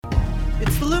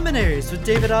It's the Luminaries with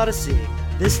David Odyssey.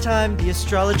 This time, the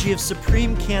Astrology of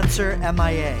Supreme Cancer,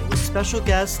 M.I.A, with special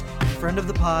guest and friend of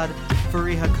the pod,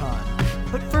 Fareeha Khan.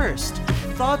 But first,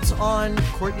 thoughts on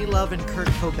Courtney Love and Kurt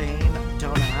Cobain,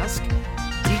 don't ask,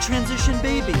 Detransition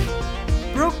Baby,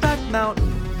 Brokeback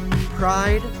Mountain,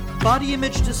 Pride, body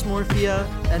image dysmorphia,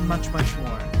 and much, much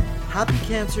more. Happy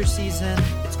Cancer season.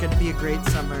 It's going to be a great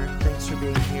summer. Thanks for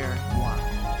being here. Mwah.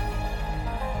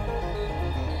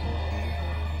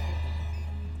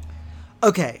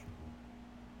 Okay.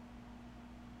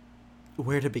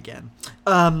 Where to begin?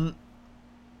 I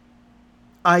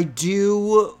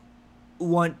do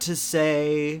want to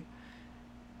say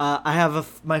I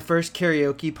have my first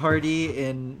karaoke party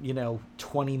in,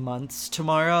 20 months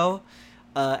tomorrow.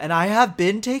 And I have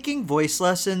been taking voice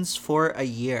lessons for a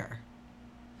year.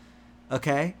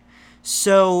 Okay?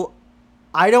 So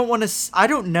I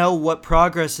don't know what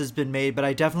progress has been made, but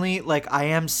I definitely, I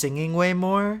am singing way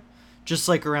more, just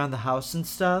around the house and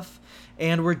stuff.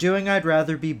 And we're doing I'd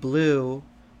Rather Be Blue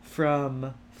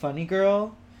from Funny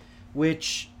Girl,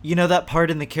 which, that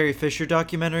part in the Carrie Fisher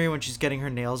documentary when she's getting her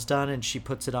nails done and she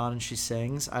puts it on and she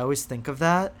sings. I always think of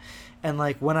that. And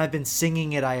when I've been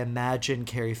singing it, I imagine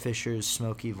Carrie Fisher's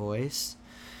smoky voice.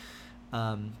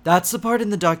 That's the part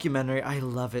in the documentary. I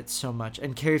love it so much.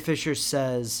 And Carrie Fisher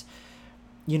says,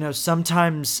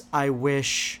 sometimes I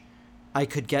wish I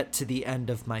could get to the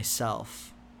end of myself.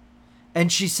 And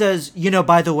she says,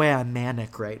 by the way, I'm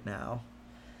manic right now.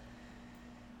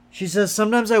 She says,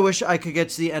 sometimes I wish I could get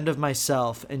to the end of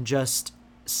myself and just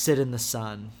sit in the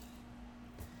sun.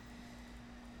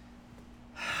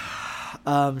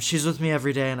 She's with me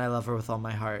every day and I love her with all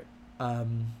my heart.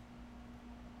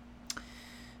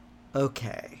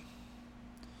 Okay.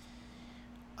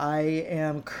 I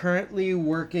am currently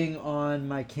working on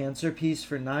my Cancer piece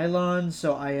for Nylon,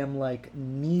 so I am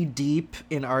knee deep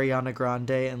in Ariana Grande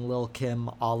and Lil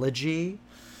Kim-ology.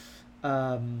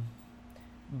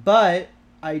 But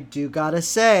I do gotta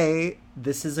say,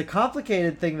 this is a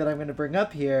complicated thing that I'm going to bring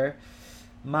up here.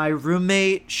 My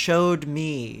roommate showed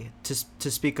me,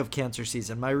 to speak of Cancer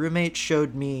season, my roommate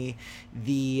showed me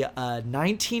the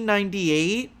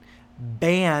 1998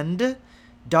 banned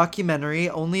documentary,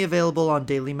 only available on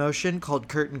Dailymotion, called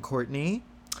Kurt and Courtney,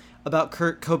 about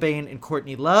Kurt Cobain and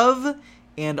Courtney Love,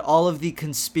 and all of the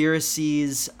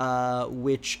conspiracies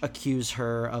which accuse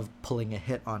her of pulling a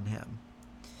hit on him.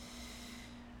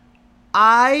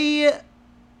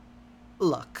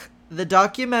 Look, the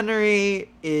documentary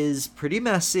is pretty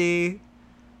messy,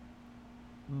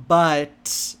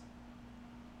 but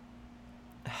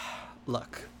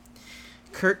look,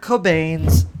 Kurt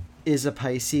Cobain's is a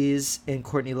Pisces and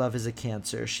Courtney Love is a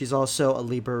Cancer. She's also a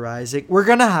Libra rising. We're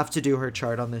going to have to do her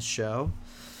chart on this show.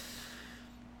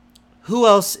 Who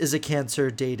else is a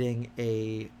Cancer dating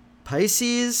a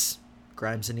Pisces?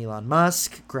 Grimes and Elon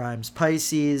Musk. Grimes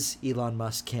Pisces, Elon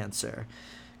Musk Cancer.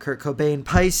 Kurt Cobain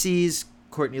Pisces,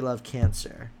 Courtney Love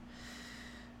Cancer.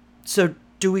 So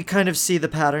do we kind of see the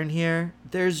pattern here?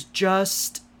 There's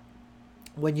just,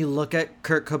 when you look at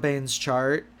Kurt Cobain's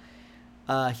chart,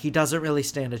 he doesn't really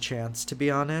stand a chance, to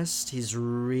be honest. He's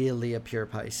really a pure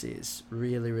Pisces.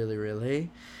 Really, really,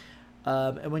 really.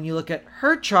 And when you look at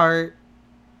her chart,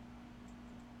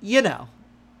 I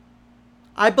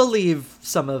believe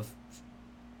some of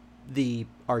the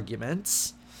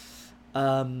arguments.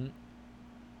 One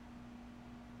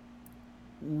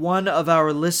of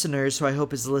our listeners, who I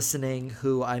hope is listening,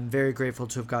 who I'm very grateful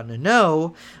to have gotten to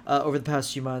know over the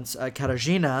past few months,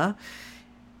 Katarzyna,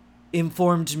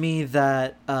 informed me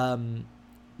that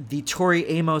the Tori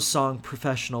Amos song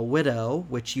Professional Widow,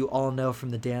 which you all know from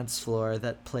the dance floor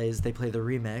they play the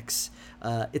remix,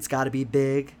 It's Gotta Be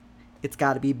Big, It's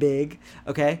Gotta Be Big,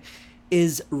 okay,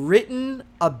 is written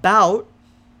about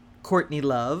Courtney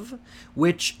Love,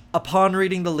 which upon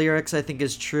reading the lyrics I think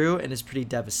is true and is pretty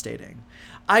devastating.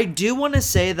 I do want to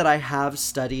say that I have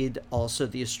studied also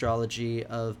the astrology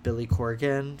of Billy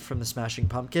Corgan from the Smashing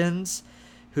Pumpkins,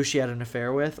 who she had an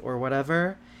affair with or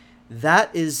whatever.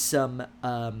 That is some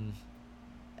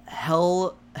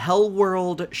hell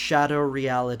world shadow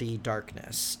reality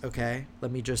darkness, okay? Let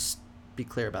me just be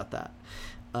clear about that.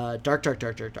 Dark.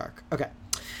 Okay.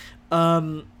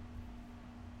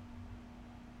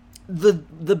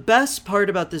 The best part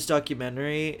about this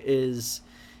documentary is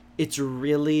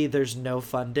there's no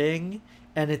funding,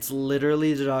 and it's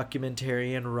literally the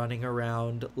documentarian running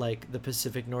around the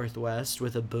Pacific Northwest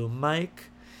with a boom mic.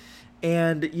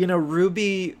 And,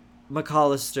 Ruby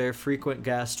McAllister, frequent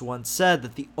guest, once said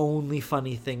that the only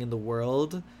funny thing in the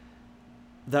world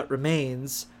that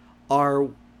remains are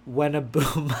when a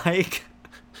boom mic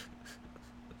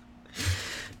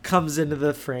comes into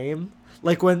the frame.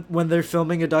 Like when they're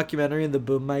filming a documentary and the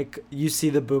boom mic, you see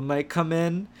the boom mic come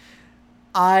in.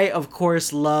 I, of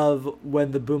course, love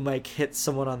when the boom mic hits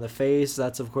someone on the face.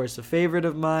 That's, of course, a favorite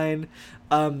of mine.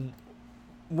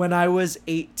 When I was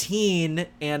 18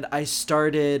 and I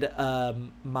started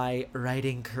my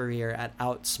writing career at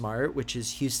Outsmart, which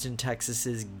is Houston,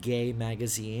 Texas's gay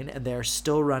magazine, and they're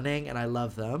still running, and I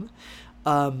love them.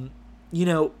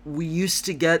 We used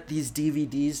to get these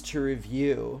DVDs to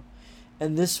review,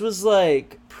 and this was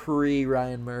like pre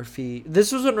Ryan Murphy.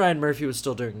 This was when Ryan Murphy was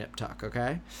still doing Nip Tuck,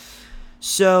 okay?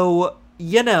 So,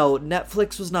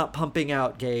 Netflix was not pumping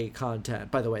out gay content.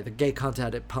 By the way, the gay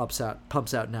content it pumps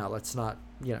out now. Let's not,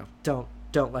 don't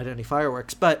light any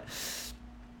fireworks. But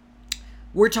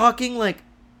we're talking like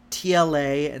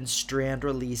TLA and Strand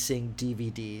releasing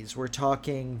DVDs. We're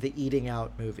talking the Eating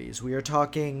Out movies. We are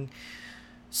talking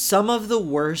some of the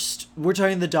worst. We're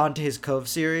talking the Dante's Cove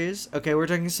series. Okay, we're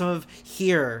talking some of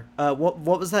Here. What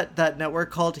was that network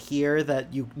called, Here, that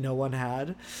no one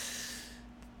had?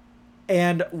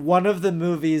 And one of the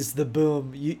movies, The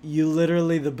Boom, you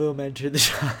literally, the boom entered the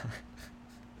shot.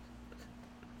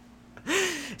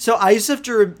 So I used to have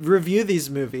to review these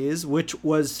movies, which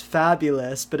was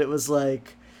fabulous, but it was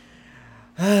like,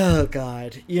 oh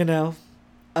God,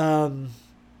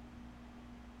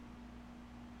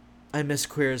 I miss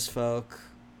Queer as Folk.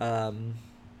 What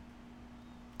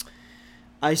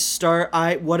did I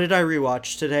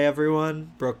rewatch today,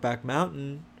 everyone? Brokeback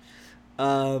Mountain.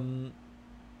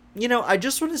 I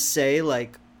just want to say,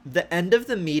 like, the end of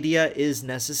the media is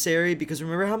necessary, because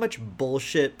remember how much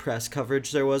bullshit press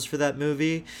coverage there was for that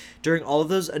movie during all of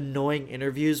those annoying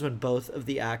interviews when both of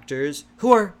the actors,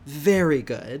 who are very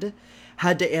good,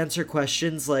 had to answer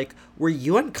questions like, were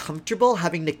you uncomfortable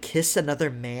having to kiss another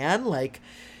man? Like,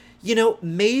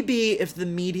 maybe if the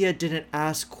media didn't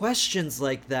ask questions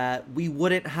like that, we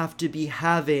wouldn't have to be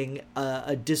having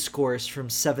a discourse from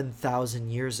 7,000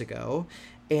 years ago.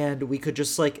 And we could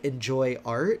just, like, enjoy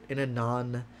art in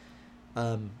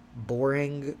a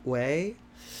boring way.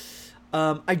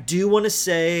 I do want to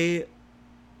say,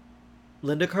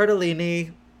 Linda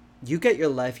Cardellini, you get your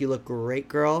life. You look great,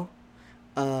 girl.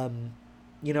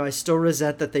 I still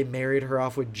resent that they married her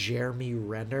off with Jeremy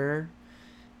Renner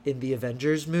in the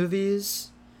Avengers movies.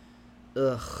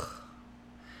 Ugh.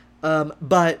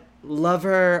 But love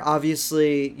her,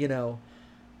 obviously,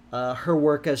 her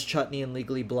work as Chutney in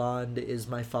Legally Blonde is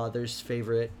my father's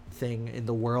favorite thing in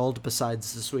the world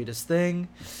besides The Sweetest Thing.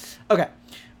 Okay.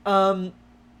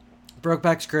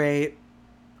 Brokeback's great.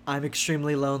 I'm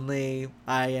extremely lonely.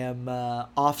 I am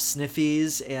off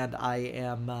sniffies, and I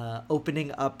am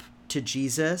opening up to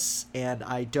Jesus, and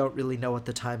I don't really know what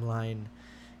the timeline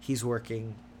he's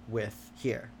working with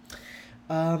here.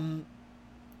 I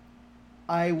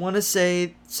want to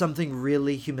say something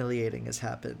really humiliating has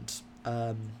happened.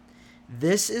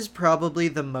 This is probably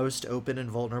the most open and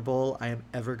vulnerable I am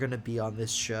ever going to be on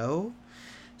this show.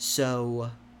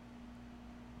 So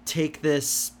take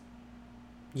this,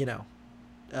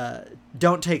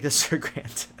 don't take this for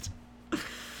granted.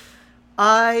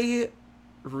 I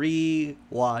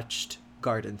re-watched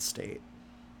Garden State.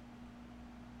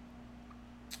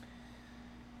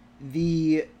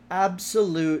 The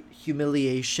absolute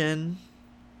humiliation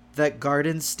that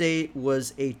Garden State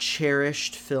was a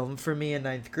cherished film for me in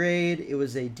 9th grade. It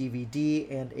was a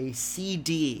DVD and a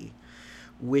CD,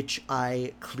 which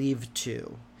I cleaved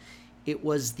to. It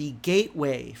was the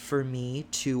gateway for me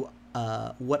to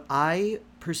what I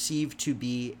perceive to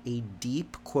be a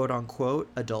deep, quote-unquote,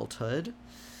 adulthood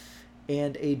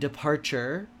and a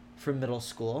departure from middle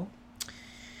school.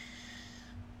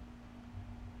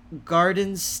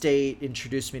 Garden State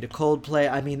introduced me to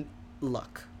Coldplay. I mean,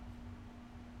 look.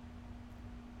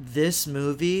 This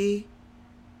movie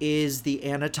is the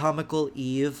anatomical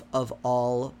Eve of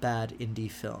all bad indie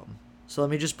film. So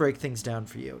let me just break things down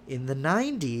for you. In the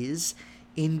 90s,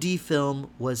 indie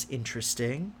film was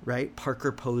interesting, right?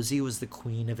 Parker Posey was the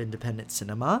queen of independent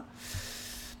cinema.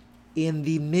 In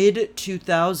the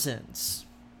mid-2000s,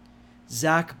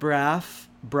 Zach Braff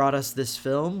brought us this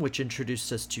film, which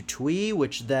introduced us to Twee,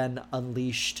 which then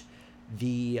unleashed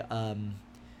the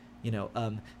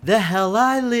the hell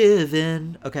I live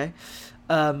in. Okay.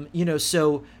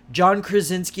 So John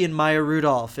Krasinski and Maya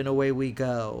Rudolph in Away We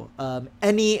Go.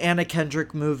 Any Anna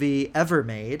Kendrick movie ever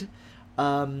made.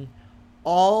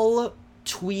 All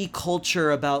Twee culture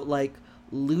about, like,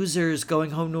 losers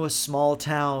going home to a small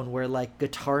town where, like,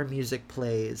 guitar music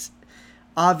plays.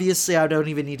 Obviously, I don't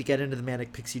even need to get into the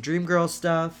Manic Pixie Dream Girl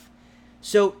stuff.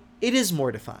 So it is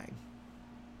mortifying.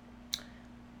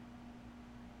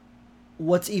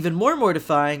 what's even more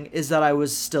mortifying is that I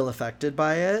was still affected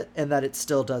by it and that it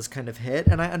still does kind of hit.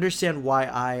 And I understand why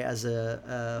I, as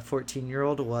a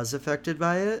 14-year-old, was affected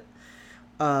by it.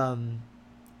 Um,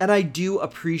 and I do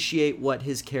appreciate what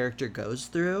his character goes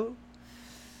through.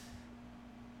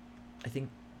 I think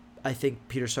I think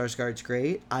Peter Sarsgaard's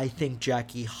great. I think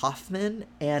Jackie Hoffman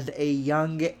and a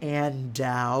young Ann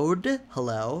Dowd,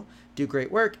 hello, do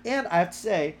great work. And I have to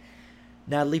say,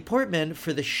 Natalie Portman,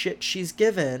 for the shit she's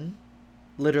given,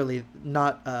 literally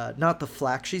not the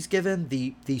flack she's given,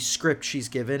 the script she's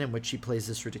given in which she plays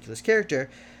this ridiculous character,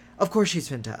 of course she's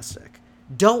fantastic.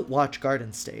 Don't watch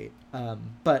Garden State.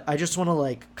 But I just want to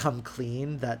like come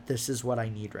clean that this is what I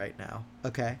need right now.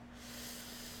 Okay.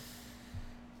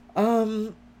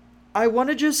 I want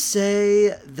to just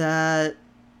say that,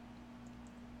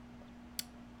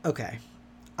 okay,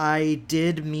 I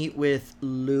did meet with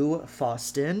Lou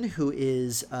Faustin, who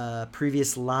is a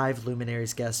previous live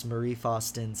Luminaries guest, Marie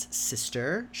Faustin's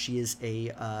sister. She is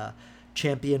a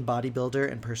champion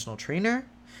bodybuilder and personal trainer.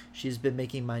 She's been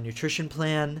making my nutrition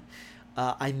plan.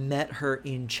 I met her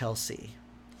in Chelsea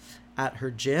at her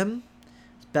gym.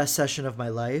 Best session of my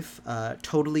life.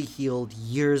 Totally healed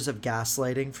years of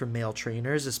gaslighting from male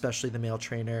trainers, especially the male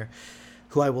trainer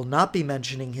who I will not be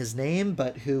mentioning his name,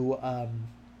 but who,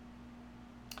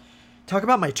 talk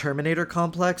about my Terminator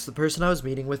complex. The person I was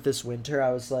meeting with this winter,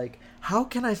 I was like, how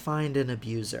can I find an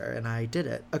abuser? And I did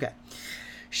it. Okay.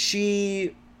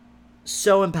 She,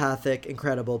 so empathic,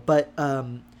 incredible. But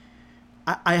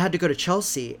I had to go to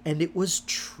Chelsea, and it was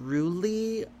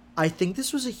truly, I think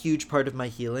this was a huge part of my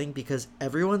healing because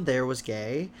everyone there was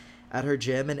gay at her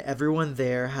gym, and everyone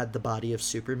there had the body of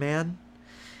Superman.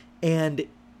 And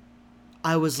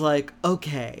I was like,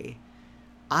 okay,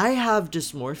 I have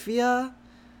dysmorphia.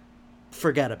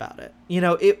 Forget about it. You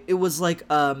know, it was like,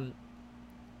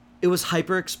 it was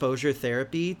hyperexposure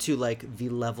therapy to like the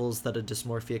levels that a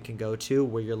dysmorphia can go to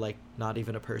where you're like not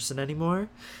even a person anymore.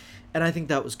 And I think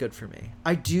that was good for me.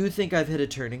 I do think I've hit a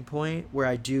turning point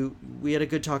where we had a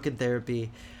good talk in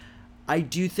therapy. I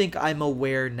do think I'm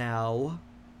aware now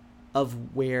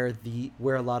of where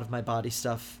a lot of my body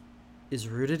stuff is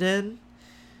rooted in,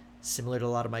 similar to a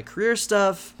lot of my career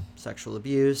stuff, sexual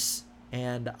abuse,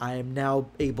 and I am now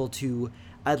able to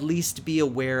at least be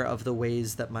aware of the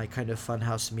ways that my kind of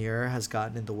funhouse mirror has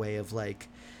gotten in the way of like,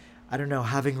 I don't know,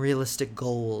 having realistic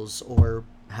goals or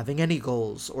having any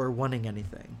goals or wanting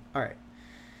anything. All right.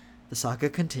 The saga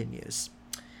continues.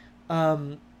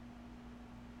 I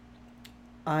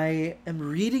am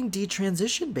reading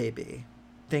Detransition Baby,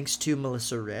 thanks to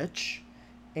Melissa Rich,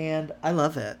 and I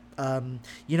love it. I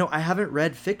haven't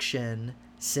read fiction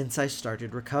since I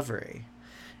started recovery.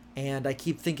 And I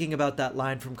keep thinking about that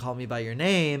line from Call Me By Your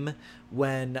Name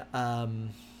when,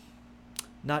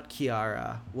 not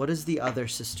Kiara. What is the other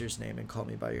sister's name in Call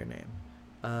Me By Your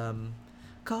Name?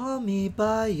 Call me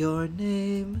by your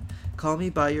name. Call me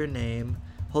by your name.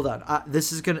 Hold on.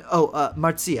 This is gonna...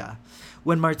 Marcia.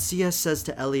 When Marcia says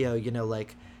to Elio,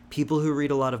 like, people who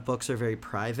read a lot of books are very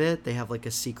private. They have, like,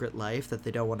 a secret life that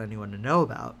they don't want anyone to know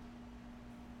about.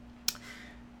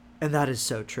 And that is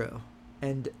so true.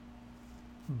 And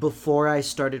before I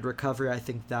started recovery, I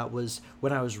think that was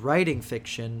when I was writing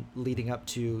fiction leading up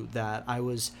to that, I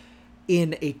was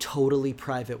in a totally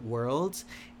private world.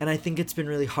 And I think it's been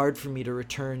really hard for me to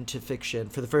return to fiction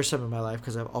for the first time in my life,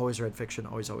 because I've always read fiction,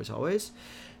 always,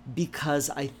 because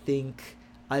I think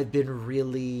I've been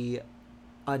really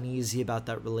uneasy about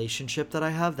that relationship that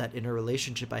I have, that inner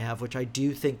relationship I have, which I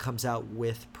do think comes out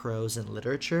with prose and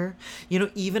literature.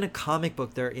 Even a comic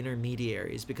book, there are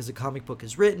intermediaries, because a comic book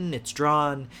is written, it's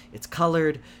drawn, it's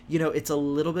colored, it's a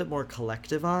little bit more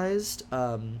collectivized.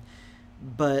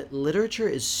 But literature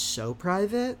is so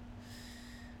private.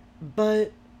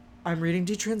 But I'm reading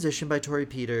Detransition by Tori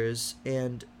Peters,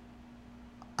 and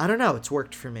I don't know, it's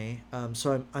worked for me.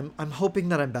 So I'm hoping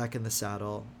that I'm back in the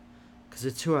saddle, because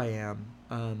it's who I am.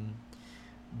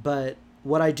 But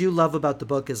what I do love about the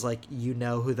book is, like,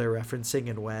 who they're referencing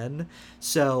and when.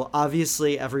 So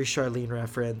obviously every Charlene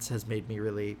reference has made me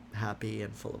really happy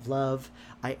and full of love.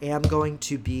 I am going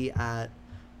to be at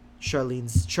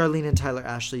Charlene and Tyler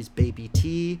Ashley's Baby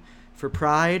Tea for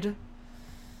Pride.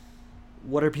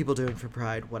 What are people doing for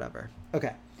Pride? Whatever.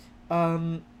 Okay.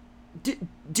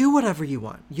 Do whatever you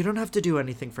want. You don't have to do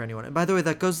anything for anyone. And by the way,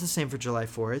 that goes the same for July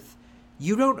 4th.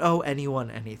 You don't owe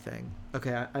anyone anything.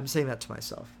 Okay, I'm saying that to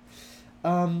myself.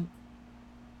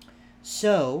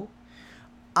 So,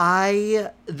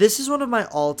 this is one of my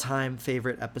all-time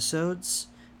favorite episodes.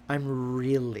 I'm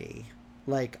really...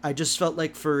 I just felt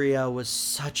like Fareeha was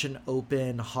such an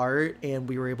open heart, and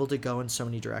we were able to go in so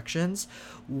many directions.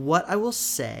 What I will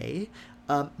say,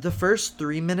 The first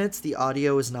 3 minutes, the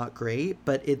audio is not great,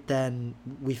 but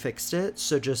we fixed it.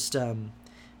 So just,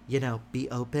 be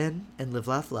open and live,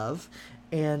 laugh, love.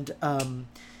 And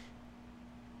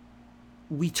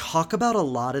we talk about a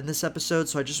lot in this episode.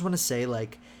 So I just want to say,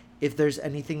 like, if there's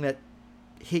anything that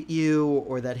hit you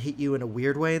or that hit you in a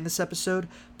weird way in this episode,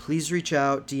 please reach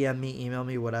out, DM me, email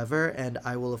me, whatever. And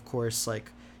I will, of course,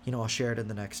 I'll share it in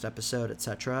the next episode,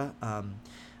 etc. I'm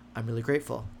really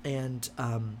grateful. And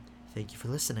thank you for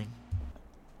listening.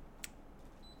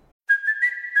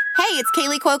 Hey, it's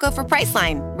Kaylee Cuoco for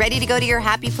Priceline. Ready to go to your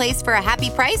happy place for a happy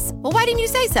price? Well, why didn't you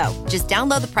say so? Just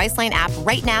download the Priceline app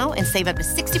right now and save up to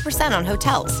 60% on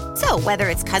hotels. So whether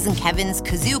it's Cousin Kevin's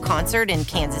Kazoo Concert in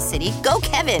Kansas City, go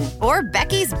Kevin, or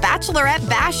Becky's Bachelorette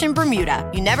Bash in Bermuda,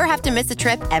 you never have to miss a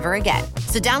trip ever again.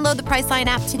 So download the Priceline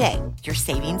app today. Your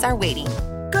savings are waiting.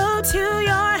 Go to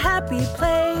your happy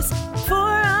place for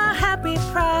a happy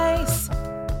price.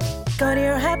 Go to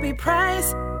your happy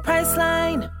price,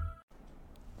 Priceline.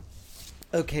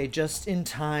 Okay, just in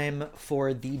time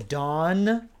for the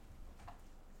dawn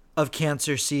of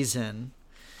Cancer season,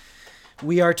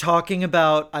 we are talking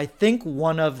about, I think,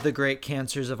 one of the great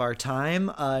Cancers of our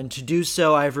time. And to do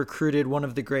so, I've recruited one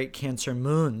of the great Cancer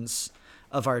moons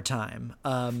of our time.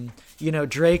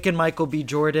 Drake and Michael B.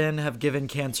 Jordan have given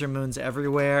Cancer moons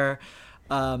everywhere.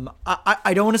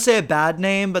 I don't want to say a bad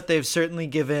name, but they've certainly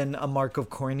given a mark of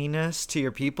corniness to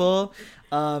your people.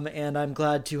 And I'm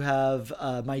glad to have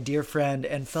my dear friend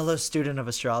and fellow student of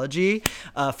astrology,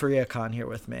 Fareeha Khan, here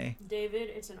with me.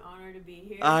 David, it's an honor to be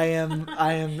here. I am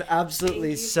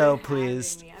absolutely so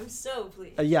pleased. I'm so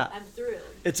pleased. Yeah. I'm thrilled.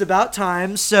 It's about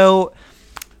time. So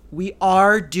we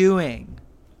are doing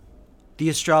the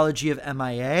astrology of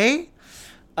M.I.A.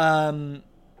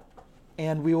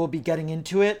 And we will be getting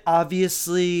into it.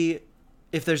 Obviously,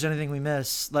 if there's anything we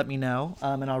miss, let me know,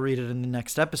 and I'll read it in the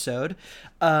next episode.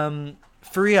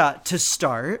 Fareeha, to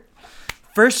start,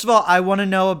 first of all, I want to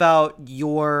know about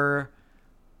your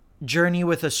journey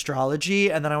with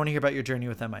astrology, and then I want to hear about your journey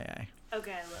with M.I.A.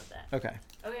 Okay, I love that.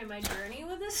 Okay, my journey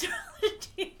with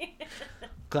astrology.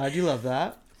 Glad you love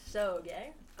that. So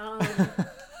gay.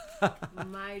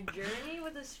 My journey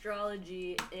with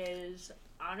astrology is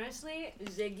honestly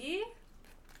Ziggy.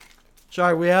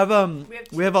 Sorry, we have a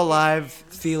live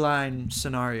chickens. feline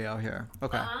scenario here.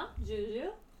 Okay. Zuzu.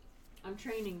 I'm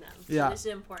training them. So Yeah. this is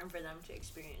important for them to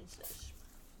experience this.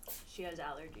 She has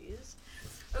allergies.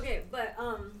 Okay, but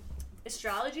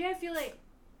astrology, I feel like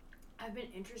I've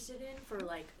been interested in for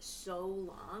like so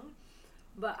long.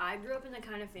 But I grew up in the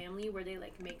kind of family where they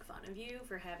like make fun of you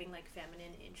for having like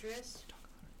feminine interests.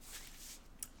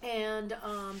 And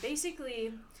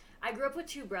basically, I grew up with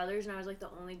two brothers, and I was like the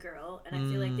only girl, and I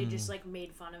feel like they just like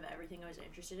made fun of everything I was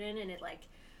interested in, and it like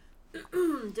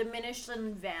diminished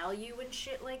in value and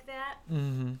shit like that.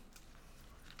 Mm-hmm.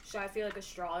 So I feel like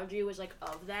astrology was like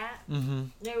of that. Mm-hmm.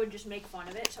 They would just make fun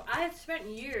of it. So I have spent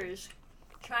years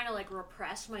trying to like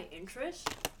repress my interest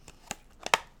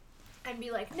and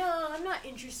be like, no, I'm not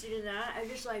interested in that. I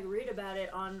just like read about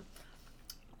it on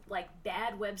like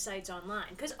bad websites online.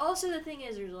 Because also the thing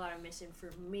is, there's a lot of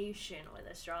misinformation with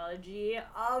astrology,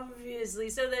 obviously,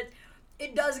 so that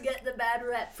it does get the bad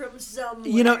rep from somewhere.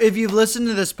 You know, if you've listened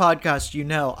to this podcast, you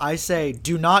know I say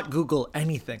do not Google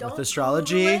anything Don't with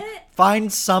astrology. Google it.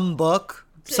 Find some book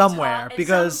somewhere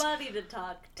because somebody to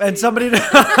talk to. and somebody to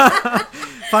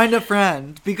find a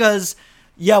friend, because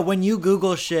yeah, when you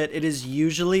Google shit, it is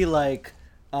usually like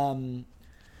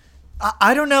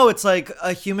I don't know, it's like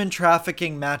a human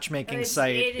trafficking matchmaking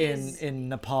site in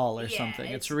Nepal or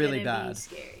something. It's really bad.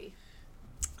 Scary.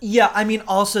 Yeah, I mean,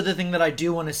 also the thing that I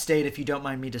do want to state, if you don't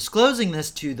mind me disclosing this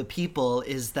to the people,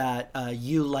 is that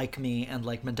you, like me, and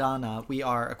like Madonna, we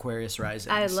are Aquarius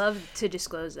risings. I love to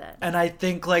disclose that. And I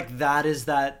think, like, that is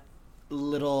that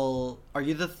little... Are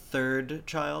you the third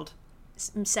child?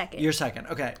 Second. You're second,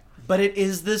 okay. But it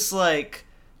is this, like,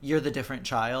 you're the different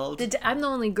child. I'm the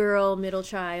only girl, middle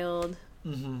child.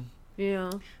 Mm-hmm. You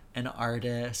know? An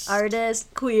artist,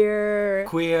 queer,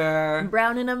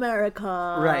 brown in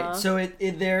America. Right. So I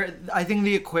think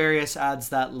the Aquarius adds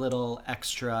that little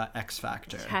extra X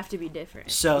factor. Have to be different.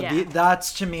 So yeah.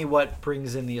 That's to me what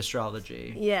brings in the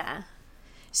astrology. Yeah.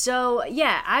 So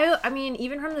yeah, I mean,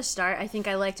 even from the start, I think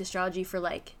I liked astrology for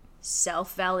like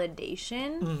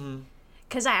self-validation. Mm-hmm.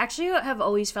 Because I actually have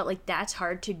always felt like that's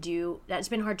hard to do. That's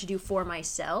been hard to do for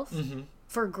myself,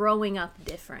 for growing up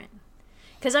different.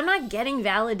 Because I'm not getting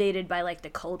validated by, like, the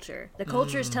culture. The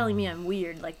culture is telling me I'm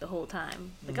weird, like, the whole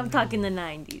time. Like, I'm talking the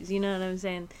 90s, you know what I'm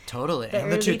saying? Totally. The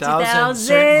and the early 2000s,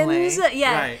 certainly.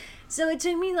 Yeah. Right. So it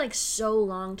took me like so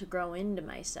long to grow into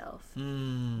myself.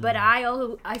 But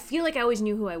I feel like I always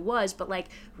knew who I was, but like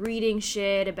reading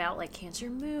shit about like Cancer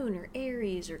Moon or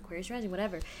Aries or Aquarius Rising,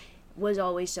 whatever, was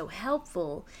always so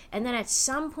helpful. And then at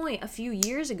some point a few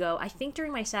years ago, I think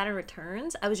during my Saturn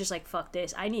returns, I was just like, fuck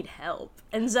this, I need help.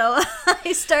 And so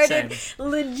I started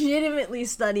legitimately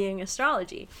studying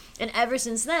astrology. And ever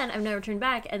since then, I've never turned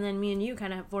back. And then me and you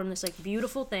kind of formed this like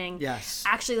beautiful thing. Yes.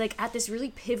 Actually, like at this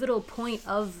really pivotal point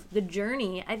of the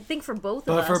journey, I think for both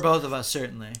of us. For both of us,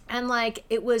 certainly. And like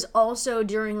it was also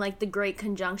during like the Great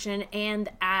Conjunction, and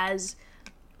as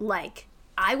like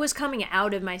I was coming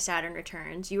out of my Saturn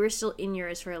returns. You were still in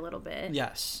yours for a little bit.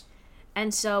 Yes.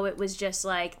 And so it was just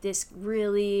like this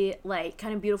really like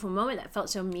kind of beautiful moment that felt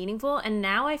so meaningful. And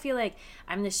now I feel like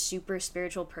I'm this super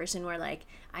spiritual person where like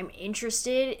I'm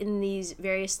interested in these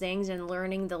various things and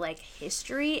learning the like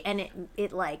history, and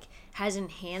it like has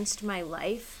enhanced my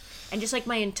life and just like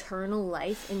my internal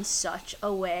life in such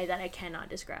a way that I cannot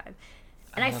describe.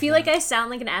 And I feel like I sound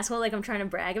like an asshole, like I'm trying to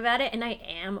brag about it, and I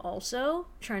am also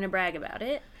trying to brag about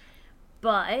it.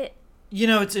 But you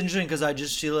know, it's interesting because I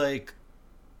just feel like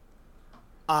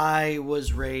I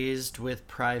was raised with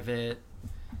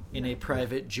in a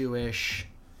private Jewish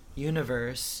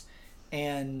universe,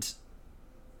 and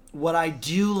what I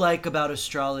do like about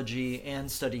astrology and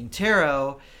studying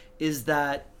tarot is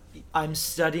that I'm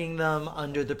studying them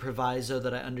under the proviso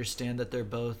that I understand that they're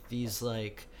both these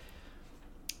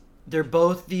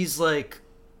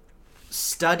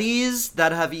studies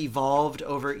that have evolved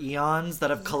over eons, that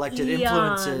have collected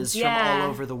influences from all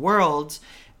over the world.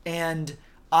 And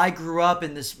I grew up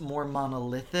in this more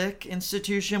monolithic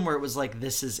institution where it was like,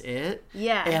 this is it.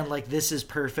 Yeah. And like, this is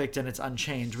perfect and it's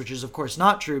unchanged, which is of course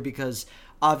not true, because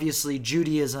obviously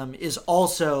Judaism is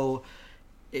also,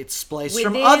 it's spliced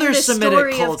within from other the Semitic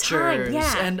story cultures of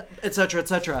time. and et cetera, et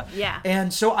cetera. Yeah.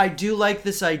 And so I do like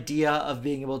this idea of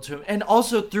being able to, and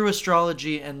also through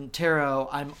astrology and tarot,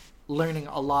 I'm learning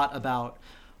a lot about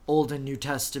Old and New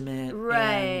Testament,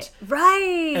 right,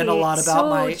 and a lot about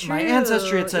my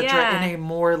ancestry, etc., yeah. in a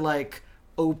more like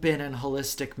open and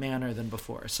holistic manner than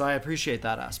before. So I appreciate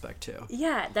that aspect too.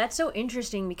 Yeah, that's so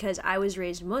interesting because I was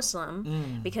raised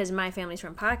Muslim because my family's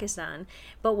from Pakistan.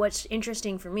 But what's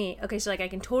interesting for me, okay, so like I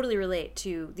can totally relate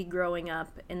to the growing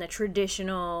up in the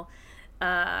traditional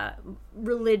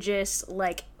religious,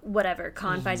 like whatever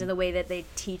confines of the way that they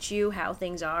teach you how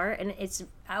things are, and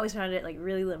I always found it like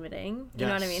really limiting. You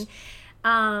know what I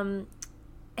mean?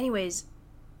 Anyways,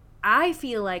 I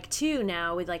feel like too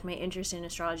now with like my interest in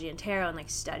astrology and tarot and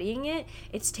like studying it,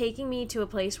 it's taking me to a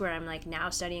place where I'm like now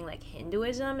studying like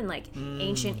Hinduism and like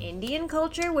ancient Indian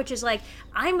culture, which is like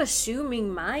I'm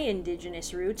assuming my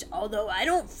indigenous roots, although I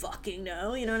don't fucking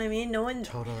know, you know what I mean? No one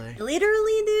totally.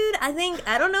 Literally, dude,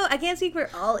 I don't know, I can't speak for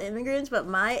all immigrants, but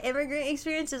my immigrant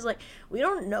experience is like we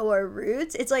don't know our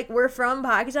roots. It's like we're from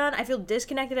Pakistan. I feel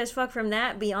disconnected as fuck from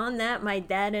that. Beyond that, my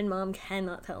dad and mom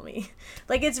cannot tell me.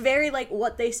 Like it's very like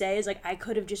what they say is like I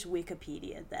could have just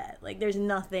Wikipedia'd that. Like there's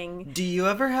nothing. Do you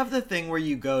ever have the thing where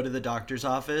you go to the doctor's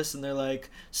office and they're like,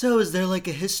 so is there like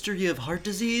a history of heart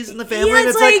disease in the family? Yeah, and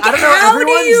it's it's like I don't know, how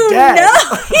everyone's do you dead.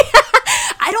 know?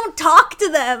 I don't talk to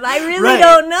them. I really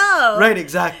don't know. Right,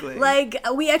 exactly. Like,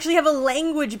 we actually have a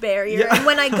language barrier. Yeah. And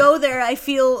when I go there, I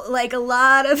feel like a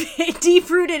lot of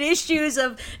deep-rooted issues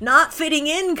of not fitting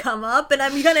in come up, and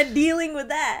I'm kind of dealing with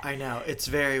that. I know. It's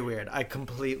very weird. I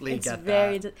completely get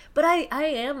that. But I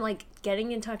am, like,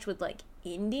 getting in touch with, like,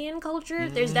 Indian culture.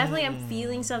 There's definitely, I'm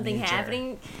feeling something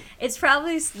happening. It's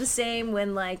probably the same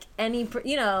when like any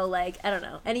I don't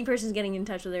know, any person's getting in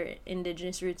touch with their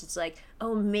indigenous roots. It's like,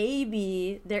 oh,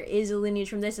 maybe there is a lineage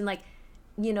from this, and like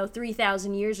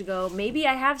 3,000 years ago, maybe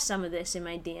I have some of this in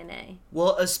my DNA.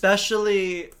 Well,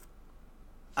 especially,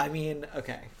 I mean,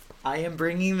 okay, I am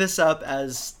bringing this up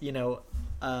as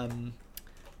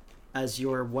as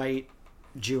your white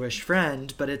Jewish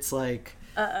friend, but it's like,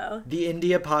 the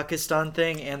India-Pakistan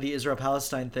thing and the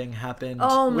Israel-Palestine thing happened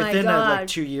within a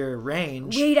 2-year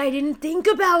range. Wait, I didn't think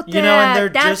about that.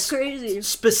 And that's crazy.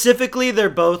 Specifically,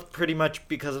 they're both pretty much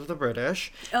because of the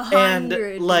British. 100%.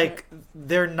 And, like,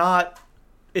 they're not...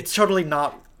 It's totally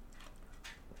not...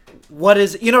 What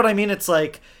is... You know what I mean? It's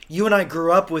like, you and I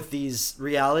grew up with these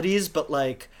realities, but,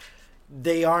 like,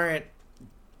 they aren't...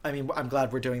 I mean, I'm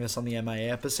glad we're doing this on the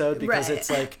M.I.A. episode, because it's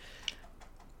like...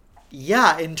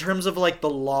 Yeah, in terms of like the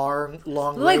long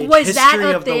like, was history that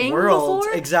a of thing the world,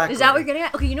 before? Exactly. Is that what you're getting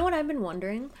at? Okay, you know what I've been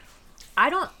wondering? I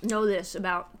don't know this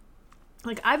about,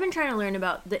 like, I've been trying to learn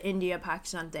about the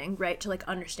India-Pakistan thing, right, to like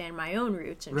understand my own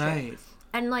roots and shit.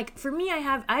 And, like, for me,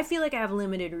 I feel like I have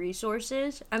limited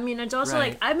resources. I mean, it's also,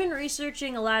 like, I've been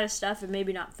researching a lot of stuff and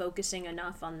maybe not focusing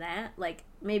enough on that. Like,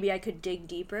 maybe I could dig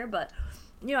deeper, but,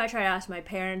 you know, I try to ask my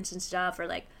parents and stuff, or,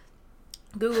 like,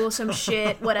 Google some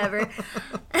shit, whatever.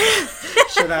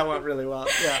 Sure, that went really well.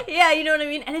 Yeah. Yeah, you know what I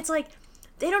mean? And it's, like,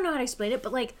 they don't know how to explain it,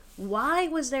 but, like, why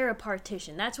was there a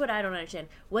partition? That's what I don't understand.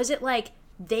 Was it, like,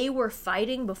 they were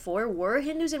fighting before? Were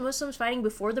Hindus and Muslims fighting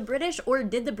before the British? Or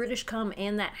did the British come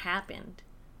and that happened?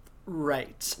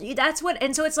 Right. That's what...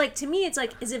 And so it's like, to me, it's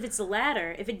like, as if it's the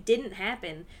latter. If it didn't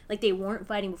happen, like they weren't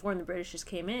fighting before and the British just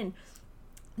came in,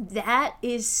 that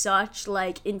is such,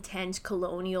 like, intense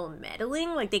colonial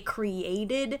meddling. Like, they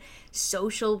created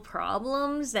social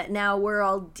problems that now we're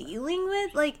all dealing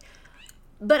with. Like,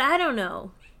 but I don't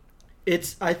know.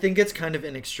 I think it's kind of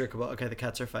inextricable. Okay, the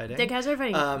cats are fighting. The cats are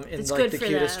fighting. In it's like good the for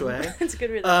cutest them. way. It's good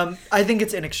for them. I think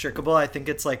it's inextricable. I think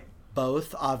it's like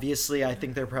both. Obviously, I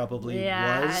think there probably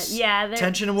was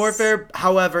tension and warfare.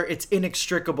 However, it's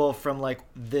inextricable from like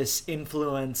this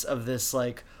influence of this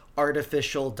like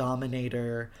artificial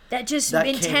dominator that just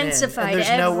intensified there's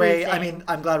everything. No way. I mean,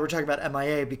 I'm glad we're talking about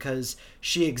M.I.A. because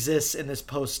she exists in this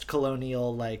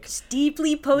post-colonial like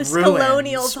deeply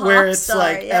post-colonial ruins, where it's star,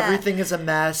 like everything is a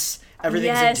mess.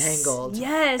 Everything's entangled.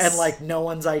 Yes. And, like, no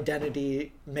one's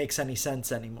identity makes any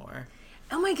sense anymore.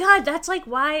 Oh, my God. That's, like,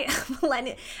 why...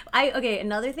 Okay,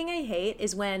 another thing I hate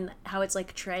is how it's,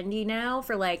 like, trendy now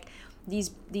for, like,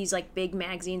 these like big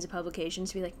magazines and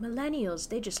publications to be like, millennials,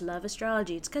 they just love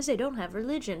astrology. It's because they don't have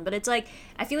religion. But it's like,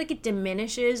 I feel like it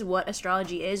diminishes what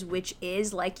astrology is, which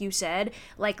is, like you said,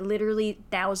 like literally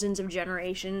thousands of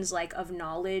generations like of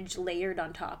knowledge layered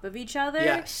on top of each other.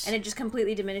 Yes. And it just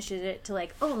completely diminishes it to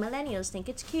like, oh, millennials think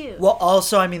it's cute. Well,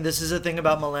 also, I mean, this is a thing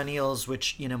about millennials,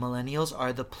 which, you know, millennials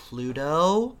are the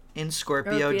Pluto in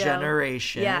Scorpio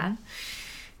generation. Yeah.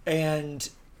 And,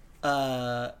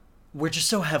 we're just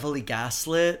so heavily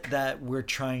gaslit that we're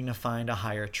trying to find a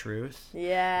higher truth.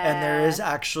 Yeah. And there is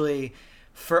actually,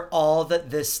 for all that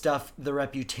this stuff, the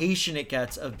reputation it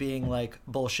gets of being like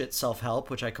bullshit self-help,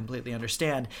 which I completely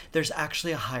understand, there's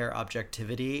actually a higher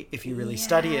objectivity if you really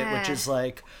study it, which is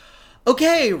like,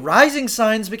 okay, rising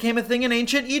signs became a thing in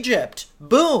ancient Egypt.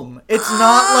 Boom. It's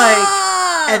not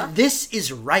like, and this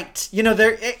is right. You know,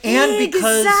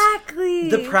 because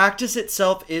the practice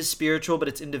itself is spiritual, but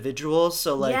it's individual.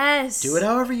 So, like, do it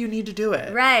however you need to do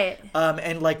it. Right.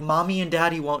 And, like, mommy and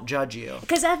daddy won't judge you.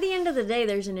 Because at the end of the day,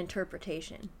 there's an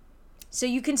interpretation. So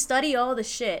you can study all the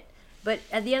shit, but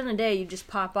at the end of the day, you just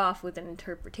pop off with an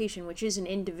interpretation, which is an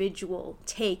individual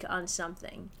take on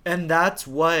something. And that's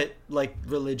what, like,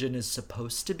 religion is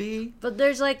supposed to be. But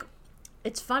there's, like,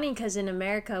 it's funny because in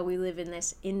America, we live in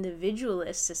this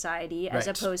individualist society as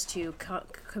opposed to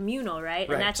communal, right?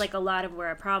 And that's, like, a lot of where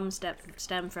our problems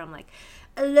stem from, like,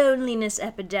 a loneliness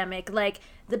epidemic, like,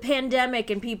 the pandemic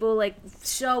and people, like,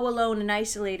 so alone and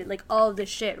isolated, like, all of this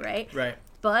shit, right? Right.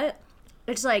 But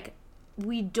it's, like,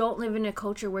 we don't live in a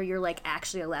culture where you're like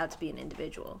actually allowed to be an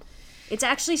individual. It's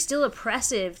actually still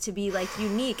oppressive to be like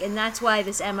unique, and that's why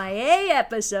this M.I.A.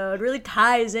 episode really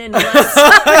ties in.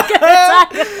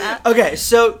 Okay,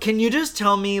 so can you just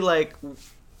tell me like?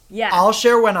 Yeah. I'll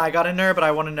share when I got in there, but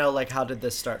I want to know like how did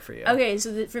this start for you? Okay,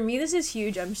 so for me this is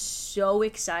huge. I'm so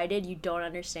excited. You don't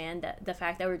understand that the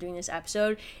fact that we're doing this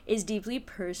episode is deeply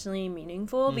personally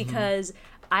meaningful because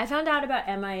I found out about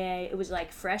M.I.A. It was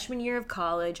like freshman year of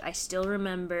college. I still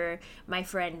remember my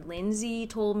friend Lindsay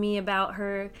told me about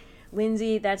her.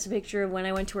 Lindsay, that's a picture of when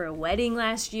I went to her wedding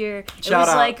last year. Shout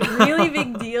out. Like a really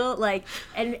big deal. Like,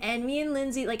 and me and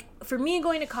Lindsay, like for me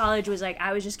going to college was like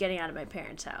I was just getting out of my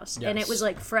parents' house, and it was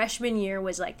like freshman year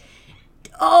was like,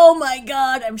 oh my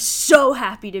God, I'm so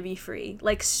happy to be free.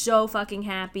 Like, so fucking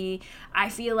happy. I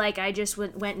feel like I just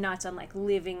went nuts on, like,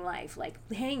 living life. Like,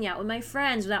 hanging out with my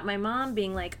friends without my mom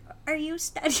being like, are you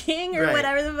studying? Or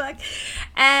whatever the fuck.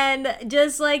 And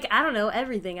just, like, I don't know,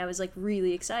 everything. I was, like,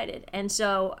 really excited. And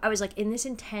so I was, like, in this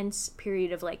intense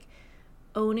period of, like,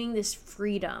 owning this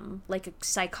freedom, like a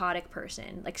psychotic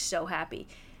person. Like, so happy.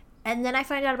 And then I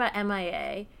find out about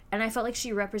M.I.A., and I felt like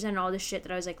she represented all the shit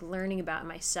that I was, like, learning about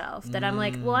myself. That I'm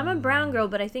like, well, I'm a brown girl,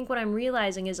 but I think what I'm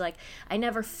realizing is, like, I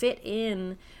never fit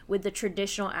in with the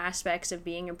traditional aspects of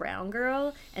being a brown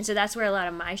girl. And so that's where a lot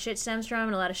of my shit stems from,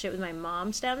 and a lot of shit with my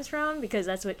mom stems from, because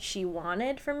that's what she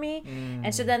wanted from me.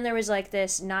 And so then there was, like,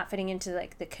 this not fitting into,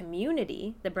 like, the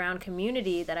community, the brown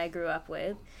community that I grew up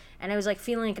with. And I was, like,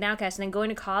 feeling like an outcast. And then going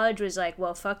to college was, like,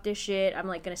 well, fuck this shit. I'm,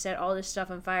 like, going to set all this stuff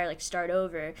on fire, like, start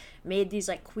over. Made these,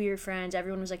 like, queer friends.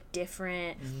 Everyone was, like,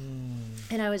 different.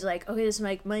 And I was like, okay, this is,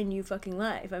 like, my new fucking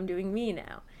life. I'm doing me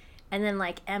now. And then,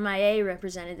 like, M.I.A.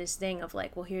 represented this thing of,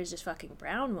 like, well, here's this fucking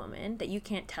brown woman that you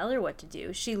can't tell her what to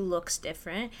do. She looks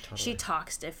different. Totally. She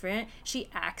talks different. She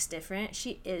acts different.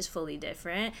 She is fully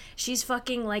different. She's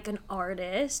fucking, like, an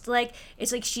artist. Like,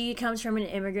 it's like she comes from an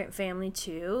immigrant family,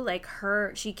 too. Like,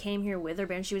 she came here with her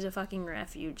parents. She was a fucking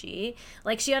refugee.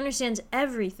 Like, she understands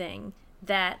everything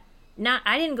that,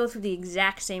 I didn't go through the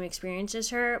exact same experience as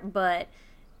her, but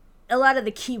a lot of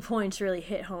the key points really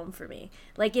hit home for me,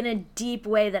 like in a deep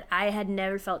way that I had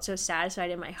never felt so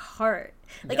satisfied in my heart.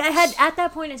 Like, yes. I had, at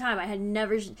that point in time, I had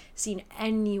never seen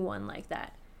anyone like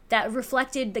that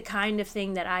reflected the kind of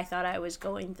thing that I thought I was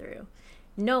going through.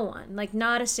 No one, like,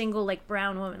 not a single, like,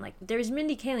 brown woman. Like, there's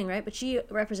Mindy Kaling, right? But she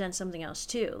represents something else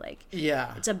too. Like,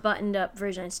 yeah, it's a buttoned up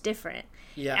version. It's different.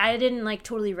 Yeah, I didn't, like,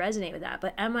 totally resonate with that,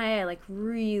 but M.I.A. like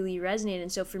really resonated.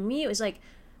 And so for me, it was like,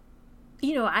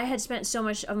 you know, I had spent so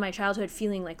much of my childhood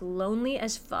feeling, like, lonely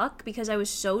as fuck because I was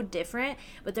so different,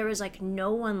 but there was, like,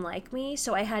 no one like me.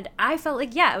 So I felt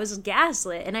like, yeah, I was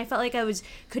gaslit, and I felt like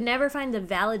could never find the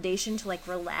validation to, like,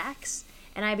 relax.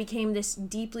 And I became this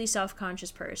deeply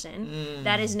self-conscious person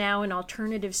that is now an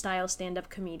alternative style stand-up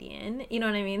comedian. You know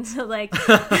what I mean? So, like,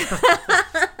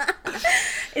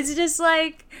 it's just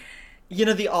like... You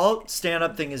know, the alt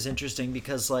stand-up thing is interesting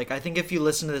because, like, I think if you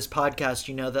listen to this podcast,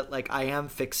 you know that, like, I am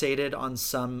fixated on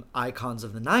some icons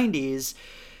of the 90s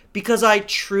because I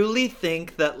truly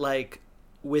think that, like,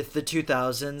 with the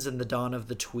 2000s and the dawn of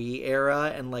the twee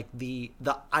era and, like, the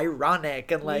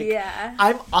ironic and, like, yeah.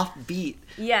 I'm offbeat.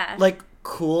 Yeah. Like,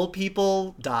 cool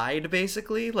people died,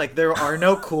 basically. Like, there are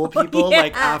no cool people,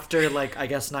 like, after, like, I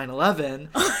guess 9/11.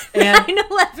 And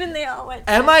 9/11, they all went.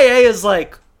 M.I.A. is,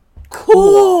 like,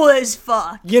 cool as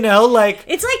fuck. You know, like,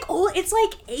 it's like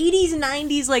 80s,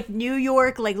 90s, like, New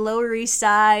York, like, Lower East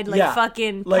Side, like,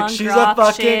 fucking like, punk she's rock a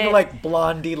fucking shit. Like,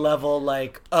 Blondie level,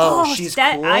 like, she's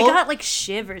cool. I got, like,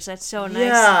 shivers. That's so nice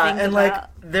to think and about. Like,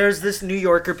 there's this New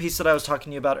Yorker piece that I was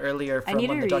talking to you about earlier from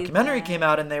when the documentary came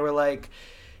out, and they were like,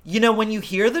 you know, when you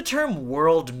hear the term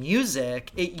world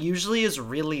music, it usually is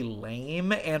really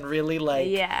lame and really,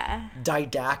 like,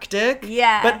 didactic.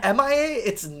 Yeah. But M.I.A.,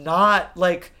 it's not,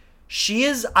 like...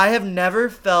 I have never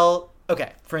felt...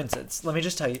 Okay, for instance, let me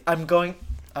just tell you.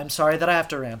 I'm sorry that I have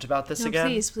to rant about this again.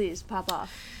 Please, pop off.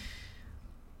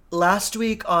 Last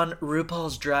week on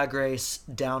RuPaul's Drag Race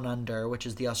Down Under, which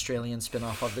is the Australian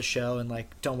spin-off of the show, and,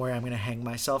 like, don't worry, I'm going to hang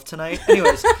myself tonight.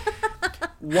 Anyways,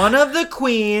 one of the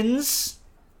queens,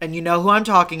 and you know who I'm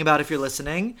talking about if you're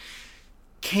listening,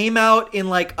 came out in,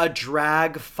 like, a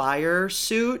drag fire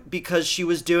suit because she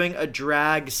was doing a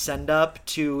drag send-up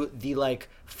to the, like,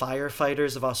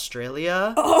 firefighters of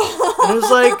Australia. And it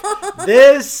was like,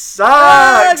 this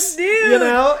sucks, dude. You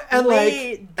know? And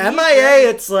like M.I.A.,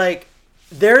 it's like,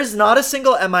 there's not a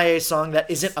single M.I.A. song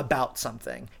that isn't about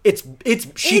something.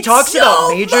 She talks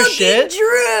about major shit,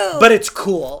 true. But it's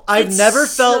cool. I've never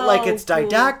felt like it's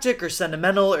didactic or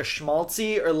sentimental or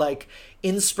schmaltzy or, like,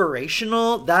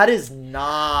 inspirational. That is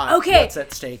not what's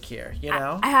at stake here, you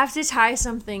know? I have to tie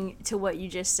something to what you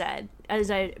just said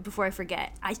before I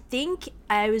forget. I think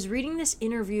I was reading this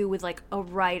interview with, like, a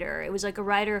writer. It was, like, a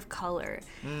writer of color.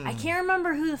 I can't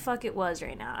remember who the fuck it was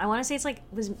right now. I want to say it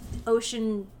was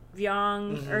Ocean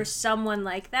Vuong or someone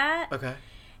like that. Okay.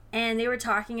 And they were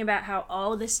talking about how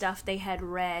all the stuff they had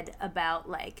read about,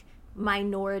 like,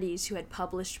 minorities who had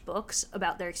published books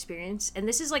about their experience, and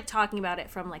this is, like, talking about it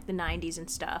from, like, the 90s and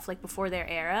stuff, like, before their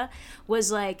era,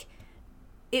 was, like,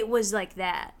 it was like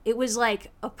that. It was,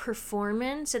 like, a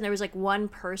performance, and there was, like, one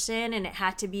person, and it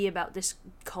had to be about this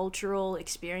cultural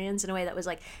experience in a way that was,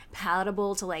 like,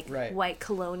 palatable to, like, white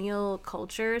colonial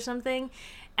culture or something,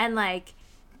 and, like,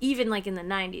 even, like, in the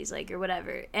 90s, like, or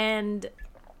whatever, and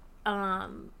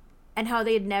how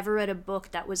they had never read a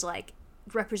book that was, like,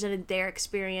 represented their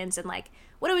experience and, like,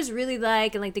 what it was really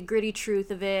like and, like, the gritty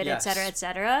truth of it, etc.,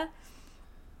 etc.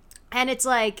 And it's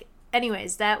like,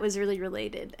 anyways, that was really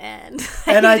related, and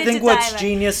I think what's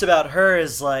genius about her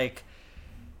is, like,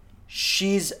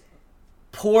 she's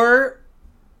poor,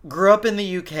 grew up in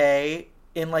the UK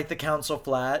in, like, the council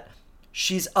flat.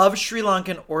 She's of Sri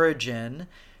Lankan origin.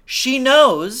 She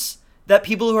knows that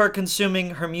people who are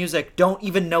consuming her music don't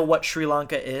even know what Sri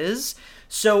Lanka is.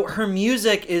 So her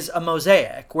music is a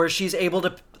mosaic where she's able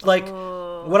to, like,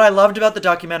 what I loved about the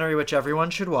documentary, which everyone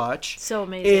should watch, so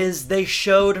amazing, is they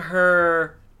showed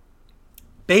her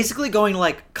basically going,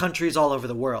 like, countries all over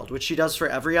the world, which she does for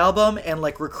every album, and,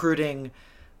 like, recruiting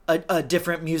a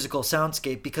different musical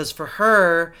soundscape, because for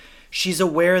her, she's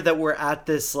aware that we're at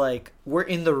this, like, we're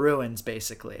in the ruins,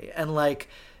 basically. And, like,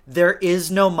 there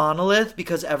is no monolith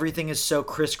because everything is so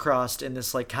crisscrossed in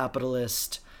this, like,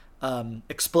 capitalist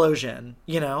explosion,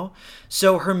 you know?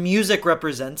 So her music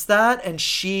represents that, and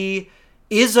she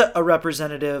is a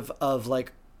representative of,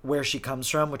 like, where she comes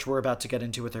from, which we're about to get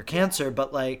into with her cancer,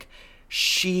 but, like,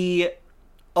 she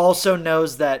also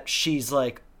knows that she's,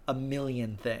 like, a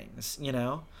million things, you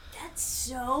know? That's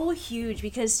so huge,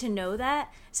 because to know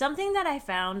that, something that I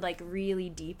found, like, really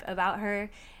deep about her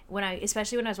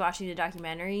especially when I was watching the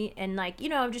documentary, and, like, you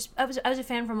know, I was a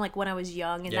fan from, like, when I was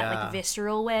young in that, like,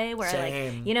 visceral way where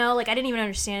Same. like, you know, like, I didn't even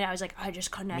understand it. I was like, I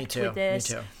just connect with this.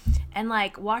 Me too. And,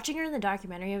 like, watching her in the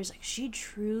documentary, I was like, she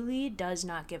truly does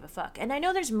not give a fuck. And I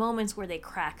know there's moments where they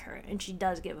crack her and she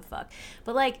does give a fuck,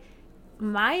 but, like,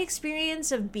 my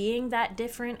experience of being that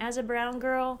different as a brown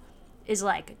girl is,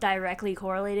 like, directly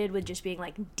correlated with just being,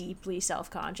 like, deeply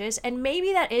self-conscious. And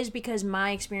maybe that is because my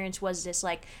experience was this,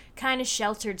 like, kind of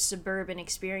sheltered suburban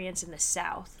experience in the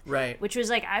South. Right. Which was,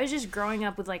 like, I was just growing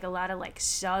up with, like, a lot of, like,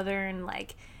 Southern,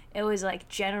 like, it was, like,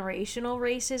 generational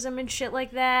racism and shit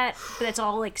like that. But it's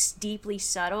all, like, deeply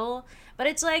subtle. But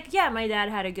it's like, yeah, my dad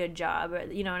had a good job.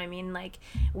 You know what I mean? Like,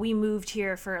 we moved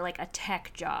here for, like, a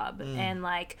tech job. And,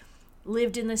 like,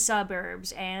 lived in the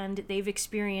suburbs, and they've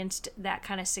experienced that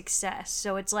kind of success.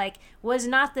 So it's like, was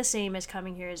not the same as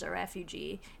coming here as a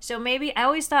refugee. So maybe I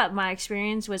always thought my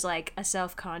experience was like a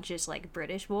self-conscious, like,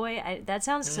 British boy. That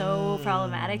sounds so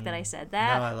problematic that I said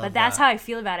that, No, I love but that's that. how I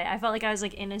feel about it. I felt like I was,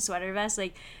 like, in a sweater vest,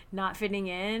 like, not fitting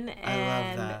in, and I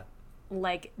love that.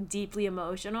 like, deeply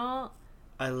emotional,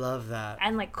 I love that.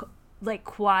 and like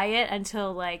quiet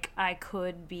until, like, I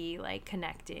could be, like,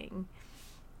 connecting.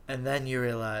 And then you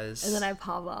realize... And then I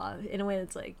pop off in a way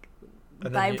that's, like,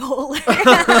 And then bipolar.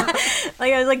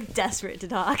 Like, I was, like, desperate to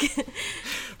talk.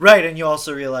 Right, and you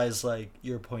also realize, like,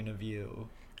 your point of view.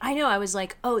 I know, I was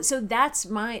like, oh, so that's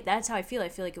how I feel. I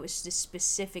feel like it was this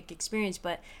specific experience.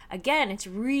 But again, it's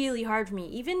really hard for me,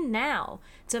 even now,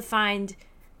 to find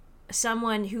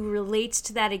someone who relates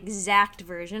to that exact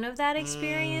version of that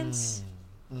experience.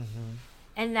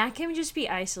 And that can just be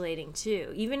isolating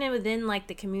too, even within, like,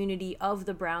 the community of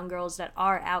the brown girls that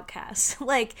are outcasts.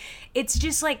 Like, it's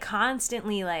just, like,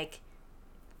 constantly, like,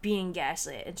 being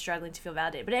gaslit and struggling to feel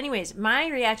validated. But anyways, my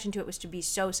reaction to it was to be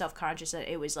so self-conscious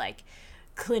that it was, like,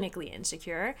 clinically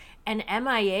insecure. And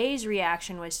M.I.A.'s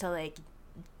reaction was to, like,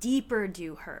 deeper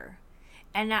do her.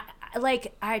 And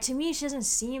to me, she doesn't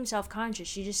seem self-conscious.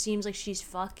 She just seems like she's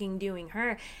fucking doing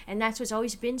her. And that's what's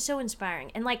always been so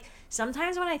inspiring. And, like,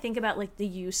 sometimes when I think about, like, the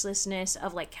uselessness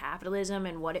of, like, capitalism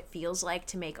and what it feels like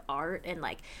to make art and,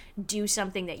 like, do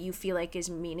something that you feel like is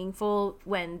meaningful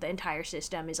when the entire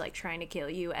system is, like, trying to kill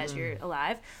you as you're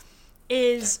alive,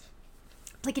 is,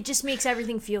 like, it just makes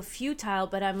everything feel futile.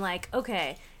 But I'm like,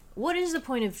 okay, what is the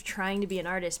point of trying to be an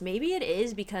artist? Maybe it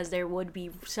is because there would be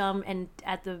some, and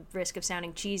at the risk of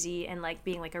sounding cheesy and, like,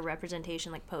 being, like, a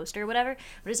representation, like, poster or whatever,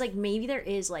 but it's like, maybe there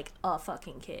is, like, a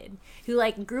fucking kid who,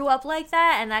 like, grew up like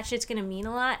that, and that shit's gonna mean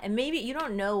a lot, and maybe you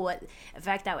don't know what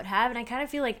effect that would have. And I kind of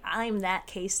feel like I'm that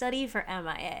case study for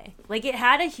M.I.A. Like, it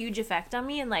had a huge effect on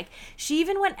me, and, like, she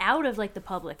even went out of, like, the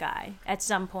public eye at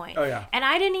some point. Oh, yeah. And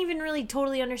I didn't even really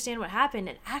totally understand what happened.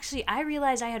 And actually, I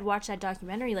realized I had watched that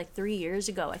documentary, like, 3 years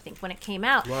ago, I think, when it came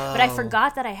out. Wow. But I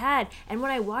forgot that I had. And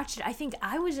when I watched it, I think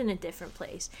I was in a different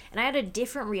place, and I had a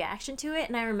different reaction to it.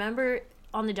 And I remember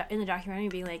in the documentary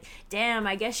being like, damn,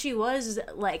 I guess she was,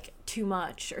 like, too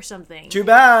much or something. Too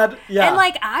bad. Yeah. And,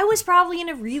 like, I was probably in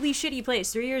a really shitty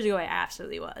place 3 years ago. I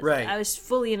absolutely was. Right. I was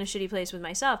fully in a shitty place with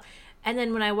myself. And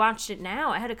then when I watched it now,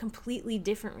 I had a completely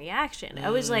different reaction. I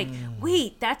was like,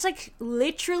 wait, that's, like,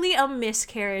 literally a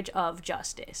miscarriage of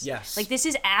justice. Yes. Like, this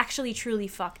is actually truly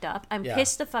fucked up. I'm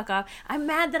pissed the fuck off. I'm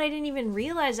mad that I didn't even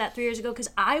realize that 3 years ago, because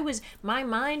my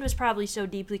mind was probably so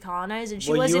deeply colonized, and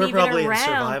she wasn't even around. You were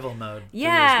probably in survival mode.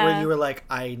 Yeah. Where you were like,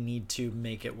 I need to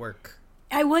make it work.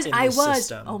 I was.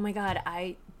 System. Oh my God,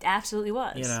 I absolutely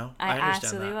was. You know, I understand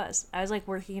absolutely that. was. I was, like,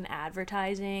 working in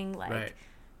advertising, like, Right.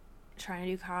 trying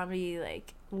to do comedy,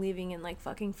 like, living in, like,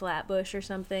 fucking Flatbush or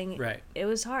something. Right. It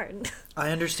was hard. I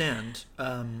understand.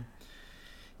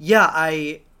 Yeah,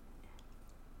 I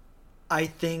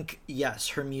think, yes,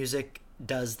 her music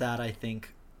does that. I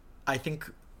think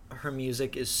her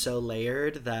music is so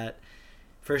layered that,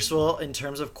 first of all, in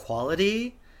terms of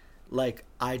quality, like,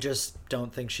 I just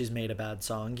don't think she's made a bad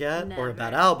song yet. Or a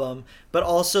bad album. But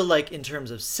also, like, in terms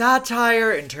of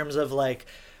satire, in terms of, like,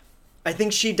 I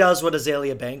think she does what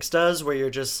Azalea Banks does, where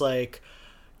you're just like,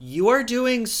 you are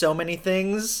doing so many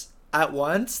things at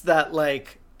once that,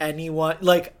 like, anyone,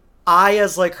 like, I,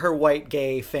 as, like, her white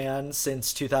gay fan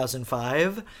since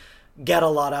 2005, get a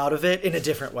lot out of it in a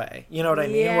different way. You know what I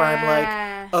mean? Where I'm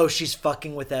Yeah. like, oh, she's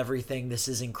fucking with everything. This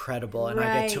is incredible, and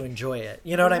I get to Right. enjoy it.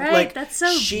 You know what I mean? Right, Like, that's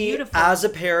so she, beautiful. as a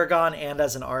paragon and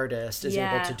as an artist, is able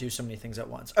Yeah. to do so many things at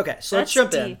once. Okay, so let's That's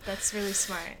jump deep. in. That's really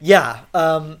smart. Yeah.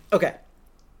 Okay.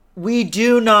 We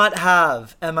do not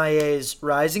have M.I.A.'s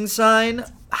rising sign.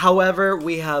 However,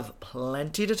 we have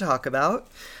plenty to talk about.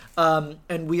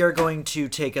 And we are going to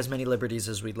take as many liberties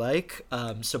as we'd like.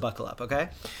 So buckle up, okay?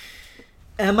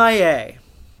 M.I.A.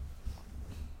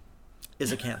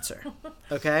 is a Cancer.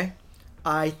 Okay?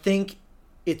 I think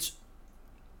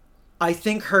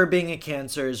her being a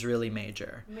Cancer is really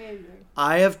major.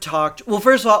 I have talked. Well,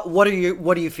 first of all, what do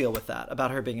you feel with that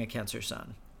about her being a Cancer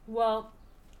sun? Well,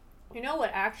 you know what?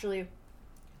 Actually,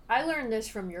 I learned this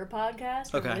from your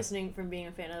podcast, from listening, from being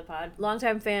a fan of the pod.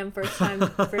 Longtime fan, first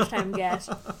time guest,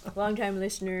 longtime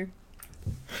listener,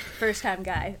 first time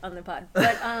guy on the pod.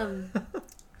 But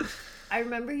I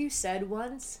remember you said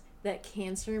once that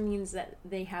Cancer means that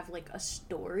they have like a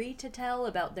story to tell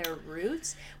about their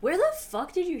roots. Where the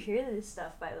fuck did you hear this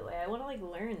stuff, by the way? I want to like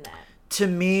learn that. To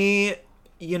me,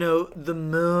 you know, the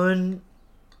moon.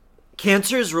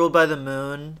 Cancer is ruled by the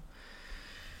moon.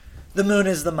 The moon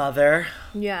is the mother.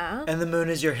 Yeah. And the moon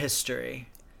is your history.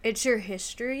 It's your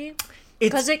history.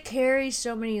 Because it carries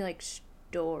so many, like,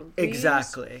 stories.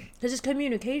 Exactly. Because it's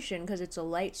communication, because it's a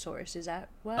light source. Is that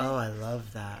what? Oh, I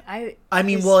love that.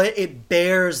 It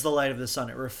bears the light of the sun.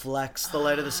 It reflects the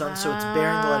light of the sun, so it's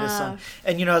bearing the light of the sun.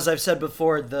 And, you know, as I've said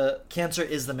before, the Cancer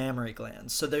is the mammary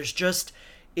glands. So there's just,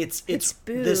 it's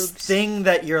this thing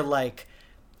that you're, like,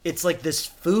 it's like this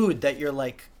food that you're,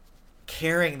 like,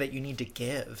 caring that you need to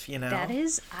give, you know?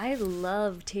 I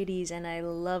love titties and I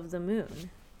love the moon.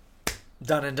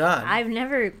 Done and done. I've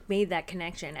never made that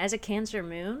connection. As a Cancer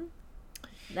moon,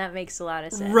 that makes a lot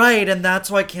of sense. Right, and that's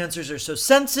why Cancers are so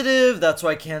sensitive. That's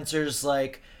why Cancers,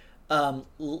 like,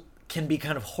 can be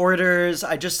kind of hoarders.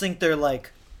 I just think they're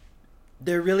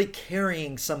really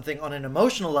carrying something on an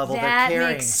emotional level. That they're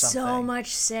carrying makes something. so much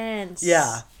sense.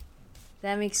 Yeah.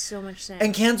 That makes so much sense.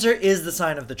 And Cancer is the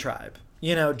sign of the tribe.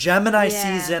 You know, Gemini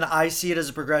season, I see it as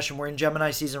a progression. We're in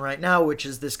Gemini season right now, which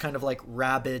is this kind of like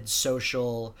rabid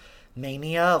social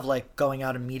mania of like going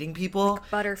out and meeting people.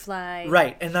 Like butterfly.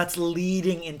 Right. And that's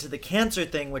leading into the Cancer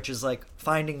thing, which is like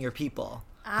finding your people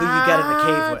who you get in the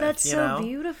cave with. That's you so know?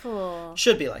 beautiful.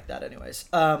 Should be like that anyways.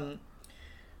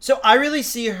 So I really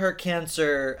see her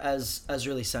Cancer as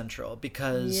really central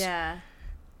because,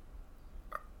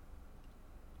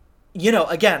 you know,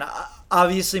 again,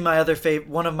 obviously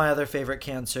one of my other favorite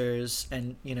Cancers,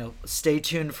 and, you know, stay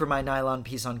tuned for my nylon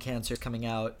piece on Cancer coming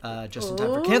out just in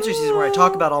time for Cancer season, where I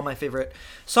talk about all my favorite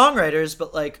songwriters.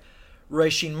 But like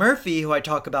Roisin Murphy, who I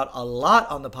talk about a lot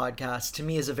on the podcast, to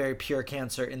me is a very pure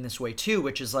Cancer in this way too,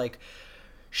 which is like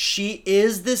she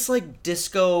is this like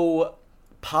disco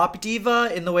pop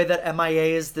diva in the way that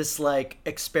M.I.A. is this like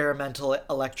experimental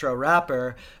electro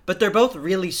rapper, but they're both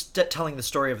really telling the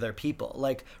story of their people.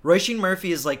 Like Roisin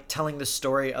Murphy is like telling the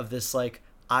story of this like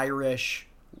Irish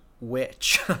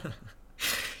witch.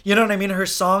 You know what I mean? Her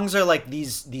songs are like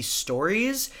these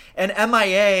stories, and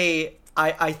M.I.A.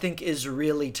 I think is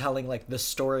really telling like the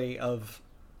story of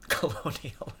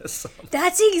colonialism.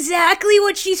 That's exactly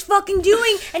what she's fucking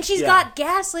doing, and she's got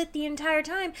gaslit the entire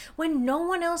time when no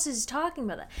one else is talking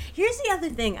about that. Here's the other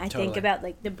thing I think about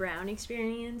like the Brown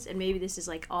experience, and maybe this is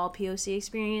like all POC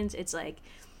experience. It's like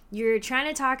you're trying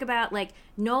to talk about like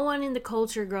no one in the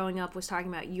culture growing up was talking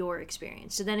about your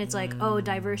experience, so then it's like, oh,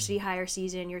 diversity higher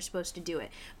season, you're supposed to do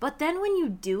it. But then when you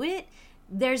do it,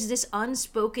 there's this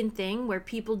unspoken thing where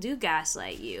people do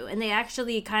gaslight you, and they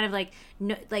actually kind of like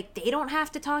they don't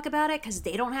have to talk about it because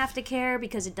they don't have to care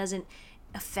because it doesn't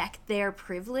affect their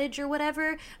privilege or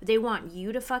whatever. They want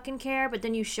you to fucking care, but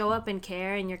then you show up and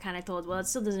care, and you're kind of told, well, it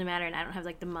still doesn't matter, and I don't have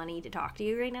like the money to talk to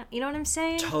you right now. You know what I'm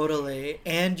saying? Totally.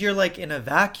 And you're like in a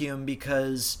vacuum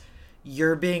because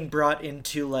you're being brought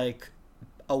into like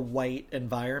a white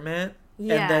environment.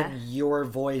 Yeah. And then your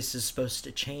voice is supposed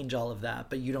to change all of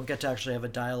that, but you don't get to actually have a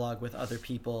dialogue with other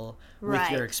people with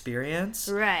your experience.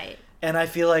 Right. And I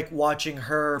feel like watching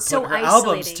her put So her isolating.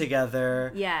 albums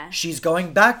together. Yeah. She's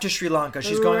going back to Sri Lanka.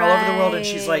 She's going all over the world, and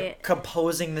she's like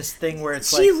composing this thing where it's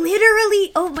she like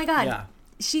literally, oh my God. Yeah.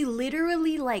 She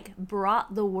literally like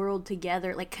brought the world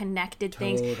together, like connected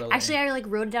things. Actually, I like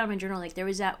wrote it down in my journal. Like there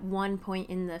was that one point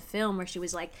in the film where she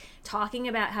was like talking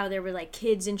about how there were like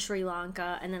kids in Sri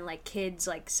Lanka and then like kids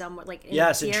like somewhat like in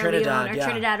in Trinidad,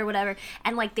 Trinidad or whatever,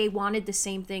 and like they wanted the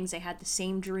same things. They had the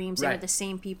same dreams. They were the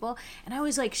same people. And I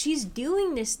was like, she's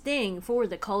doing this thing for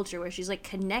the culture where she's like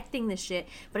connecting this shit.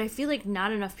 But I feel like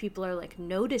not enough people are like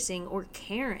noticing or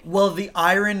caring. Well, the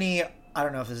irony I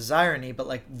don't know if this is irony, but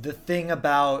like the thing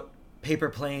about paper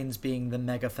planes being the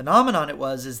mega phenomenon it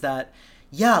was is that,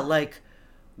 yeah, like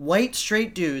white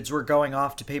straight dudes were going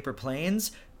off to paper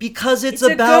planes because it's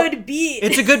about a good beat.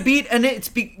 It's a good beat, and it's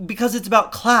because it's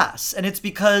about class, and it's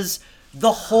because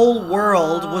the whole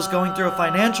world was going through a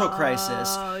financial crisis.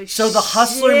 So the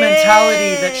hustler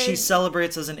mentality that she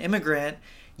celebrates as an immigrant,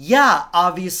 yeah,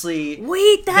 obviously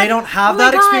they don't have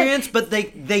that experience, but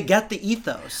they get the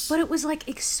ethos. But it was like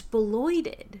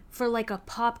exploited for like a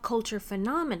pop culture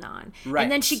phenomenon. Right.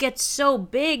 And then she gets so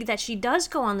big that she does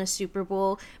go on the Super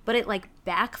Bowl, but it like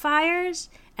backfires.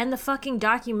 And the fucking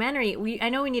documentary, I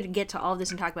know we need to get to all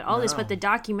this and talk about all this, but the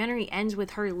documentary ends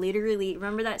with her literally,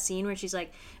 remember that scene where she's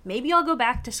like, maybe I'll go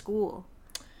back to school.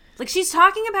 Like, she's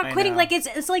talking about quitting. Like,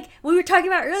 it's like we were talking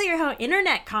about earlier how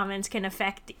internet comments can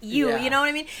affect you, you know what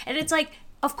I mean? And it's like,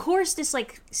 of course, this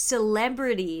like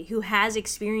celebrity who has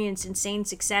experienced insane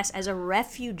success as a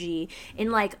refugee in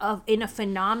like in a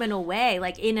phenomenal way,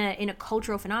 like in a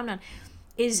cultural phenomenon,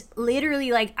 is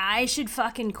literally like, I should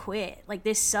fucking quit. Like,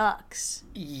 this sucks.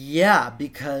 Yeah,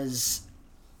 because,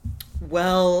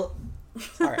 well,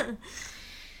 all right.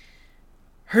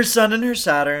 Her Sun and her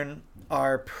Saturn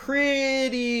are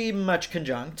pretty much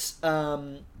conjunct.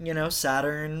 You know,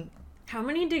 Saturn. How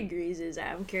many degrees is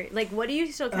that? I'm curious. Like, what do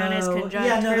you still count as conjunct?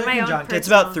 Yeah, no, For they're my own conjunct. It's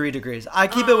personal- about 3 degrees. I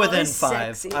keep it within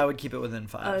 5. sexy. I would keep it within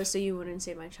 5. Oh, so you wouldn't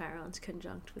say my Chiron's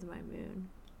conjunct with my moon?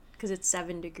 Because it's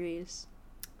 7 degrees.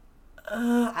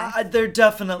 They're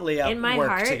definitely In my work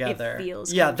heart, together. it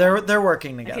feels yeah, they're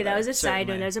working together. Okay, that was a side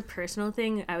certainly. note. That was a personal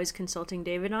thing I was consulting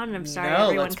David on, and I'm sorry No,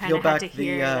 everyone let's kind peel of had back to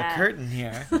hear the that. curtain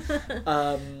here.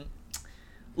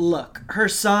 Look, her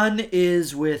Sun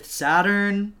is with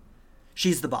Saturn.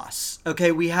 She's the boss.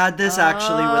 Okay, we had this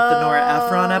actually with the Nora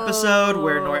Ephron episode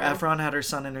where Nora Ephron had her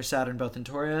Sun and her Saturn both in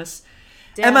Taurus.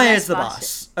 Damn, M.I.A. that's is the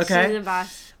boss. Okay, She's the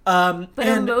boss. But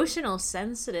and emotional,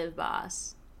 sensitive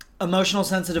boss. emotional,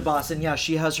 sensitive boss, and yeah,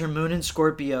 she has her moon in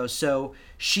Scorpio, so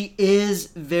she is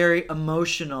very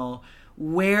emotional.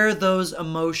 Where those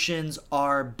emotions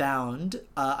are bound,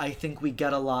 I think we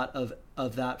get a lot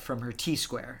of that from her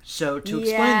T-square. So to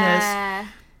explain this,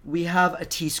 we have a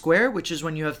T-square, which is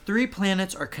when you have 3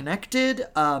 planets are connected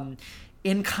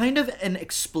in kind of an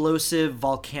explosive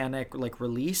volcanic like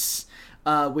release,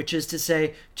 which is to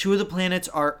say 2 of the planets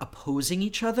are opposing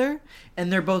each other,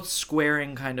 and they're both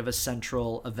squaring kind of a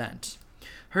central event.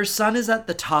 Her Sun is at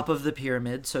the top of the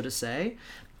pyramid, so to say,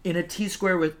 in a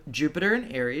T-square with Jupiter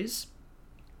in Aries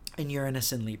and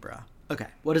Uranus in Libra. Okay,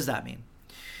 what does that mean?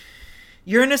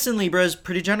 Uranus in Libra is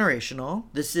pretty generational.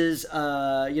 This is,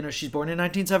 she's born in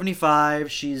 1975.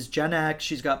 She's Gen X.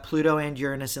 She's got Pluto and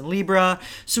Uranus in Libra.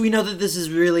 So we know that this is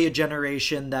really a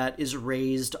generation that is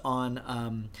raised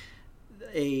on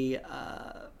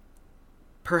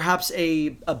perhaps a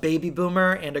baby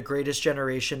boomer and a greatest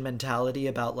generation mentality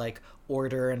about like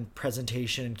order and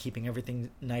presentation and keeping everything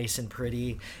nice and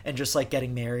pretty and just like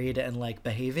getting married and like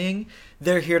behaving.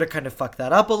 They're here to kind of fuck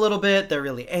that up a little bit. They're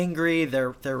really angry.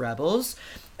 They're rebels.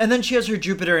 And then she has her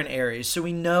Jupiter in Aries. So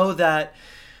we know that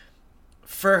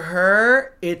for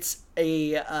her, it's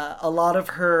a lot of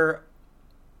her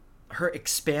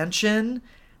expansion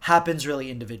happens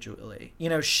really individually. You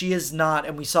know, she is not,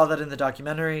 and we saw that in the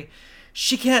documentary,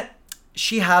 she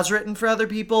has written for other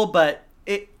people, but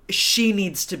she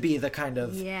needs to be the kind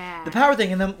of the power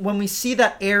thing. And then when we see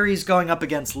that Aries going up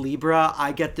against Libra,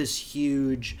 I get this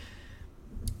huge,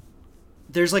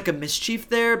 there's like a mischief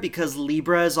there because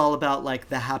Libra is all about like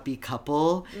the happy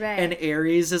couple, right, and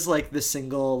Aries is like the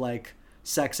single like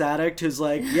sex addict who's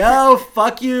like, yo,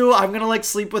 fuck you, I'm gonna like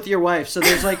sleep with your wife. So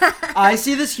there's like I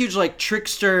see this huge like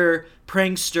trickster,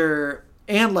 prankster,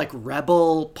 and like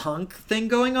rebel punk thing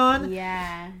going on.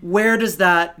 Yeah. Where does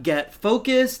that get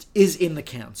focused is in the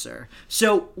Cancer.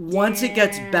 So once it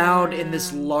gets bound in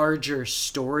this larger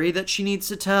story that she needs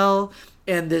to tell,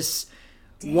 and this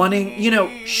wanting,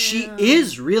 she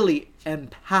is really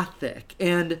empathic,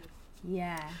 and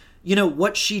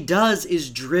what she does is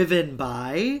driven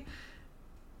by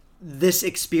this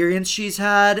experience she's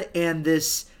had and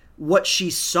this what she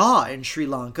saw in Sri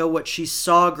Lanka, what she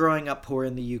saw growing up poor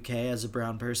in the UK as a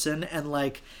brown person, and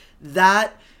like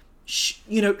that,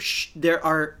 there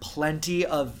are plenty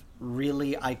of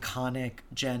really iconic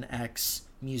Gen X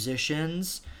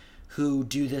musicians who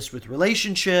do this with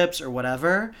relationships or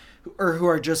whatever, or who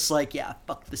are just like, yeah,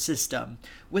 fuck the system.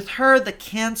 With her, the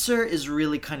Cancer is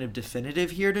really kind of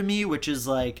definitive here to me, which is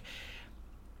like,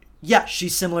 yeah,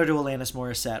 she's similar to Alanis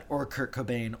Morissette or Kurt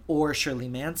Cobain or Shirley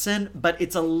Manson, but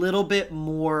it's a little bit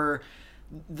more,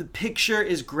 the picture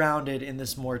is grounded in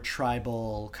this more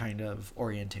tribal kind of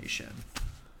orientation.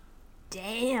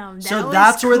 Damn. So was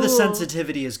that's where the cool.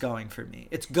 sensitivity is going for me.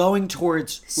 It's going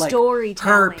towards like her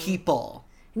Storytelling. people.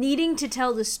 Needing to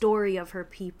tell the story of her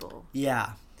people.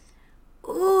 Yeah.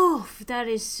 Oof, that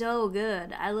is so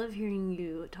good. I love hearing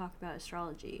you talk about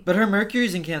astrology. But her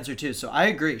Mercury's in Cancer too, so I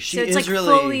agree. She so it's is like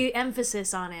really fully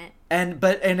emphasis on it.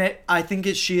 I think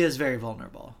she is very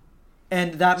vulnerable.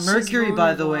 And that She's Mercury,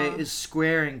 by the way, vulnerable. is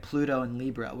squaring Pluto in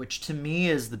Libra, which to me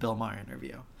is the Bill Maher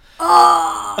interview.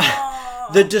 Oh!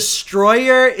 The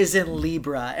Destroyer is in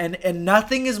Libra, and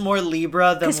nothing is more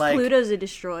Libra than Because like Pluto's a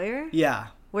destroyer. yeah.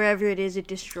 Wherever it is, it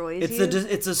destroys It's you.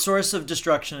 it's a source of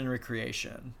destruction and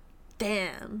recreation.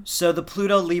 Damn. So the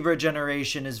Pluto Libra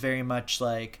generation is very much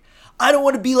like, I don't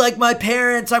want to be like my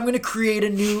parents. I'm going to create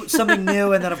something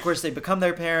new. And then, of course, they become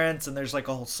their parents. And there's like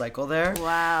a whole cycle there.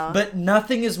 Wow. But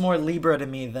nothing is more Libra to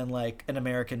me than like an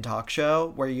American talk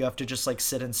show where you have to just like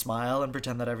sit and smile and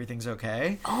pretend that everything's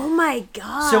okay. Oh my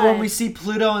god. So when we see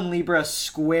Pluto and Libra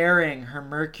squaring her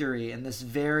Mercury in this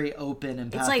very open,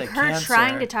 empathic it's like her Cancer,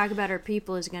 trying to talk about her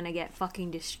people is going to get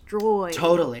fucking destroyed.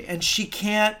 Totally. And she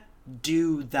can't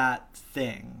do that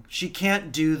thing. She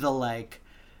can't do the like...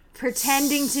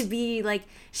 Pretending to be like...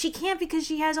 She can't because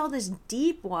she has all this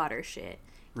deep water shit.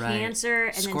 Right. Cancer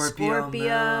and then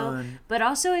Scorpio. Moon. But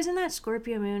also, isn't that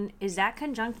Scorpio moon, is that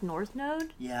conjunct North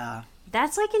Node? Yeah.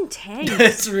 That's like intense.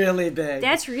 It's really big.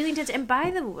 That's really intense. And by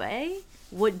the way,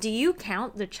 what do you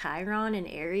count the Chiron and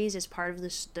Aries as part of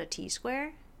the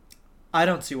T-square? I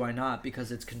don't see why not,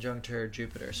 because it's conjunct her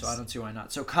Jupiter, so I don't see why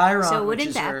not. So Chiron, so wouldn't which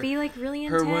is that be like really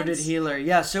intense? Her wounded healer.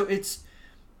 Yeah, so it's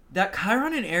that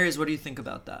Chiron in Aries. What do you think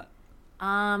about that?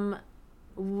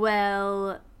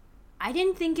 Well, I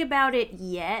didn't think about it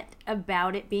yet,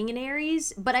 about it being an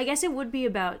Aries, but I guess it would be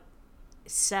about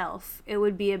self. It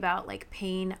would be about like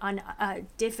pain,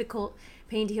 difficult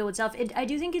pain to heal itself. I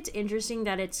do think it's interesting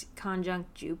that it's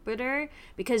conjunct Jupiter,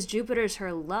 because Jupiter's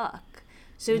her luck.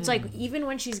 So it's like, even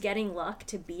when she's getting luck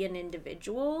to be an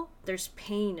individual, there's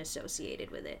pain associated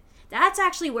with it. That's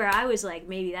actually where I was like,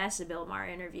 maybe that's the Bill Maher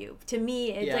interview. To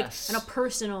me, it's Yes. like on a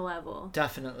personal level.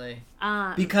 Definitely.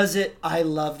 Because I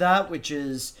love that, which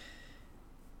is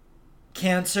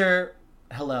Cancer,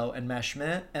 hello,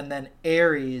 enmeshment, and then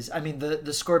Aries, I mean,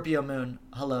 the Scorpio moon,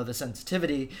 hello, the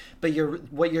sensitivity, but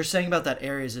what you're saying about that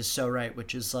Aries is so right,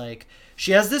 which is like,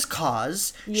 she has this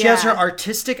cause, she has her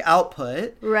artistic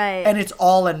output, right, and it's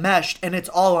all enmeshed, and it's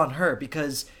all on her,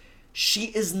 because she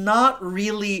is not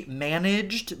really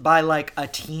managed by, like, a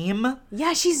team.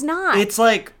 Yeah, she's not. It's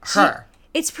like her.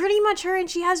 It's pretty much her, and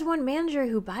she has one manager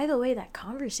who, by the way, that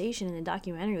conversation in the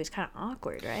documentary was kind of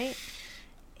awkward, right?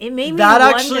 It made me that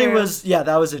wonder, actually was, yeah,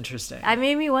 that was interesting. I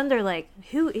made me wonder, like,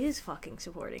 who is fucking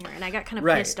supporting her? And I got kind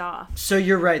of pissed off. So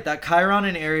you're right. That Chiron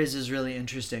in Aries is really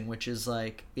interesting, which is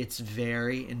like, it's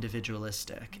very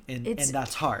individualistic. And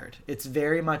that's hard. It's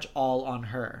very much all on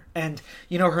her. And,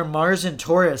 you know, her Mars in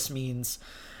Taurus means,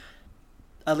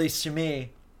 at least to me,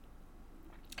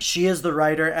 she is the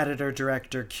writer, editor,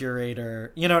 director,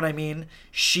 curator. You know what I mean?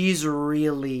 She's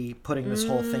really putting this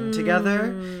whole thing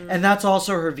together. And that's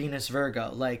also her Venus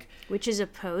Virgo. Like, which is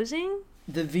opposing?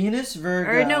 The Venus Virgo...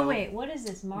 Or no, wait. What is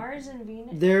this? Mars and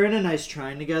Venus? They're in a nice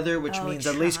trine together, which means,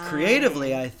 at least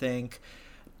creatively, I think,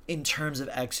 in terms of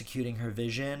executing her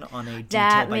vision on a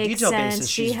detail-by-detail basis,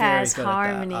 she's very good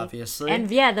at that, obviously. And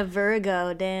yeah, the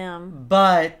Virgo, damn.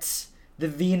 But... the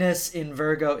Venus in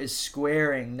Virgo is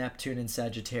squaring Neptune in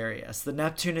Sagittarius. The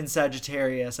Neptune in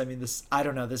Sagittarius, I mean, this, I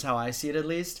don't know, this is how I see it at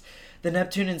least. The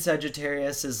Neptune in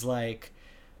Sagittarius is like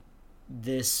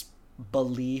this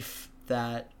belief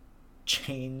that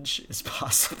change is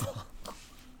possible.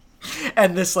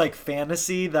 And this like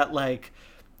fantasy that like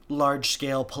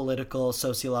large-scale political,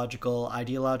 sociological,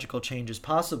 ideological change is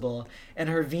possible. And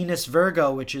her Venus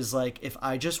Virgo, which is like, if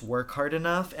I just work hard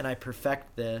enough and I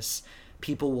perfect this,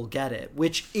 people will get it,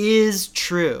 which is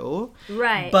true.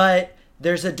 Right. But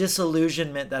there's a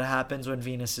disillusionment that happens when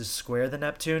Venus is square the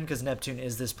Neptune, because Neptune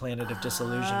is this planet of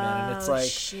disillusionment. And it's like,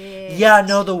 shit. yeah,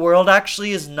 no, the world actually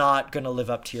is not going to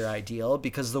live up to your ideal,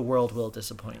 because the world will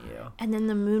disappoint you. And then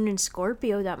the moon in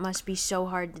Scorpio, that must be so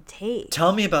hard to take.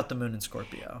 Tell me about the moon in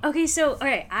Scorpio. Okay, so, all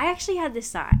right, I actually had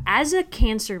this thought. As a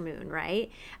Cancer moon,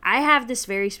 right, I have this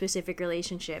very specific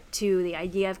relationship to the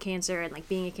idea of Cancer and, like,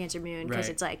 being a Cancer moon, because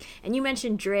it's like, and you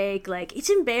mentioned Drake, like,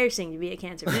 it's embarrassing to be a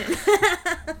Cancer moon.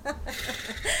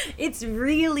 It's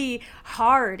really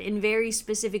hard in very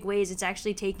specific ways. It's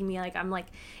actually taking me, like, I'm like,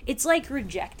 it's like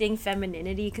rejecting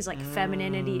femininity, because, like,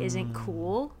 femininity isn't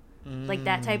cool. like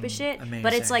that type of shit. Amazing.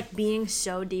 But it's like being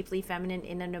so deeply feminine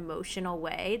in an emotional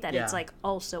way that Yeah. it's like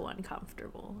also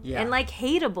uncomfortable Yeah. and like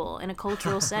hateable in a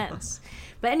cultural sense.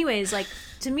 But anyways, like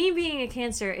to me being a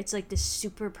Cancer, it's like this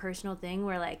super personal thing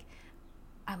where like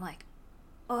I'm like,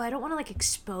 oh, I don't want to like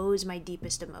expose my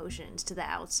deepest emotions to the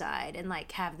outside and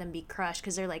like have them be crushed,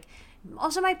 because they're like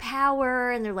also my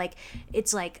power, and they're like,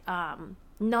 it's like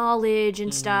knowledge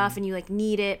and stuff, and you like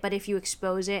need it, but if you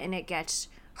expose it and it gets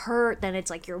hurt, then it's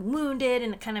like you're wounded,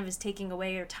 and it kind of is taking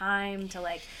away your time to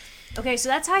like, okay, so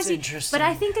that's how I see. Interesting. But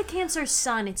I think a Cancer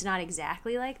sun, it's not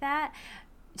exactly like that.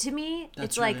 To me, That's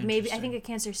it's like really maybe I interesting. think a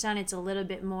Cancer sun, it's a little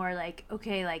bit more like,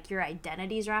 okay, like your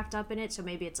identity's wrapped up in it, so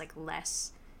maybe it's like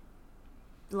less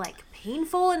like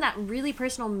painful in that really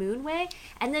personal moon way.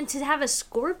 And then to have a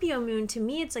Scorpio moon, to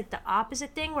me it's like the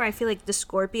opposite thing, where I feel like the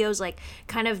Scorpio's like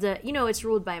kind of the, you know, it's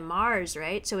ruled by Mars,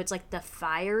 right? So it's like the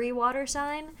fiery water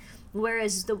sign,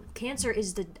 whereas the Cancer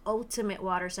is the ultimate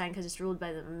water sign because it's ruled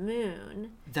by the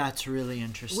moon, That's really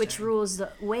interesting. which rules the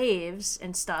waves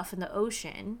and stuff in the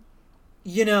ocean.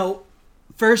 You know,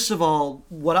 first of all,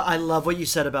 what I love what you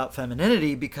said about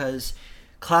femininity, because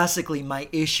classically my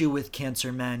issue with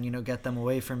Cancer men, you know, get them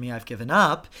away from me, I've given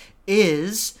up,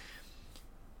 is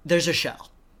there's a shell.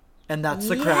 And that's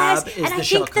the crab, is and the I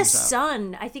shell think the comes out.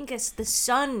 sun, I think it's the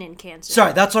sun in Cancer.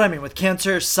 Sorry, that's what I mean with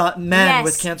Cancer sun, men Yes.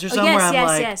 with Cancer Oh, sun, yes, where I'm yes,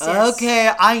 like, yes, yes.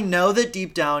 okay, I know that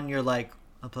deep down you're like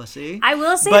a pussy. I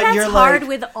will say but that's you're hard like,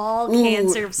 with all ooh,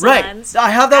 Cancer right. suns. I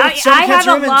have that with some I have Cancer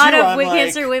a women lot too. of I'm like,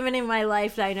 Cancer women in my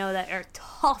life that I know that are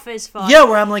tough as fuck. yeah,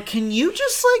 where I'm like, can you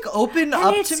just like open And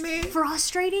up it's to me?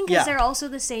 frustrating because Yeah. they're also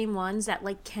the same ones that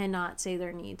like cannot say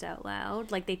their needs out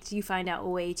loud. Like you find out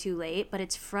way too late. But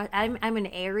it's I'm an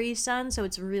Aries sun, so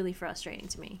it's really frustrating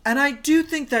to me. And I do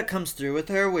think that comes through with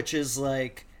her, which is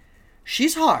like,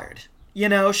 she's hard. You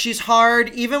know, she's hard.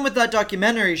 Even with that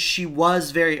documentary, she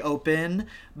was very open,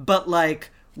 but like,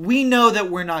 we know that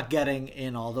we're not getting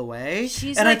in all the way.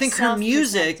 She's, and I like, think her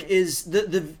music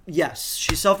self-protected. is yes,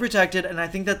 she's self-protected, and I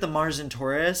think that the Mars in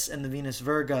Taurus and the Venus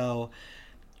Virgo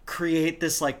create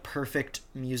this like perfect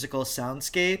musical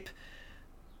soundscape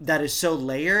that is so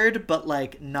layered but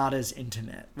like not as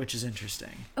intimate, which is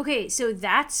interesting. Okay, so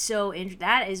that's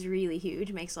that is really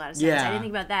huge. Makes a lot of sense. Yeah. I didn't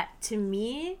think about that. To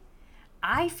me,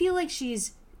 I feel like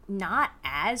she's not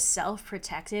as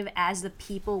self-protective as the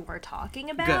people we're talking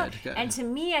about. Good. And to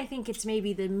me, I think it's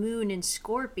maybe the moon in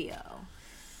Scorpio.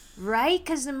 Right?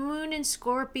 Because the moon in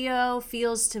Scorpio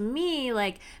feels to me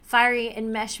like fiery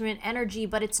enmeshment energy,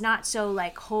 but it's not so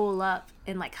like hole up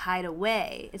and like hide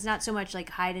away. It's not so much like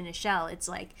hide in a shell. It's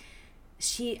like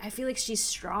I feel like she's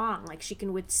strong. Like she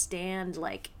can withstand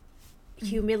like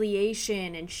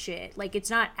humiliation and shit. Like it's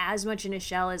not as much in a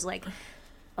shell as like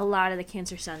a lot of the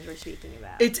Cancer suns we're speaking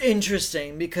about. It's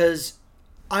interesting because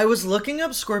I was looking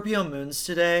up Scorpio moons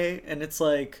today, and it's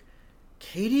like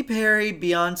Katy Perry,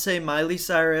 Beyonce, Miley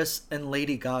Cyrus, and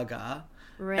Lady Gaga.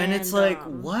 And it's like,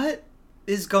 Random. what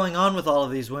is going on with all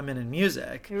of these women in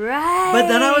music? Right. But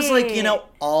then I was like, you know,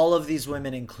 all of these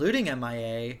women, including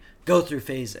M.I.A., go through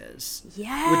phases.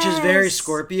 Yes. Which is very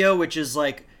Scorpio, which is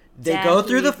like, they go Death,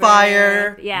 through the rebirth.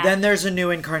 fire, Yeah. then there's a new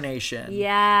incarnation.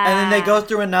 Yeah. And then they go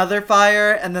through another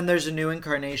fire, and then there's a new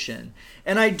incarnation.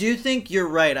 And I do think you're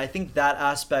right. I think that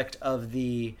aspect of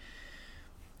the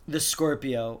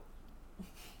Scorpio,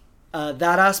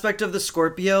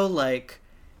 like,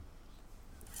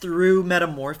 through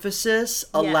metamorphosis,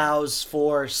 allows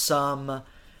for some,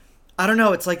 I don't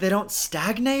know, it's like they don't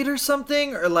stagnate or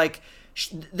something, or like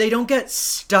they don't get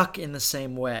stuck in the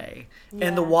same way.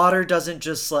 And the Yeah. water doesn't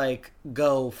just like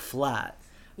go flat.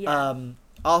 Yeah.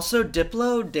 Also,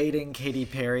 Diplo dating Katy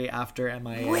Perry after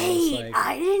M.I.A. was Wait, like,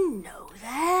 I didn't know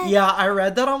that. yeah, I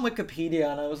read that on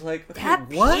Wikipedia, and I was like, okay, That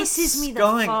what's pisses me the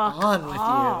going fuck on with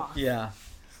off. you? Yeah.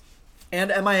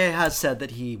 And M.I.A. has said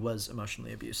that he was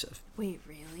emotionally abusive. Wait,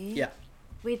 really? Yeah.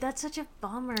 Wait, that's such a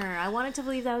bummer. I wanted to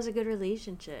believe that was a good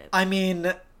relationship. I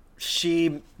mean,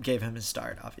 she gave him his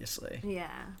start, obviously. Yeah.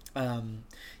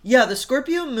 Yeah, the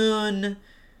Scorpio moon,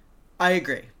 I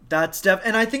agree. That's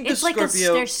and I think It's the like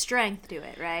Scorpio, there's strength to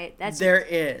it, right? That's there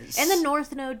is. And the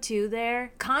North Node too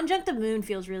there. Conjunct the moon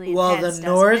feels really well, intense, the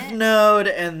doesn't North it? Node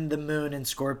and the moon in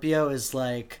Scorpio is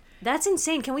like, That's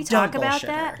insane. Can we Don't talk about bullshit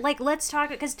that? her. Like, let's talk,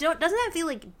 because doesn't that feel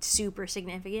like super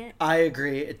significant? I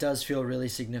agree. It does feel really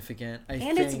significant. I And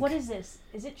think it's, what is this?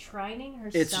 Is it trining her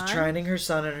it's sun? trining her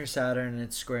sun and her Saturn, and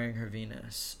it's squaring her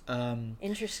Venus.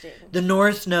 Interesting. The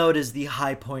North Node is the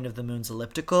high point of the moon's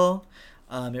elliptical.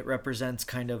 It represents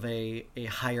kind of a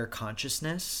higher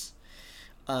consciousness.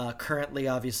 Currently,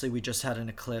 obviously, we just had an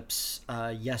eclipse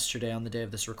yesterday on the day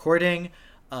of this recording.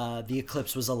 The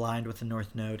eclipse was aligned with the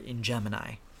North Node in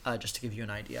Gemini. just to give you an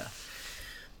idea.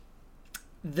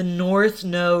 The North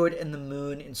Node and the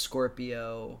Moon in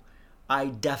Scorpio, I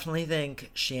definitely think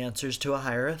she answers to a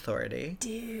higher authority.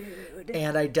 Dude.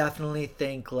 And I definitely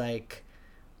think, like,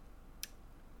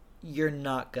 you're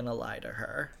not going to lie to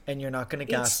her. And you're not going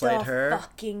to gaslight her. It's the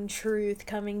fucking truth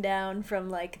coming down from,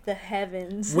 like, the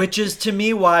heavens. Which is, to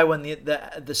me, why when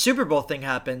the Super Bowl thing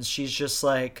happens, she's just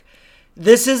like,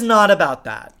 this is not about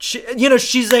that.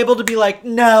 She's able to be like,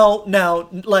 no,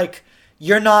 like,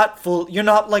 you're not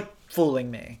like,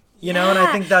 fooling me, and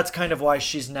I think that's kind of why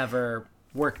she's never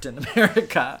worked in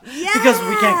America. Because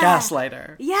we can't gaslight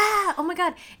her. Yeah. Oh my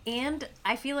god. And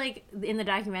I feel like in the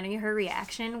documentary, her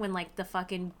reaction when like the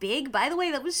fucking by the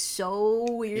way, that was so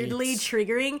weirdly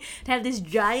triggering to have this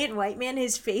giant white man,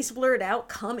 his face blurred out,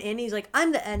 come in. He's like,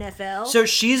 I'm the NFL. So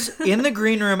she's in the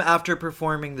green room after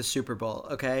performing the Super Bowl.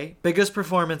 Okay, biggest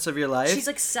performance of your life. She's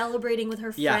like celebrating with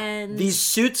her friends. These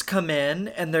suits come in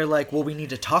and they're like, well, we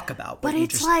need to talk about what you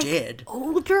just did.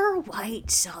 Older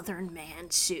white Southern man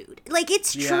suit. Like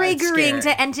it's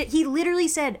triggering he literally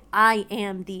said, I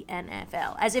am the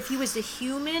NFL, as if he was the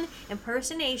human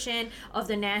impersonation of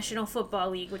the National Football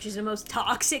League, which is the most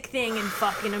toxic thing in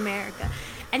fucking America.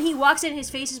 And he walks in, his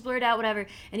face is blurred out, whatever,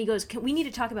 and he goes, we need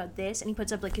to talk about this, and he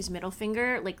puts up like his middle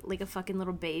finger like a fucking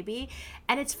little baby.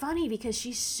 And it's funny because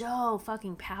she's so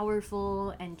fucking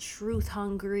powerful and truth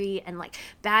hungry and like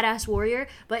badass warrior,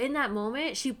 but in that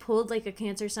moment she pulled like a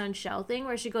Cancer Sun shell thing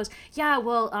where she goes, yeah,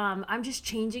 well, I'm just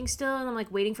changing still, and I'm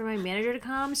like waiting for my manager to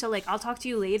come, so like I'll talk to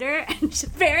you later. And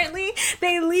apparently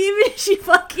they leave and she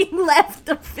fucking left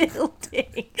the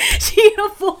building. She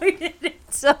avoided it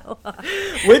so hard.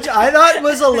 Which I thought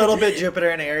was a little bit Jupiter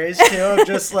and Aries too, of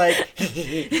just like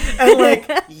and like,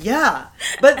 yeah.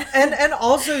 But and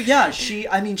also, yeah, she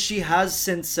has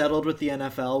since settled with the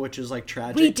NFL, which is like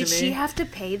tragic to me. Wait, did she have to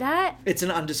pay that? It's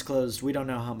an undisclosed, we don't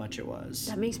know how much it was.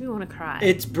 That makes me want to cry.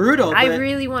 It's brutal. I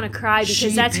really want to cry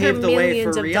because that's her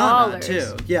millions of dollars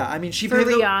too. Yeah, she for paid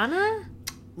Rihanna?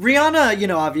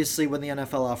 Rihanna, obviously when the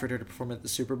NFL offered her to perform at the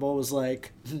Super Bowl was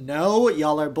like, no,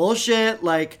 y'all are bullshit.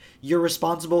 Like, you're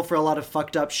responsible for a lot of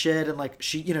fucked up shit. And like,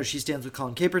 she stands with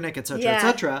Colin Kaepernick, etc.,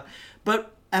 etc.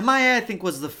 But M.I.A, I think,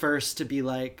 was the first to be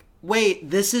like, wait,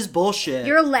 this is bullshit.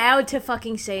 You're allowed to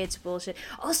fucking say it's bullshit.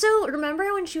 Also,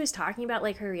 remember when she was talking about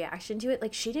like her reaction to it?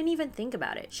 Like, she didn't even think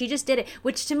about it. She just did it,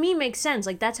 which to me makes sense.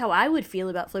 Like, that's how I would feel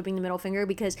about flipping the middle finger,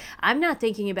 because I'm not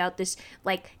thinking about this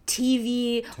like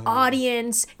TV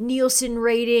audience, Nielsen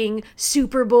rating,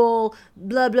 Super Bowl,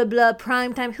 blah blah blah,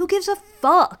 prime time. Who gives a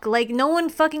fuck? Like, no one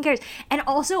fucking cares. And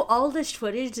also, all this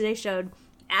footage they showed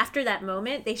after that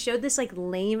moment, they showed this like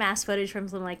lame ass footage from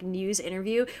some like news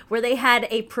interview where they had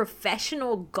a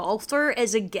professional golfer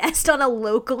as a guest on a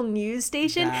local news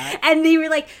station. And they were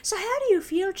like, so how do you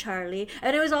feel, Charlie?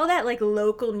 And it was all that like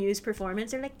local news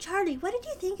performance. They're like, Charlie, what did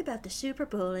you think about the Super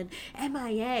Bowl and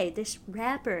M.I.A, this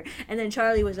rapper? And then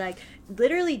Charlie was like,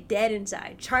 literally dead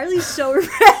inside. Charlie's so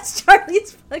repressed.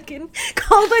 Charlie's fucking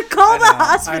call the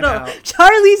hospital.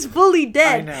 Charlie's fully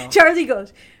dead. Charlie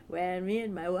goes, well, me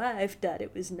and my wife thought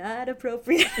it was not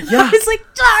appropriate. Yeah. I was like,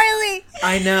 Charlie!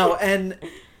 I know. And,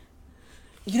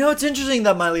 it's interesting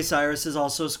that Miley Cyrus is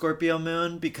also Scorpio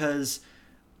moon, because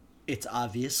it's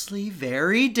obviously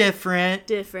very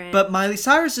different. But Miley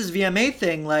Cyrus's VMA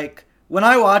thing, like, when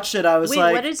I watched it, I was like...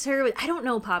 Wait, what is her... I don't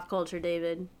know pop culture,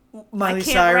 David. Miley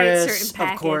Cyrus,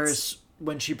 of course...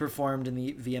 When she performed in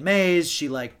the VMAs, she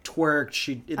like twerked.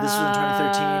 This was in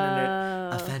 2013,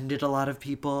 and it offended a lot of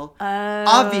people.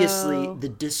 Obviously, the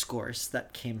discourse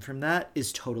that came from that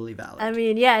is totally valid. I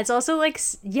mean, yeah, it's also like,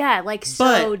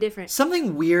 so different.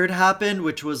 Something weird happened,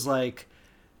 which was like,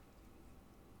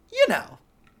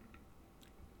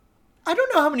 I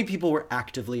don't know how many people were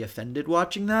actively offended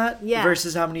watching that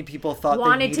versus how many people thought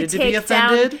they needed to be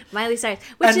offended. Down Miley Cyrus.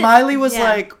 Miley was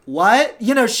like, what?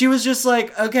 She was just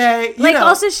like, okay.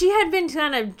 Also, she had been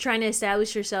kind of trying to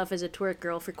establish herself as a twerk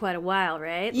girl for quite a while,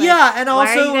 right? Like, yeah, and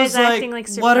also was like,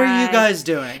 what are you guys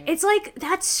doing? It's like,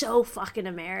 that's so fucking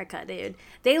America, dude.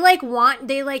 They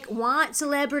want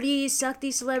celebrities, suck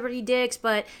these celebrity dicks,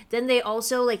 but then they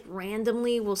also like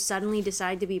randomly will suddenly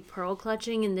decide to be pearl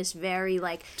clutching in this very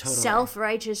like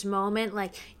self-righteous moment,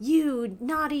 like, you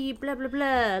naughty blah blah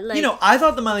blah. Like, I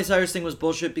thought the Miley Cyrus thing was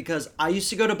bullshit because I used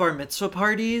to go to bar mitzvah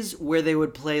parties where they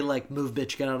would play like Move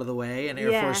Bitch Get Out of the Way and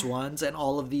Air Force Ones, and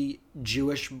all of the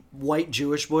white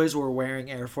Jewish boys were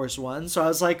wearing Air Force Ones. So I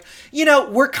was like,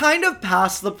 we're kind of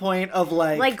past the point of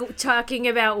like talking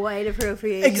about white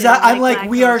appropriation. Exactly. I'm like,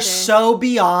 we are so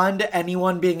beyond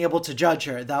anyone being able to judge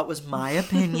her. That was my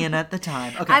opinion at the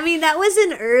time. Okay. I mean, that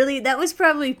was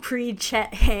probably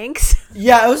pre-Chet Hanks.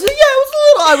 Yeah, it was a little,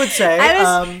 I would say.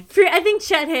 I think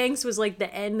Chet Hanks was like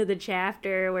the end of the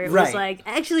chapter where it was like,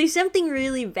 actually, something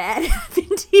really bad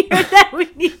happened here that we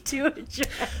need to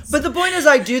address. But the point is,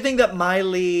 I do think that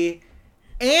M.I.A,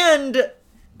 and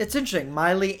it's interesting,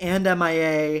 M.I.A and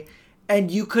M.I.A,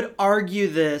 and you could argue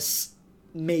this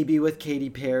maybe with Katy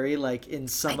Perry, like in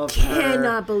some of her... I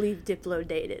cannot believe Diplo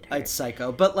dated her. It's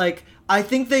psycho. But like, I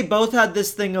think they both had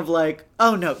this thing of like,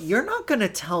 oh no, you're not going to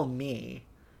tell me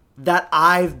that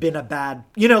I've been a bad...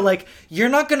 You know, like, you're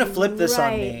not going to flip this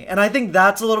on me. And I think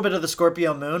that's a little bit of the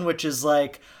Scorpio moon, which is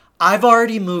like, I've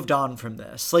already moved on from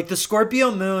this. Like, the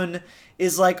Scorpio moon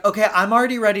is like, okay, I'm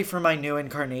already ready for my new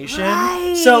incarnation.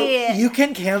 Right. So you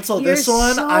can cancel this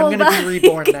one. So I'm going to be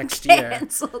reborn next year.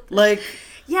 Like...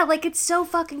 Yeah, like, it's so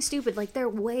fucking stupid. Like, they're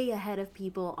way ahead of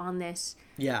people on this,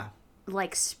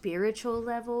 like, spiritual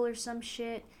level or some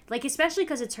shit. Like, especially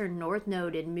because it's her North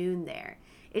Node and Moon there.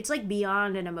 It's, like,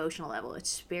 beyond an emotional level. It's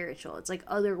spiritual. It's, like,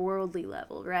 otherworldly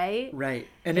level, right? Right.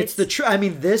 And it's the I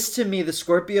mean, this, to me, the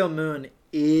Scorpio Moon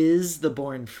is the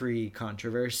Born Free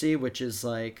controversy, which is,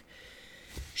 like...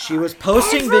 She was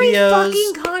posting videos.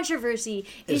 Fucking controversy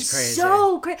is crazy.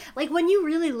 So crazy. Like, when you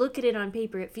really look at it on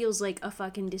paper, it feels like a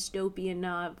fucking dystopian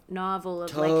novel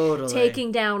of like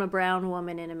taking down a brown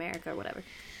woman in America or whatever.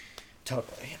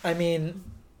 Totally. I mean,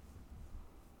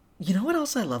 you know what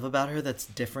else I love about her that's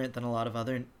different than a lot of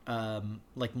other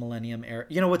like millennium era?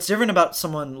 You know what's different about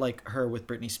someone like her with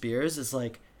Britney Spears is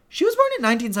like she was born in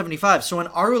 1975. So when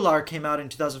Arular came out in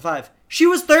 2005, she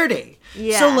was 30.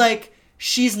 Yeah. So like.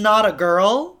 She's not a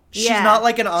girl. She's not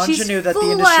like an ingenue that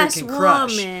the industry can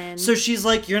crush. Woman. So she's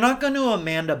like, you're not going to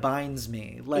Amanda Bynes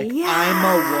me. Like, I'm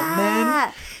a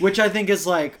woman. Which I think is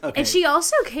like, okay. And she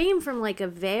also came from like a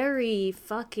very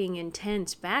fucking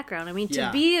intense background. I mean,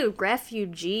 to be a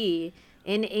refugee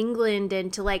in England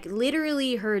and to like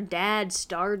literally her dad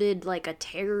started like a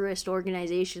terrorist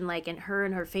organization, like, and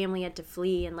her family had to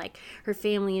flee, and like her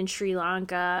family in Sri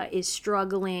Lanka is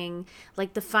struggling.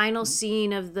 Like the final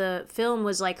scene of the film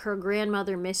was like her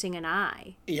grandmother missing an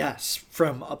eye. Yes,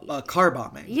 from a car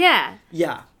bombing. Yeah.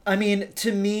 Yeah. I mean,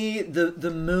 to me, the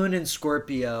moon in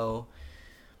Scorpio,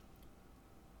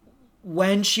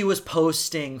 when she was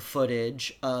posting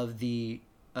footage of the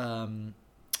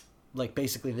like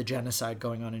basically the genocide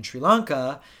going on in Sri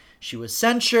Lanka, she was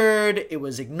censured, it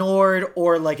was ignored,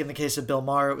 or like in the case of Bill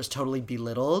Maher, it was totally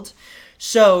belittled.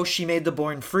 So she made the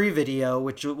Born Free video,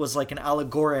 which was like an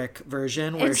allegoric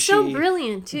version where it's so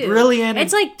brilliant too. Brilliant.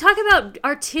 It's like, talk about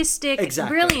artistic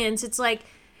brilliance. It's like,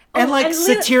 and like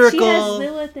satirical. She has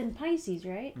Lilith and Pisces,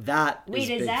 right? That is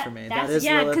big for me. That is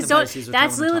Lilith and Pisces.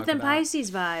 That's Lilith and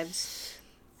Pisces vibes.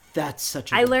 That's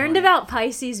such a I good learned point. about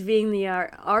Pisces being the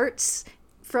arts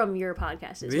from your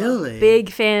podcast as really? Well. Big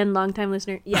fan, long time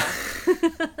listener. Yeah.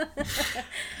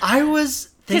 I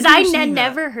was because I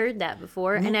never heard that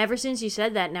before, and ever since you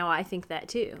said that, now I think that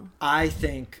too. I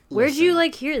think. Where'd you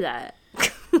like hear that?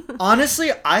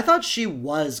 Honestly, I thought she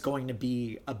was going to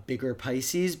be a bigger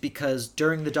Pisces because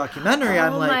during the documentary,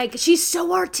 I'm like, she's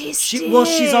so artistic.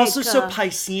 She's also so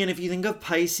Piscean. If you think of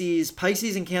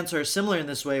Pisces and Cancer are similar in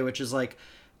this way, which is like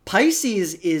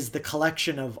Pisces is the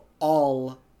collection of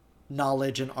all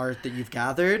knowledge and art that you've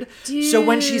gathered. Dude. So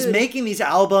when she's making these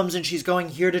albums and she's going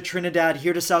here to Trinidad,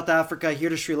 here to South Africa, here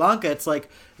to Sri Lanka, it's like,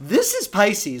 this is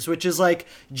Pisces, which is like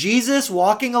Jesus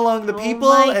walking along the people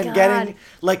and getting,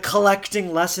 like,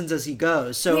 collecting lessons as he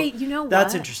goes. So you know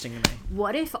that's interesting to me.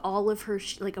 What if all of her,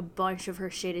 like a bunch of her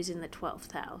shit is in the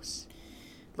 12th house?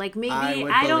 Like maybe,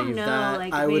 I don't know. That.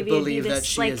 Like I maybe would believe this, that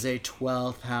she is a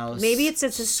 12th house. Maybe it's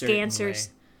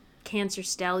a Cancer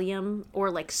stellium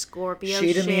or like Scorpio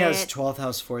she to shit. me has 12th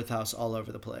house, 4th house all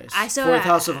over the place. I saw 4th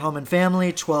house of home and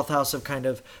family, 12th house of kind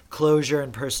of closure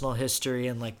and personal history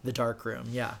and like the dark room.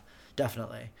 Yeah,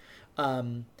 definitely.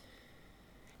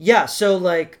 Yeah, so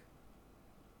like,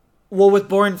 well, with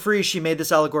Born Free, she made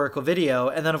this allegorical video,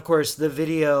 and then of course the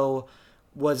video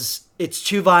it's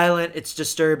too violent, it's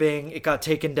disturbing, it got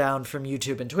taken down from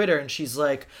YouTube and Twitter, and she's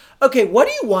like, okay, what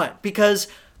do you want? Because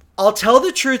I'll tell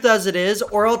the truth as it is,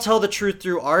 or I'll tell the truth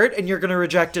through art, and you're going to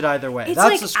reject it either way. It's That's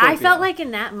like, the Scorpio. I felt like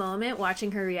in that moment,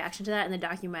 watching her reaction to that in the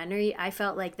documentary, I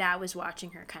felt like that was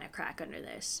watching her kind of crack under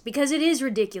this. Because it is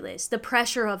ridiculous. The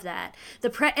pressure of that.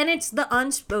 And it's the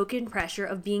unspoken pressure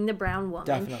of being the brown woman.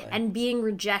 Definitely. And being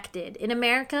rejected. In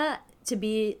America, to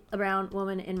be a brown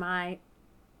woman, in my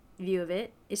view of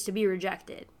it, is to be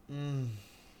rejected.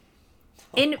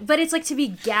 But it's like to be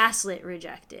gaslit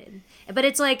rejected. But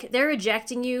it's like they're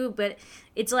rejecting you, but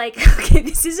it's like, okay,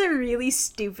 this is a really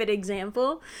stupid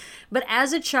example. But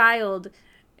as a child,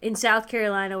 in South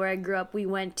Carolina, where I grew up, we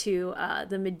went to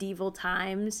the medieval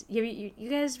times. You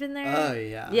guys been there? Oh,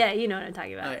 yeah. Yeah, you know what I'm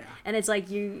talking about. Oh, yeah. And it's like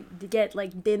you get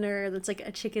like dinner that's like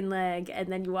a chicken leg, and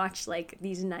then you watch like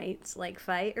these knights like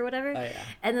fight or whatever. Oh, yeah.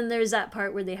 And then there's that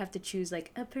part where they have to choose like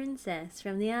a princess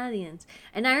from the audience.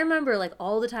 And I remember like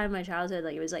all the time in my childhood,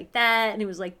 like it was like that, and it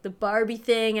was like the Barbie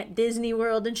thing at Disney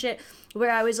World and shit, where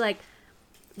I was like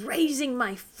raising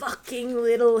my fucking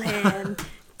little hand.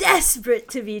 Desperate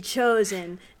to be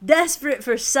chosen, desperate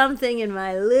for something in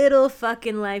my little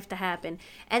fucking life to happen,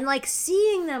 and like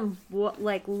seeing them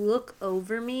like look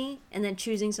over me and then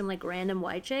choosing some like random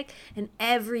white chick, and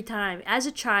every time as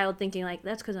a child thinking like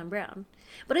that's because I'm brown,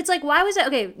 but it's like why was that?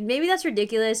 Okay, maybe that's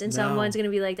ridiculous, and someone's gonna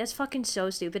be like that's fucking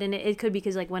so stupid, and it could be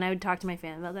because like when I would talk to my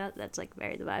family about that's like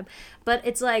very the vibe, but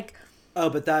it's like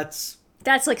but that's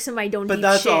like somebody don't But eat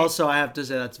that's shit. also, I have to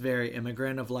say, that's very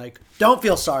immigrant of like, don't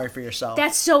feel sorry for yourself.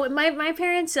 That's so, my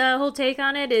parents' whole take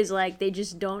on it is like, they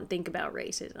just don't think about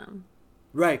racism.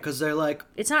 Right, because they're like...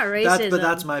 It's not racism. But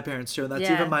that's my parents too, and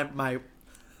that's even my...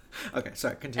 Okay,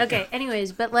 sorry, continue. Okay,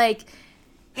 anyways, but like...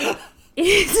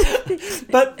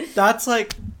 But that's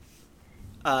like...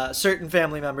 certain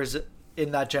family members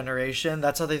in that generation,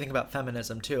 that's how they think about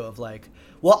feminism too, of like,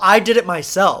 well, I did it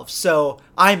myself, so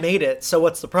I made it, so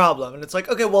what's the problem? And it's like,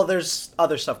 okay, well, there's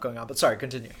other stuff going on, but sorry,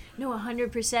 continue. No,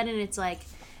 100%, and it's like,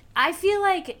 I feel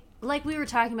like we were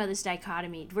talking about this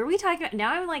dichotomy. Were we talking about,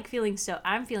 now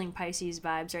I'm feeling Pisces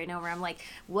vibes right now, where I'm like,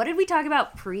 what did we talk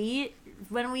about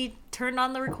when we turned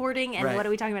on the recording, and what are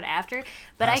we talking about after?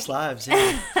 But Past lives,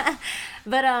 yeah.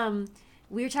 But,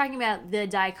 we were talking about the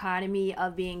dichotomy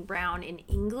of being brown in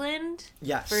England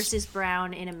versus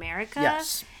brown in America.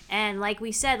 Yes. And like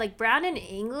we said, like brown in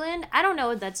England, I don't know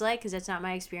what that's like because that's not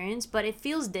my experience, but it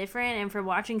feels different. And from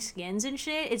watching Skins and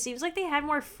shit, it seems like they had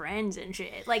more friends and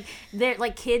shit. Like they're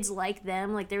like kids like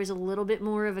them. Like there was a little bit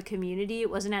more of a community. It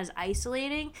wasn't as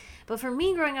isolating. But for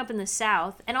me, growing up in the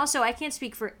South, and also I can't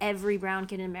speak for every brown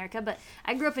kid in America, but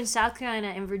I grew up in South Carolina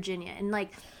and Virginia, and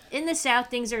like. In the South,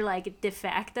 things are like de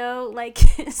facto, like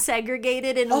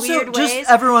segregated in weird ways. Just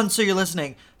everyone, so you're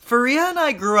listening. Fareeha and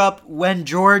I grew up when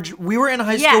we were in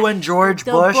high school when George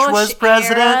Bush was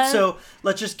president. Era. So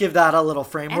let's just give that a little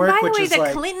framework. And by the way, the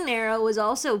like, Clinton era was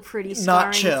also pretty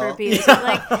not scarring chill. for people.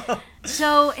 Yeah.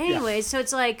 So anyways, so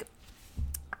it's like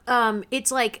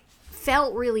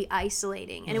felt really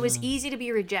isolating, and it was easy to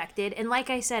be rejected. And like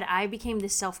I said, I became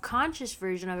this self-conscious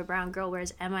version of a brown girl,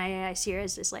 whereas M.I.A. I see her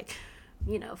as this like,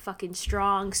 you know, fucking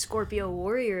strong Scorpio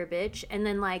warrior bitch. And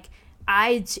then like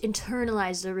I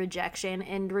internalized the rejection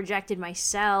and rejected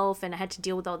myself, and I had to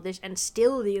deal with all this, and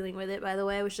still dealing with it, by the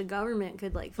way. I wish the government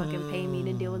could like fucking pay me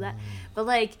to deal with that. But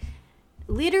like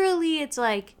literally it's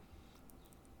like,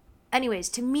 anyways,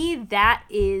 to me that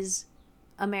is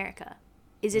America.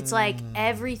 It's like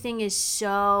everything is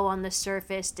so on the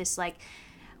surface, this like,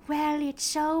 well, it's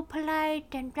so polite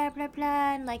and blah blah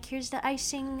blah, and like here's the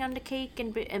icing on the cake,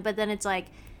 but then it's like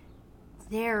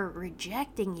they're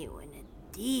rejecting you in a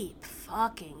deep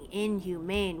fucking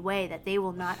inhumane way that they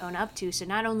will not own up to. So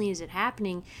not only is it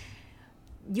happening,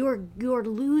 you're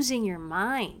losing your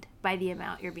mind by the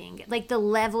amount you're being, like the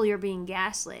level you're being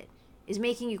gaslit is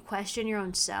making you question your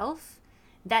own self.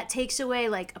 That takes away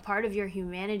like a part of your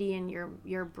humanity and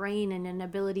your brain and an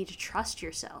ability to trust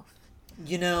yourself.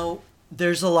 You know,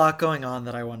 there's a lot going on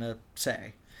that I want to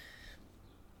say.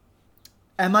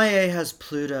 M.I.A. has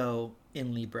Pluto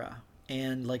in Libra.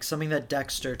 And like something that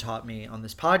Dexter taught me on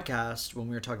this podcast when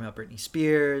we were talking about Britney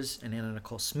Spears and Anna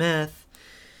Nicole Smith,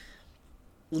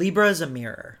 Libra is a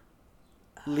mirror.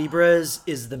 Libra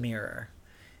is the mirror.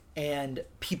 And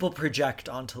people project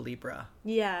onto Libra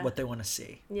what they want to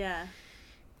see. Yeah.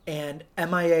 And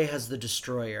M.I.A. has the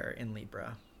destroyer in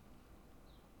Libra.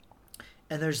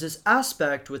 And there's this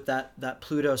aspect with that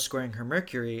Pluto squaring her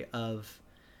Mercury of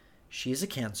she's a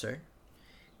Cancer,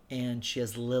 and she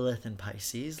has Lilith in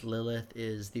Pisces. Lilith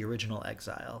is the original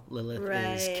exile. Lilith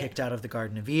is kicked out of the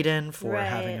Garden of Eden for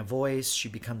having a voice. She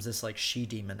becomes this like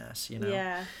she-demoness, you know?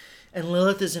 Yeah. And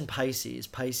Lilith is in Pisces.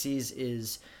 Pisces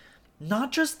is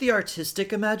not just the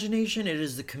artistic imagination, it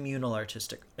is the communal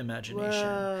artistic imagination.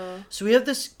 Whoa. So we have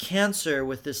this Cancer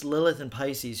with this Lilith in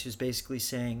Pisces who's basically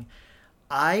saying,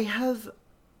 I have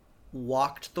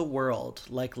walked the world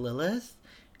like Lilith,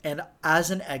 and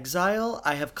as an exile,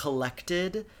 I have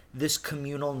collected this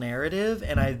communal narrative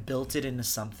and I've built it into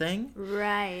something.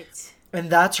 Right. And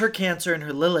that's her Cancer and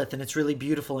her Lilith, and it's really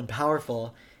beautiful and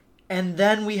powerful. And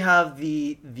then we have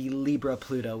the Libra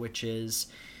Pluto, which is,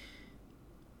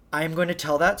 I am going to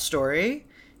tell that story.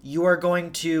 You are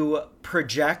going to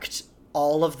project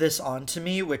all of this onto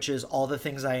me, which is all the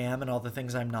things I am and all the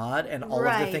things I'm not, and all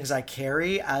of the things I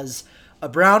carry as a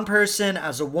brown person,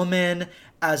 as a woman,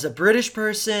 as a British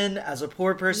person, as a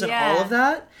poor person, all of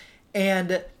that.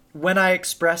 And when I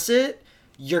express it,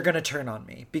 you're going to turn on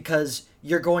me because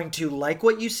you're going to like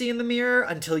what you see in the mirror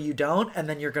until you don't, and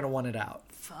then you're going to want it out.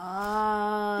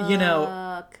 Fuck. You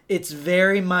know, it's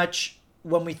very much,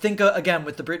 when we think, again,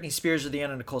 with the Britney Spears or the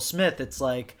Anna Nicole Smith, it's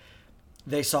like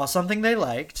they saw something they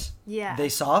liked. Yeah. They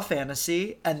saw a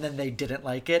fantasy, and then they didn't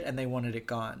like it, and they wanted it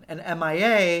gone. And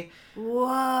M.I.A.,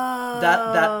 whoa,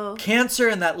 that Cancer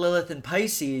and that Lilith in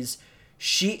Pisces,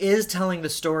 she is telling the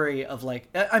story of, like,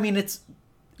 I mean, it's,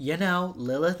 you know,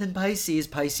 Lilith in Pisces.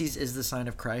 Pisces is the sign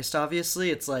of Christ, obviously.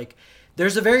 It's like,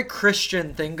 there's a very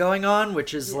Christian thing going on,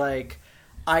 which is like,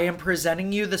 I am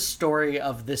presenting you the story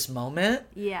of this moment.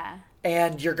 Yeah.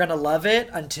 And you're going to love it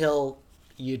until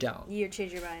you don't. You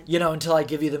change your mind. You know, until I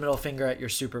give you the middle finger at your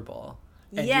Super Bowl.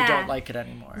 And you don't like it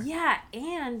anymore. Yeah,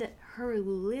 and her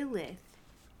Lilith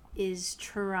is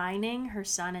trining her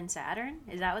sun and Saturn.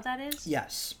 Is that what that is?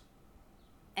 Yes.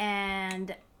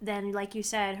 And then, like you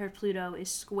said, her Pluto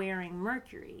is squaring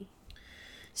Mercury.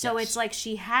 So it's like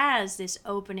she has this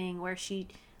opening where she,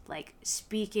 like,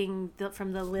 speaking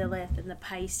from the Lilith and the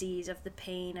Pisces of the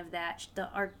pain of that,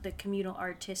 the communal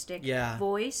artistic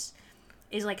voice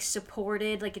is, like,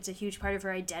 supported. Like, it's a huge part of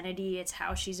her identity. It's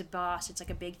how she's a boss. It's, like,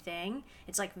 a big thing.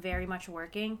 It's, like, very much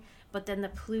working. But then the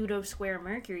Pluto square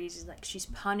Mercury is, like, she's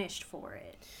punished for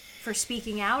it, for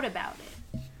speaking out about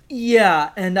it.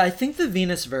 Yeah, and I think the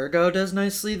Venus Virgo does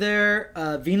nicely there.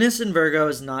 Venus in Virgo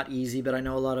is not easy, but I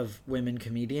know a lot of women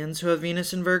comedians who have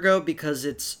Venus in Virgo because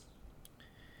it's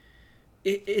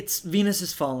Venus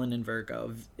is fallen in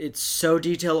Virgo. It's so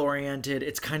detail oriented.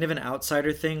 It's kind of an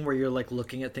outsider thing where you're, like,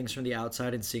 looking at things from the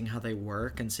outside and seeing how they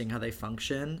work and seeing how they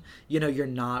function. You know, you're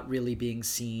not really being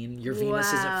seen. Your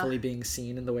Venus isn't fully being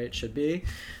seen in the way it should be.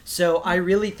 So I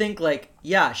really think, like,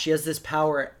 yeah, she has this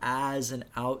power as an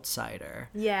outsider.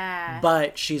 Yeah.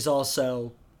 But she's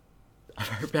also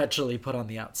perpetually put on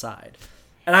the outside.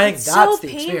 And I think that's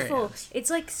the experience. It's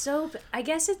like so, I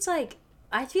guess it's like,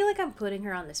 I feel like I'm putting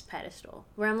her on this pedestal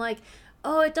where I'm like,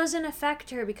 oh, it doesn't affect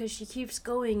her because she keeps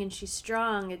going and she's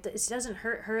strong. It doesn't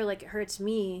hurt her like it hurts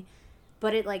me,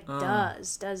 but it, like,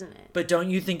 does, doesn't it? But don't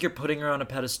you think you're putting her on a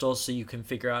pedestal so you can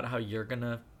figure out how you're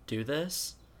gonna do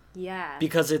this? Yeah.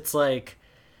 Because it's like,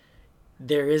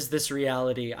 there is this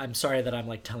reality. I'm sorry that I'm,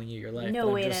 like, telling you your life. No,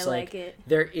 but wait, I'm just, I like it.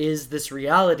 There is this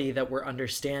reality that we're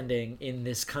understanding in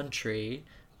this country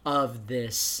of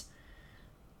this,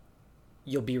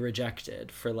 you'll be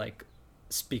rejected for, like,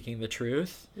 speaking the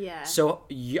truth. Yeah. So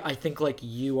I think, like,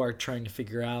 you are trying to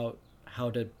figure out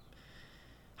how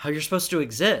you're supposed to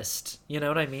exist. You know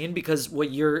what I mean? Because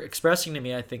what you're expressing to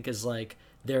me, I think, is, like,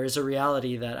 there is a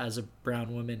reality that as a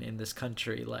brown woman in this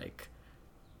country, like,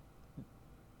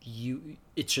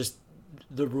 it's just,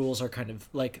 the rules are kind of,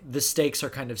 like, the stakes are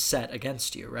kind of set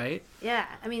against you, right? Yeah,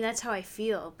 I mean, that's how I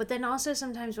feel. But then also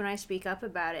sometimes when I speak up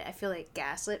about it, I feel like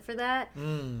gaslit for that.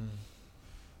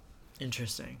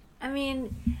 Interesting. I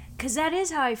mean, because that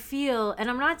is how I feel, and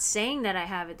I'm not saying that I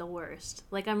have it the worst.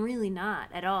 Like, I'm really not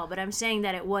at all, but I'm saying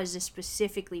that it was a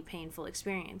specifically painful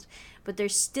experience. But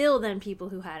there's still then people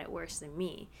who had it worse than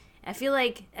me. I feel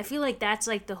like that's,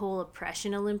 like, the whole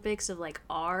oppression Olympics of, like,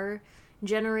 our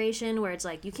generation, where it's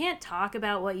like, you can't talk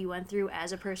about what you went through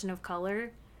as a person of color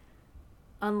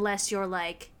unless you're,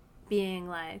 like, being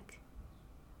like,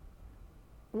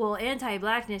 well,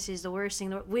 anti-blackness is the worst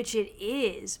thing, which it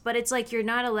is, but it's like you're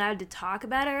not allowed to talk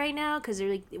about it right now because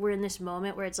like, we're in this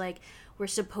moment where it's like we're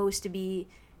supposed to be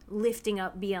lifting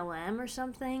up BLM or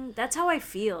something. That's how I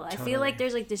feel. Totally. I feel like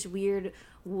there's, like, this weird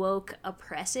woke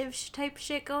oppressive type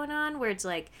shit going on where it's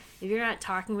like, if you're not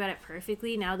talking about it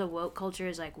perfectly, now the woke culture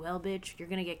is like, well, bitch, you're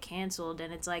gonna get canceled.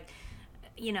 And it's like,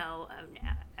 you know,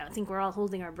 I think we're all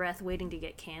holding our breath waiting to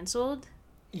get canceled.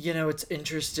 You know, it's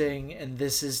interesting, and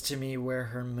this is to me where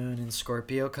her moon in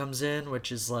Scorpio comes in,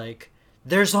 which is like,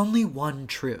 there's only one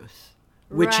truth,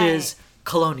 which is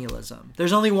colonialism.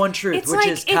 There's only one truth, which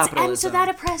is capitalism. And so that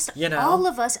oppressed all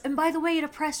of us. And by the way, it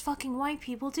oppressed fucking white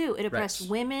people too. It oppressed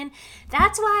women.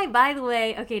 That's why, by the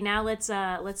way, okay, now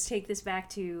let's take this back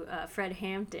to Fred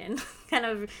Hampton, kind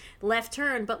of left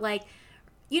turn, but, like,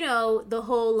 you know, the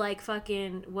whole, like,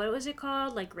 fucking, what was it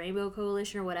called? Like, Rainbow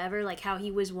Coalition or whatever, like, how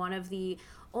he was one of the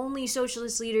only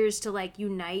socialist leaders to, like,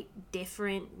 unite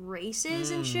different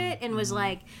races and shit, and was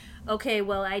like, okay,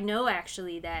 well, I know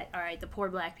actually that, all right, the poor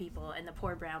black people and the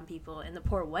poor brown people and the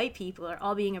poor white people are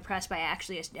all being oppressed by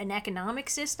actually an economic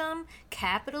system,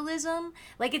 capitalism.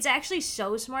 Like, it's actually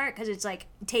so smart because it's like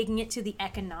taking it to the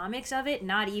economics of it,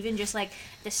 not even just like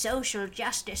the social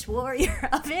justice warrior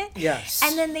of it. Yes.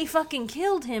 And then they fucking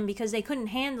killed him because they couldn't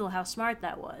handle how smart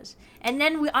that was. And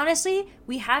then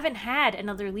we haven't had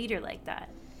another leader like that.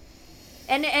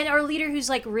 And our leader who's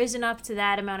like risen up to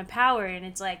that amount of power, and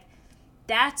it's like,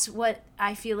 that's what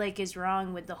I feel like is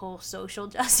wrong with the whole social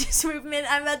justice movement.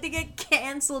 I'm about to get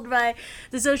canceled by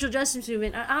the social justice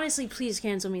movement. Honestly, please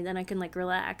cancel me, then I can like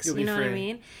relax. You'll you be know free. what I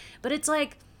mean? But it's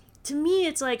like, to me,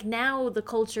 it's like now the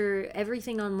culture,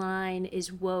 everything online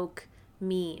is woke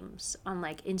memes on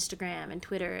like Instagram and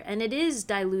Twitter, and it is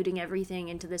diluting everything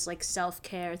into this like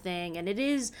self-care thing, and it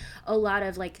is a lot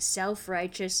of like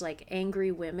self-righteous like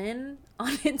angry women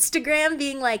on Instagram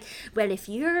being like, well, if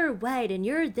you're white and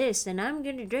you're this, then I'm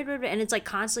gonna do, and it's like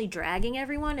constantly dragging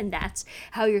everyone, and that's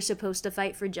how you're supposed to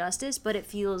fight for justice, but it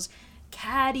feels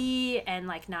catty and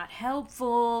like not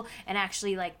helpful and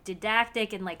actually like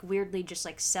didactic and like weirdly just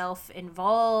like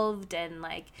self-involved, and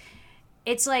like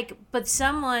it's like, but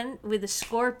someone with a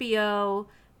Scorpio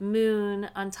moon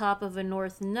on top of a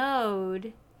North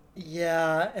Node.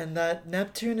 Yeah, and that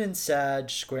Neptune and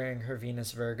Sag squaring her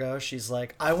Venus Virgo, she's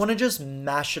like, I want to just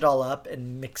mash it all up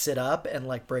and mix it up and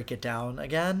like break it down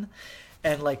again.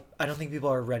 And like, I don't think people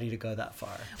are ready to go that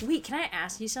far. Wait, can I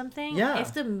ask you something? Yeah.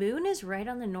 If the moon is right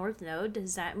on the North Node,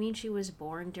 does that mean she was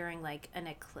born during like an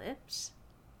eclipse?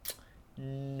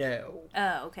 No.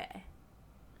 Oh, okay.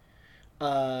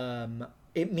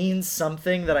 It means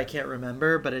something that I can't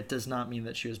remember, but it does not mean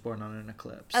that she was born on an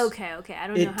eclipse. Okay. I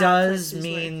don't know how It does eclipses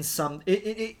mean work. some.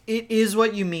 It is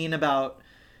what you mean about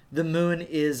the moon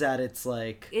is at its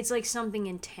like. It's like something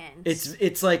intense.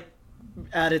 It's like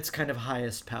at its kind of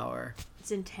highest power.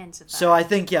 It's intensified. So I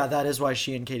think that is why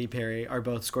she and Katy Perry are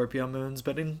both Scorpio moons,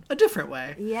 but in a different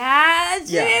way. Yeah,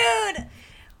 dude. Yeah.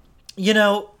 You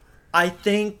know, I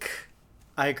think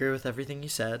I agree with everything you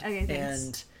said. Okay, thanks.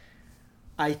 And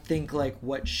I think like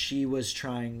what she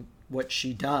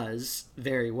does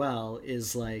very well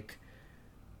is like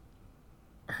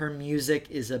her music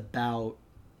is about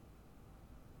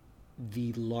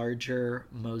the larger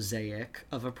mosaic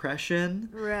of oppression.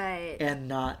 Right. And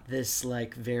not this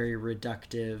like very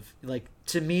reductive, like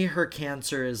to me her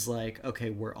Cancer is like,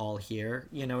 okay, we're all here,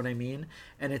 you know what I mean?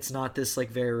 And it's not this like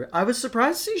very, I was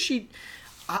surprised to see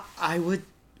I would,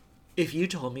 if you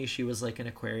told me she was like an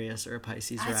Aquarius or a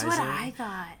Pisces That's rising. what I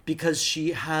thought. Because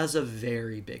she has a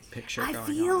very big picture I going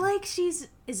feel on. like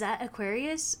is that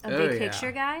Aquarius? A Oh, big yeah.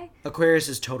 picture guy? Aquarius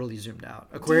is totally zoomed out.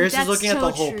 Aquarius Dude, is looking that's at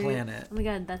the so whole true. planet. Oh my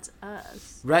god, that's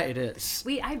us. Right, it is.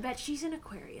 Wait, I bet she's an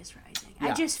Aquarius rising. I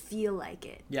Yeah. just feel like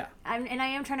it. Yeah, And I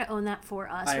am trying to own that for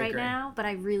us I right agree. now, but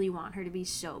I really want her to be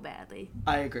so badly.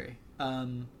 I agree.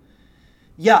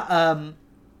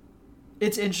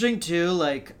 It's interesting too,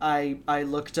 like I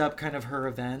looked up kind of her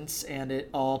events and it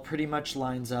all pretty much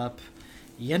lines up.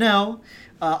 You know,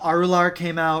 Arular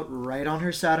came out right on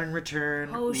her Saturn return,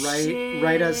 Oh,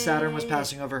 right as Saturn was shit.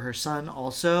 passing over her sun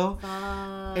also.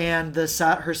 And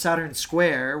her Saturn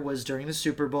square was during the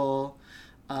Super Bowl.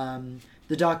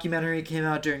 The documentary came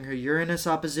out during her Uranus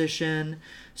opposition.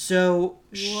 So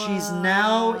she's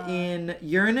now in,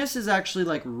 Uranus is actually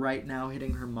like right now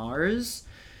hitting her Mars.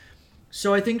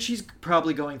 So I think she's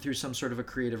probably going through some sort of a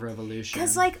creative revolution.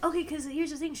 Because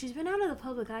here's the thing, she's been out of the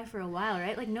public eye for a while,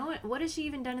 right? Like, no one, what has she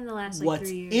even done in the last, What's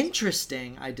 3 years?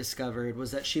 interesting, I discovered,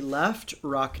 was that she left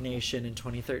Rock Nation in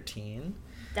 2013.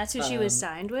 That's who she was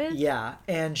signed with? Yeah,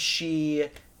 and she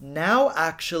now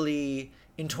actually,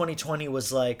 in 2020,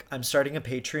 was like, I'm starting a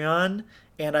Patreon,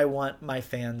 and I want my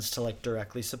fans to, like,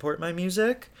 directly support my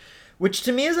music. Which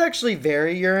to me is actually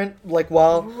very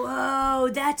Whoa,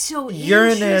 that's so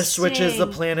Uranus, which is the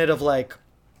interesting. planet of like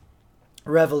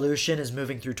revolution, is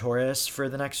moving through Taurus for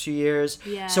the next few years.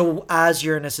 Yeah. So as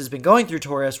Uranus has been going through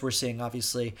Taurus, we're seeing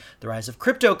obviously the rise of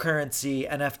cryptocurrency,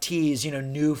 NFTs,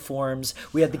 new forms.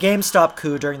 We had the GameStop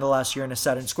coup during the last Uranus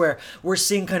Saturn square. We're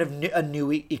seeing kind of a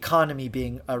new economy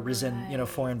being risen,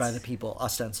 foreign by the people,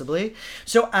 ostensibly.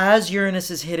 So as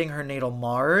Uranus is hitting her natal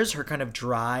Mars, her kind of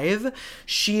drive,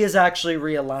 she is actually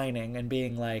realigning and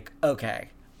being like, okay,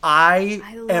 I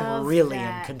am love really in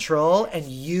that. control, and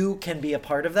you can be a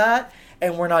part of that,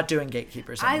 and we're not doing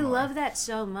gatekeepers I anymore. love that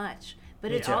so much. But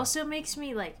Me it too. also makes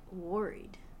me, like,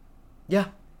 worried. Yeah.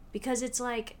 Because it's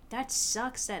like, that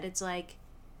sucks that it's like,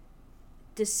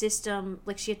 the system,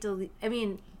 like, she had to, I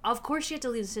mean, of course she had to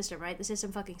leave the system, right? The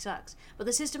system fucking sucks. But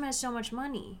the system has so much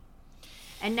money.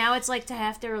 And now it's like to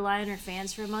have to rely on her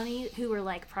fans for money, who are,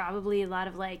 like, probably a lot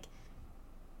of, like,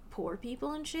 poor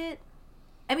people and shit.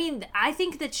 I mean, I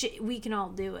think that we can all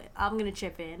do it. I'm gonna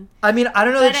chip in. I mean, I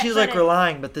don't know that she's like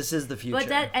relying, but this is the future.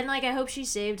 But and like, I hope she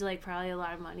saved like probably a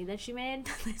lot of money that she made.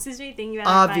 This is me thinking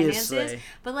about her finances.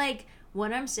 But like,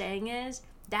 what I'm saying is,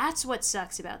 that's what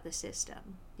sucks about the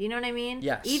system. You know what I mean?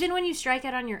 Yes. Even when you strike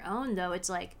out on your own, though, it's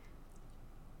like,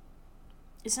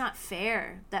 it's not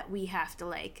fair that we have to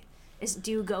like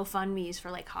do GoFundMes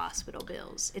for like hospital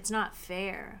bills. It's not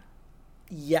fair.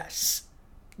 Yes,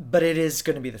 but it is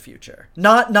going to be the future.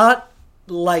 Not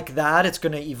like that. It's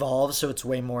going to evolve, so it's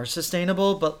way more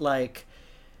sustainable. But like,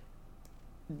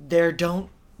 there don't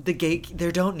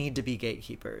need to be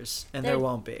gatekeepers, and there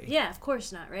won't be. Yeah, of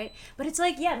course not, right? But it's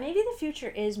like, yeah, maybe the future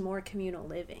is more communal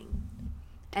living,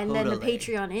 and then the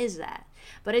Patreon is that.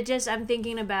 But I'm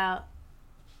thinking about,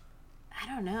 I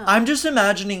don't know. I'm just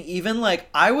imagining, even like,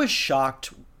 I was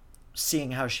shocked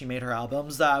seeing how she made her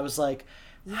albums, that I was like,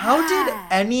 how did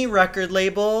any record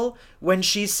label, when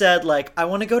she said like, I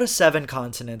want to go to 7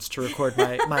 continents to record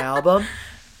my album,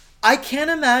 I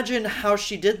can't imagine how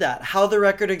she did that. How the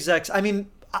record execs, I mean,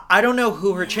 I don't know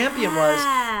who her champion was,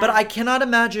 but I cannot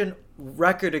imagine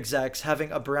record execs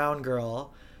having a brown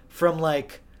girl from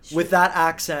like, with that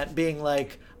accent being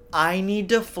like, I need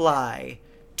to fly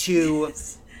to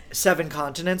 7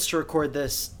 continents to record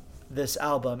this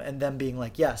album, and them being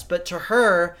like, yes. But to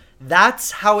her, that's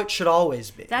how it should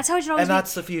always be. That's how it should always be. And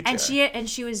that's the future. And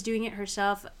she was doing it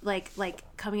herself, like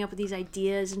coming up with these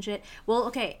ideas and shit. Well,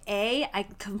 okay,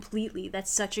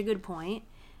 that's such a good point.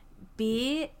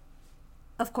 B,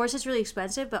 of course it's really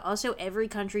expensive, but also every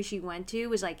country she went to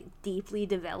was like deeply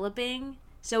developing.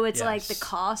 So it's like the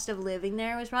cost of living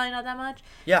there was probably not that much.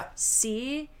 Yeah.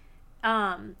 C,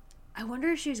 I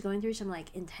wonder if she was going through some like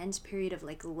intense period of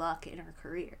like luck in her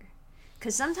career.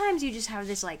 Because sometimes you just have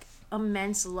this like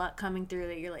immense luck coming through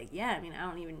that you're like, yeah, I mean, I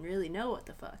don't even really know what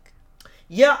the fuck.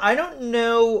 Yeah, I don't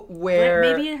know where...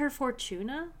 Maybe in her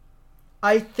Fortuna?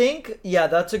 I think, yeah,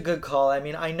 that's a good call. I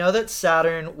mean, I know that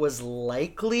Saturn was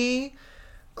likely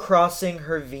crossing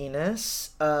her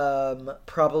Venus,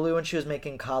 probably when she was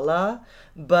making Kala.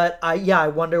 But I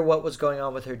wonder what was going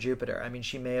on with her Jupiter. I mean,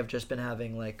 she may have just been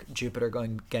having like Jupiter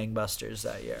going gangbusters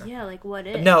that year. Yeah, like what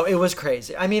if? No, it was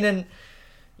crazy. I mean, and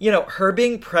you know, her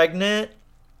being pregnant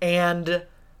and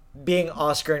being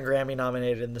Oscar and Grammy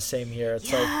nominated in the same year.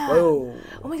 It's like, whoa.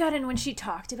 Oh my God, and when she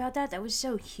talked about that was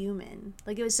so human.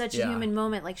 Like, it was such a human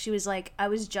moment. Like, she was like, I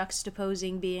was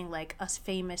juxtaposing being like a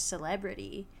famous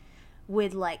celebrity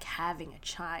with like having a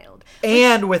child.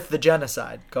 And with the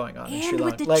genocide going on in Sri Lanka. And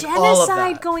with the like,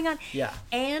 genocide going on. Yeah.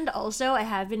 And also, I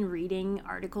have been reading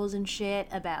articles and shit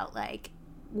about like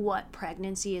what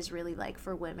pregnancy is really like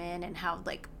for women, and how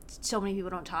like so many people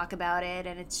don't talk about it,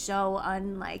 and it's so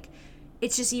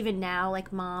it's just, even now,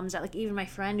 like moms, like even my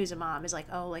friend who's a mom is like,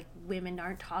 oh, like women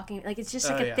aren't talking, like it's just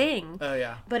like a thing. Oh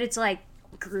yeah. But it's like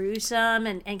gruesome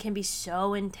and can be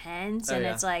so intense, and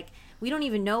it's like, we don't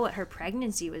even know what her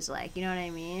pregnancy was like, you know what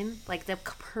I mean? Like the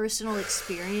personal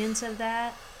experience of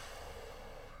that.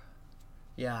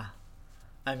 Yeah.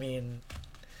 I mean,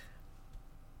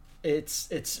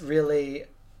 it's really,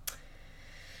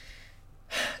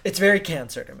 it's very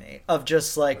Cancer to me, of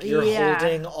just like, you're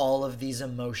holding all of these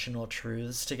emotional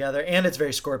truths together. And it's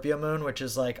very Scorpio moon, which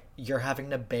is like, you're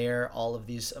having to bear all of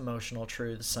these emotional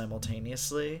truths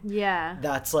simultaneously. Yeah.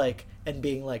 That's like, and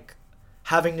being like,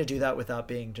 having to do that without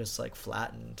being just like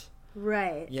flattened.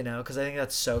 Right. You know, because I think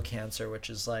that's so Cancer,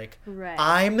 which is like, right,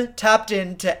 I'm tapped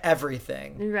into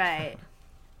everything. Right.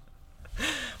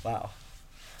 Wow.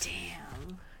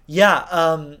 Damn.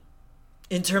 Yeah.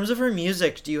 In terms of her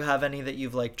music, do you have any that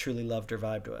you've like truly loved or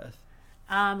vibed with?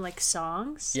 Like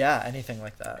songs? Yeah, anything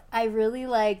like that. I really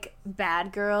like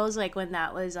Bad Girls, like when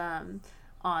that was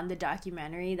on the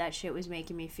documentary. That shit was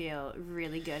making me feel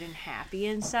really good and happy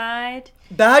inside.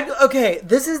 Okay,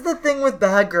 this is the thing with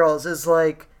Bad Girls, is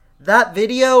like, that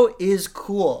video is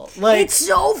cool. Like, it's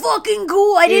so fucking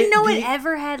cool. I didn't know it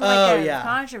ever had like a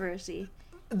controversy.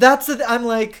 That's I'm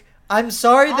like, I'm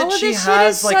sorry that she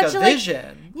has like a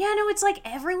vision. Yeah, no, it's like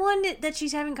everyone that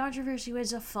she's having controversy with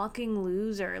is a fucking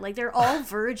loser. Like, they're all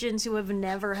virgins who have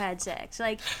never had sex.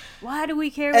 Like, why do we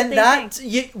care what they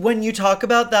think? When you talk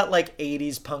about that, like,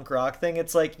 80s punk rock thing,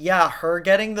 it's like, yeah, her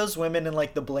getting those women in,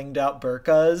 like, the blinged out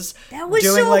burqas. That was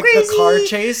doing, so like, crazy. the car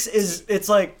chase it's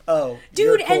like, oh,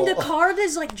 dude, you're cool. And the car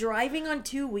that's, like, driving on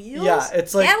 2 wheels? Yeah,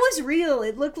 it's like... That was real.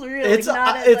 It looked real. It's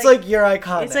like, you're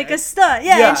iconic. It's like a stunt.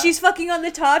 Yeah, and she's fucking on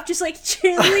the top, just, like,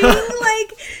 chilling,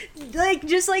 like,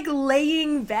 just, like,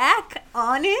 laying back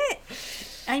on it.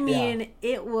 I mean,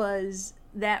 it was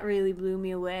that really blew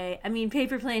me away. I mean,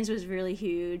 Paper Planes was really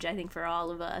huge, I think, for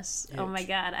all of us. Huge. Oh my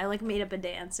god, I like made up a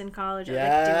dance in college. I would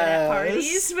like do it at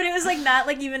parties, but it was like not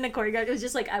like even a choreographed. It was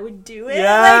just like I would do it,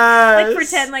 like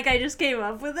pretend like I just came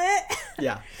up with it.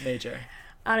 Yeah, major.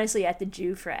 Honestly, at the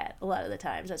Jew frat, a lot of the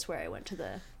times that's where I went to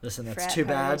the. Listen, that's frat too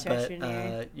bad, parties but freshman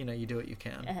year. you know, you do what you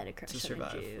can. I had a crush to on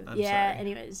survive. a Jew. I'm yeah. sorry.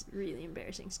 Anyways, really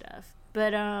embarrassing stuff.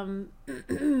 But I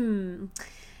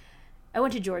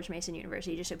went to George Mason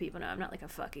University, just so people know I'm not like a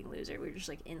fucking loser. We were just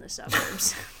like in the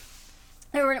suburbs.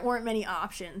 There weren't many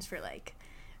options for like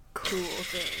cool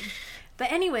things.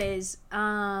 But anyways,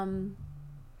 do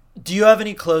you have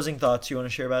any closing thoughts you want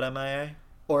to share about M.I.A?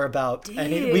 Or about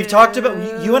any? We've talked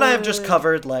about, you and I have just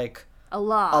covered like a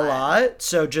lot.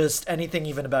 So just anything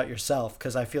even about yourself,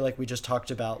 because I feel like we just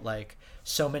talked about like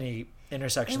so many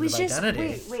intersections of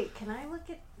identity. Wait, can I look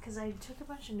at, because I took a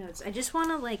bunch of notes. I just want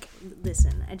to like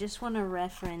listen. I just want to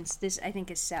reference this. I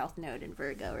think is South Node in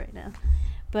Virgo right now,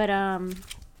 but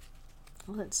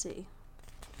let's see.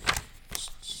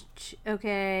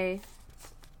 Okay.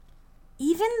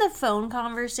 Even the phone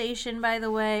conversation, by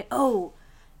the way. Oh,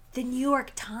 the New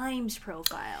York Times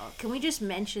profile. Can we just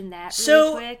mention that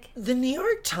really quick? The New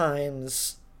York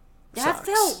Times that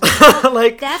sucks. felt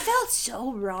like that felt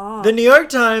so wrong. The New York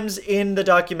Times in the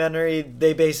documentary,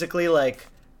 they basically like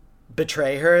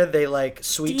betray her. They like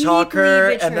sweet talk her,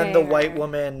 and then the white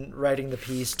woman writing the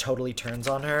piece totally turns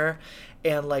on her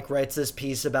and like writes this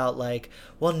piece about like,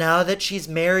 well, now that she's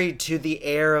married to the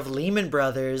heir of Lehman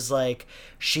Brothers, like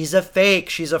she's a fake,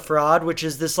 she's a fraud, which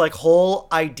is this like whole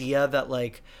idea that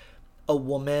like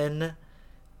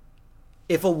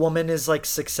if a woman is like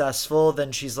successful,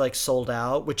 then she's like sold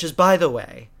out, which is, by the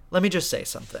way, let me just say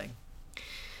something.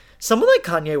 Someone like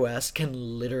Kanye West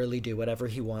can literally do whatever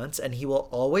he wants, and he will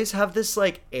always have this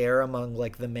like air among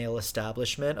like the male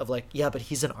establishment of like, yeah, but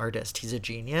he's an artist, he's a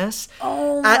genius.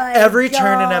 Oh At every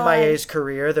turn in M.I.A.'s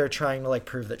career, they're trying to like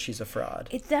prove that she's a fraud.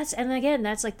 That's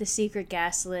like the secret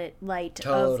gaslit light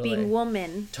of being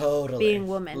woman. Being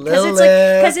woman.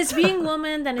 Because it's being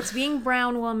woman, then it's being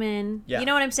brown woman. Yeah. You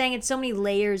know what I'm saying? It's so many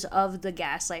layers of the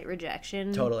gaslight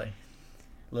rejection. Totally.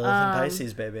 Lilith and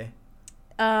Pisces, baby.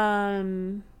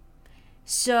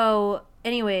 So,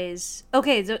 anyways,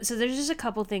 okay, so there's just a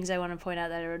couple things I want to point out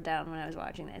that I wrote down when I was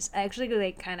watching this. I actually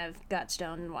like kind of got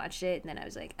stoned and watched it, and then I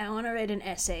was like, I want to write an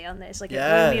essay on this. Like, it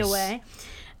blew me away.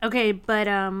 Okay, but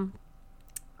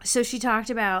so she talked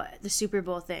about the Super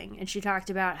Bowl thing, and she talked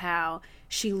about how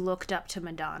she looked up to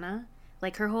Madonna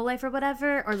like her whole life or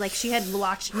whatever, or like she had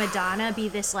watched Madonna be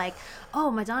this like, oh,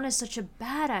 Madonna's such a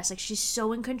badass, like she's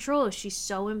so in control, she's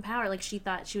so empowered, like she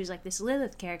thought she was like this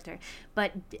Lilith character.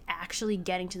 But actually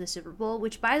getting to the Super Bowl,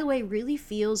 which by the way really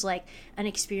feels like an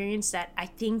experience that I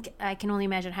think I can only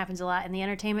imagine happens a lot in the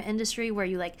entertainment industry, where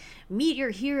you like meet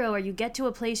your hero or you get to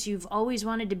a place you've always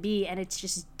wanted to be and it's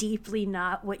just deeply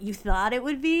not what you thought it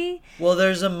would be. Well,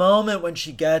 there's a moment when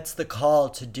she gets the call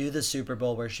to do the Super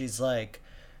Bowl where she's like,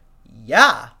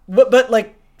 yeah, but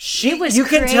like you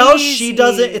can tell she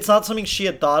doesn't, it's not something she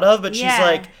had thought of, but she's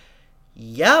like,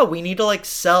 yeah, we need to like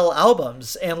sell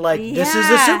albums, and like this is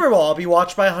a Super Bowl, I'll be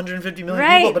watched by 150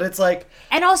 million people, but it's like,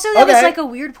 and also that was like a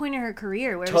weird point in her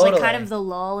career where it was like kind of the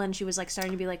lull, and she was like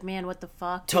starting to be like, man, what the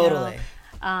fuck, you know?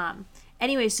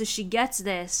 Anyway, so she gets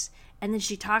this, and then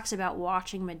she talks about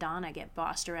watching Madonna get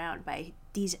bossed around by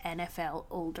these NFL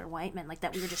older white men, like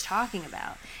that we were just talking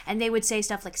about. And they would say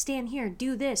stuff like, stand here,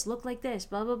 do this, look like this,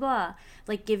 blah, blah, blah.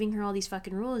 Like giving her all these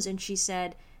fucking rules. And she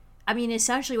said, I mean,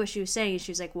 essentially what she was saying is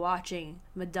she was like watching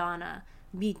Madonna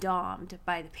be domed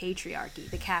by the patriarchy,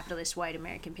 the capitalist white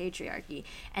American patriarchy.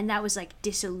 And that was like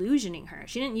disillusioning her.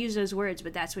 She didn't use those words,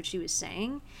 but that's what she was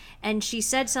saying. And she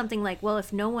said something like, well,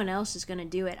 if no one else is going to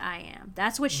do it, I am.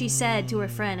 That's what she said to her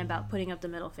friend about putting up the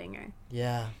middle finger.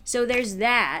 Yeah. So there's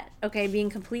that, okay, being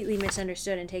completely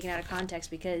misunderstood and taken out of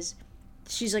context because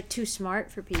she's like too smart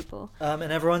for people. And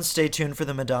everyone stay tuned for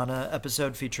the Madonna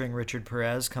episode featuring Richard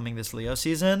Perez coming this Leo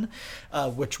season,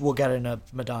 which we'll get into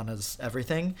Madonna's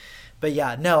everything. But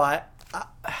yeah, no, I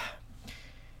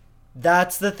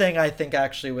that's the thing I think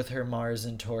actually with her Mars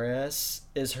and Taurus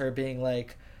is her being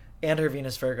like, and her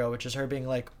Venus Virgo, which is her being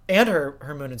like, and her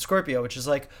Moon in Scorpio, which is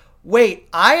like, wait,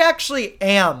 I actually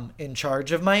am in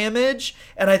charge of my image.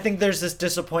 And I think there's this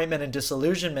disappointment and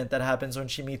disillusionment that happens when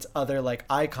she meets other like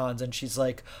icons and she's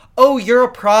like, oh, you're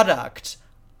a product.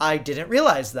 I didn't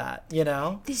realize that, you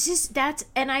know?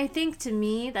 And I think to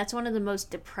me, that's one of the most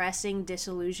depressing,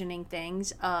 disillusioning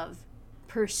things of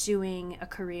pursuing a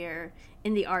career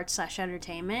in the arts /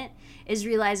 entertainment is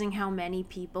realizing how many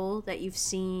people that you've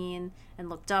seen and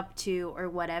looked up to or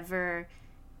whatever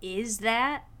is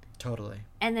that. Totally.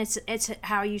 And it's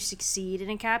how you succeed in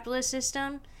a capitalist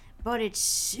system, but it's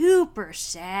super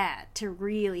sad to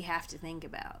really have to think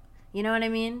about. You know what I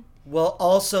mean? Well,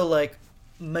 also, like,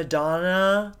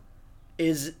 Madonna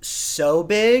is so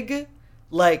big,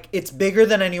 like, it's bigger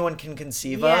than anyone can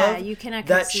conceive of. Yeah, you cannot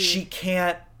that conceive. she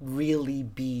can't really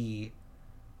be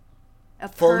A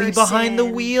fully person. behind the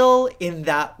wheel in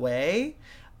that way.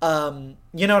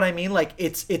 You know what I mean? Like,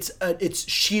 it's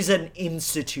she's an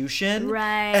institution,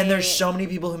 Right. And there's so many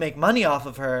people who make money off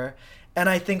of her. And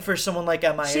I think for someone like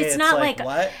M.I.A, it's not like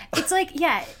what? It's like,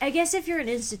 yeah, I guess if you're an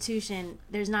institution,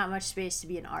 there's not much space to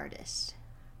be an artist.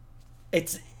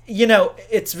 It's, you know,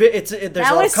 there's a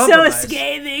That lot was of compromise. so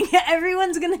scathing.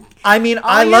 Everyone's gonna. I mean, All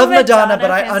I your love Madonna, but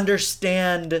I fans-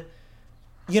 understand.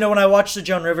 You know, when I watched the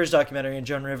Joan Rivers documentary, and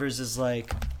Joan Rivers is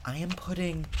like, I am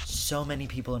putting so many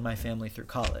people in my family through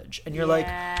college. And you're like,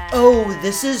 oh,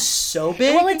 this is so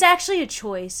big. Well, it's actually a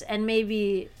choice, and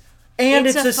maybe. And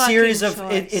It's it's a a series of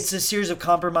fucking choice. it's a series of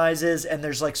compromises, and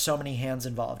there's like so many hands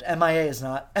involved. MIA is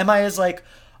not. MIA is like,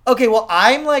 okay, well,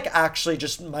 I'm like actually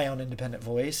just my own independent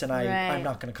voice, and I'm Right.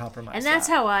 not going to compromise. And that's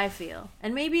that. how I feel.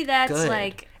 And maybe that's Good.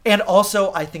 like. And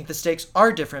also, I think the stakes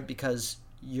are different because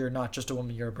you're not just a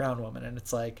woman; you're a brown woman, and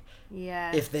it's like,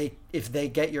 Yeah. if they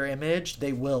get your image,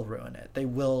 they will ruin it. They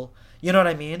will. You know what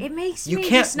I mean? It makes you me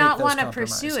can't just not want to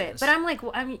pursue it. But I'm like,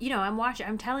 I'm watching,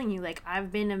 I'm telling you, like,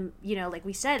 I've been, like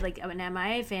we said, like, I'm an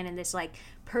M.I.A. fan in this, like,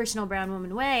 personal brown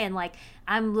woman way. And, like,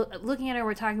 I'm looking at her,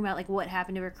 we're talking about, like, what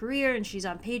happened to her career, and she's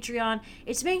on Patreon.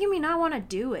 It's making me not want to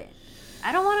do it.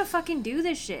 I don't want to fucking do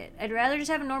this shit. I'd rather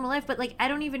just have a normal life, but, like, I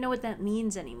don't even know what that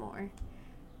means anymore.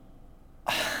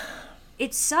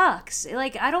 It sucks.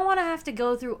 Like, I don't want to have to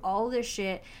go through all this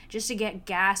shit just to get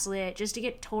gaslit, just to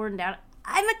get torn down.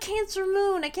 I'm a Cancer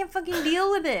moon. I can't fucking deal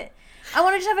with it. I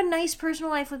want to just have a nice personal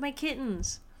life with my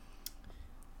kittens.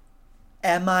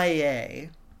 MIA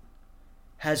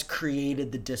has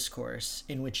created the discourse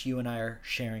in which you and I are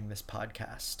sharing this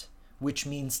podcast, which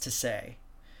means to say,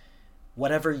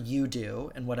 whatever you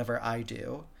do and whatever I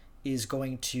do is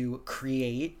going to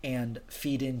create and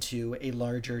feed into a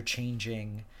larger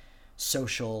changing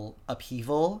social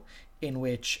upheaval in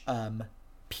which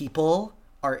people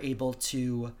are able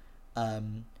to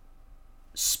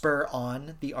spur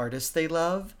on the artists they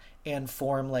love and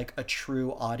form like a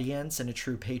true audience and a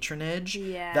true patronage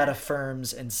that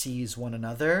affirms and sees one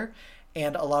another.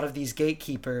 And a lot of these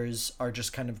gatekeepers are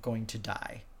just kind of going to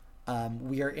die.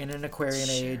 We are in an Aquarian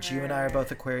age. You and I are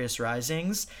both Aquarius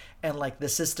risings, and like the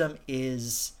system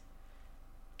is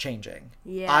changing.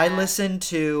 Yeah. I listen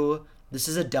to, this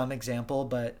is a dumb example,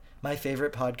 but my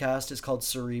favorite podcast is called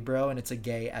Cerebro, and it's a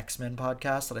gay X-Men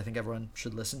podcast that I think everyone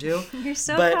should listen to. You're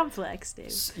so complex,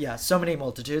 dude. Yeah, so many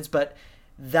multitudes, but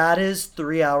that is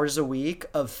 3 hours a week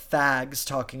of fags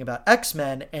talking about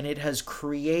X-Men, and it has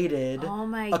created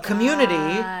a community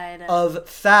of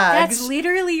fags. That's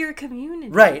literally your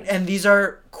community. Right, and these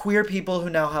are queer people who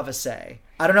now have a say.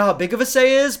 I don't know how big of a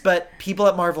say is, but people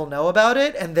at Marvel know about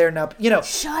it, and they're now,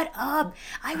 Shut up.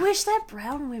 I wish that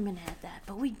brown women had that,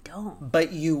 but we don't.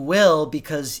 But you will,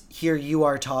 because here you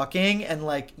are talking, and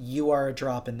like you are a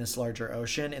drop in this larger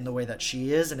ocean in the way that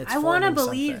she is, and it's I want to forming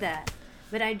believe something. that,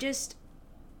 but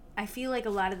I feel like a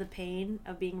lot of the pain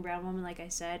of being a brown woman, like I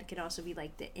said, can also be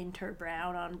like the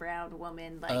inter-brown on brown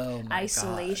woman, like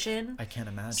isolation. God. I can't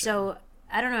imagine. So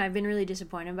I don't know. I've been really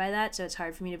disappointed by that, so it's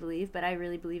hard for me to believe. But I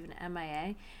really believe in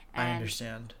MIA. And I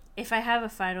understand. If I have a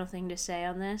final thing to say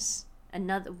on this,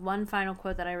 one final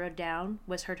quote that I wrote down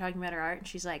was her talking about her art, and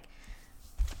she's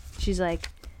like,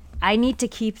 I need to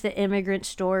keep the immigrant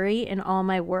story in all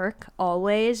my work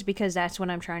always because that's what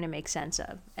I'm trying to make sense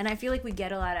of. And I feel like we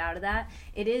get a lot out of that.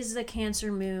 It is the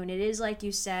Cancer moon. It is, like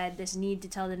you said, this need to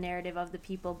tell the narrative of the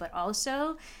people, but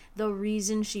also the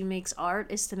reason she makes art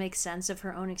is to make sense of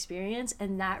her own experience.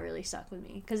 And that really stuck with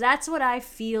me because that's what I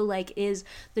feel like is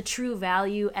the true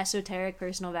value, esoteric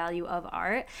personal value of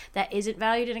art that isn't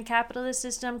valued in a capitalist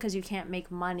system because you can't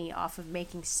make money off of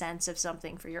making sense of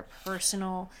something for your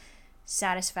personal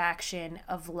satisfaction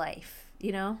of life,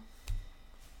 you know?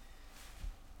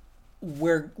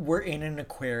 We're in an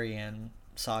Aquarian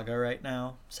saga right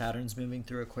now. Saturn's moving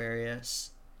through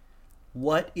Aquarius.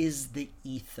 What is the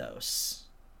ethos?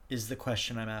 Is the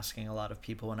question I'm asking a lot of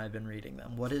people when I've been reading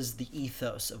them. What is the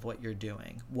ethos of what you're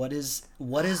doing? What is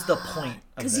the point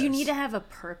of Because this? you need to have a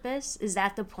purpose. Is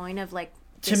that the point of like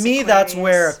To me, that's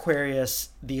where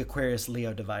the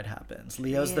Aquarius-Leo divide happens.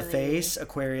 Leo's the Really? face,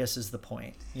 Aquarius is the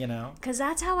point, you know? Because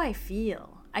that's how I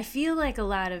feel. I feel like a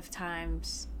lot of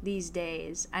times these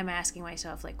days I'm asking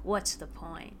myself, like, what's the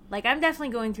point? Like, I'm definitely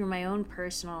going through my own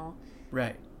personal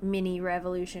Right. mini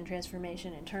revolution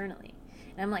transformation internally.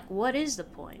 And I'm like, what is the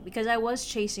point? Because I was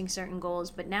chasing certain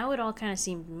goals, but now it all kind of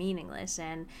seemed meaningless.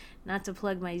 And not to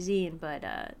plug my zine, but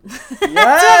Yes! that's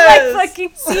what my fucking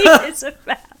zine is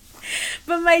about.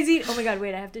 But my zine, oh my god,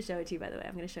 wait, I have to show it to you, by the way.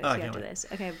 I'm going to show it to you after this.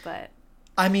 Okay, but...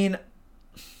 I mean,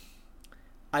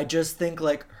 I just think,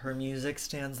 like, her music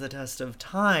stands the test of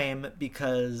time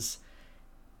because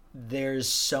there's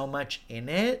so much in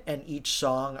it, and each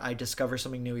song I discover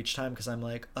something new each time because I'm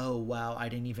like, oh wow, I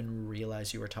didn't even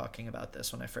realize you were talking about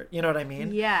this when I first, you know what I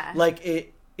mean? Yeah. Like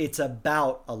it's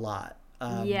about a lot.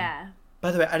 Yeah.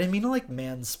 By the way, I didn't mean to like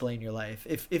mansplain your life.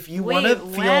 If you want to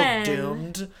feel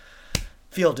doomed,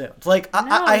 feel doomed. Like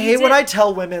I hate when I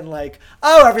tell women like,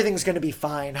 oh, everything's gonna be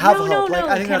fine, have hope. Like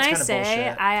I think that's kind of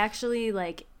bullshit. I actually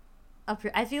like.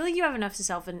 I feel like you have enough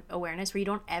self-awareness where you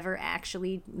don't ever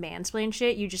actually mansplain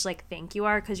shit. You just like think you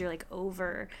are because you're like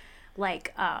over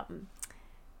like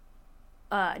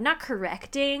not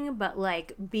correcting but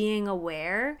like being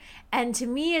aware. And to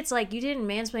me it's like you didn't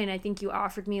mansplain. I think you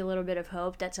offered me a little bit of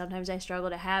hope that sometimes I struggle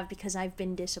to have because I've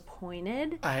been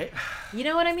disappointed. You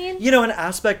know what I mean? You know, an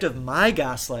aspect of my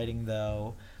gaslighting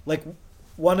though, like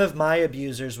one of my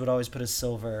abusers would always put a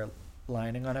silver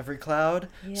lining on every cloud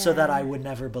so that I would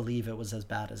never believe it was as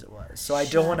bad as it was. So I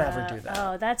don't want to ever do that.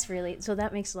 Oh, that's really... So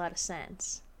that makes a lot of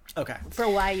sense. Okay. For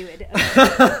why you would...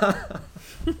 Okay.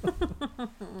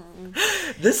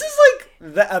 This is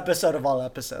like the episode of all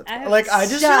episodes. Like I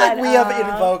just feel like we have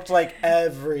invoked like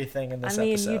everything in this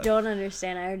episode. You don't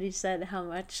understand. I already said how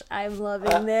much I'm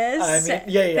loving this. I mean,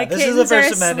 yeah. This is the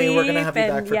first of many. We're going to have you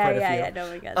back for quite a few. Yeah. Oh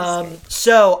my God.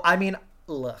 So, I mean,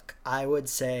 look, I would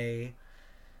say...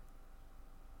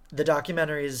 The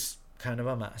documentary is kind of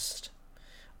a must.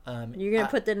 You're going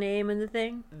to put the name in the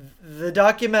thing? The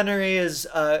documentary is,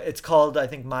 it's called, I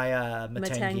think, M.I.A.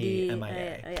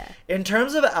 M.I.A. Yeah. In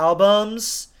terms of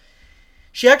albums,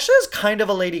 she actually has kind of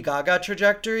a Lady Gaga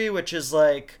trajectory, which is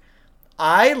like,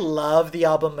 I love the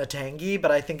album Matangi, but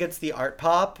I think it's the art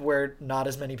pop where not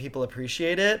as many people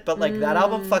appreciate it. But like that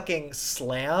album fucking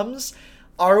slams.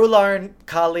 Arular and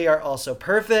Kali are also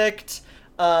perfect.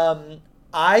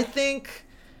 I think...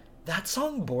 That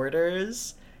song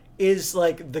Borders is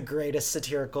like the greatest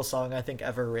satirical song I think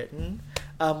ever written,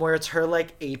 where it's her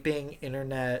like aping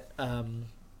internet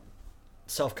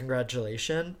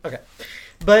self-congratulation. Okay.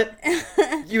 But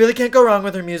you really can't go wrong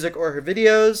with her music or her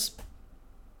videos.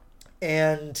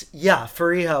 And yeah,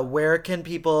 Fareeha, where can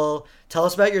people tell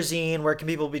us about your zine? Where can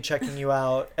people be checking you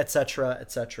out, etc.,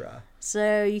 etc.?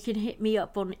 So you can hit me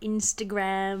up on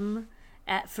Instagram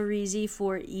at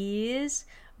Fareezy4Es.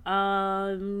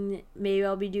 Maybe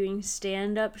I'll be doing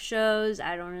stand-up shows.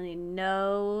 I don't really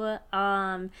know.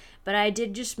 But I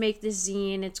did just make this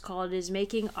zine. It's called Is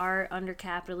Making Art Under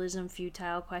Capitalism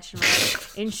Futile? ?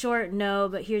 In short, no,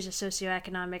 but here's a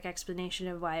socioeconomic explanation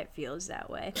of why it feels that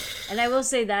way. And I will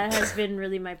say that has been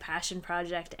really my passion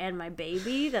project and my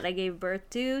baby that I gave birth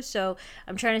to. So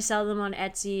I'm trying to sell them on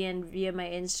Etsy and via my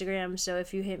Instagram. So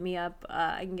if you hit me up,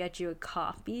 I can get you a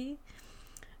copy.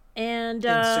 And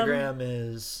Instagram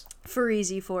is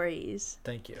Fareezy4Es.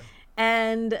 Thank you.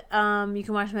 And you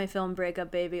can watch my film Breakup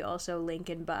Baby, also link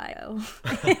in bio.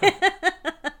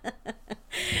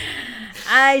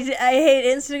 I hate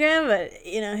Instagram, but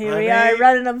you know, here we are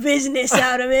running a business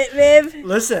out of it, babe.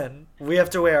 Listen, we have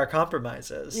to weigh our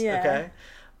compromises. Yeah.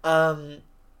 Okay.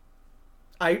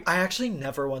 I actually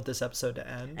never want this episode to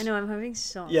end. I know, I'm having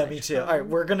so much Yeah, me too. fun. All right,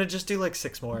 we're going to just do like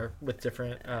 6 more with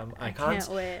different icons. I can't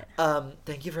wait.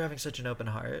 Thank you for having such an open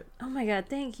heart. Oh my God,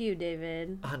 thank you,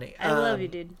 David. Honey. I love you,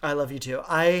 dude. I love you too.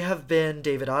 I have been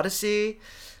David Odyssey.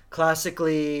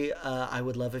 Classically, I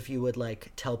would love if you would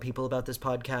like tell people about this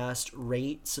podcast,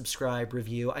 rate, subscribe,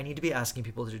 review. I need to be asking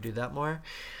people to do that more.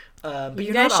 But you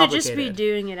you're guys not should obligated. just be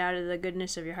doing it out of the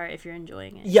goodness of your heart if you're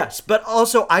enjoying it. Yes, but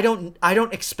also I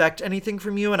don't expect anything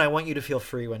from you, and I want you to feel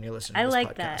free when you're listening to this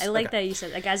podcast. That. I like that you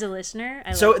said, like, as a listener,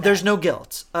 So there's no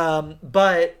guilt.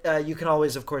 But you can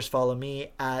always, of course, follow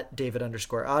me at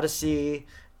David_Odyssey.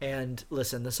 And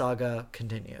listen, the saga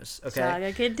continues. Okay.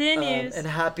 Saga continues. And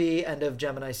happy end of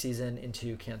Gemini season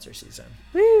into Cancer season.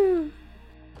 Woo!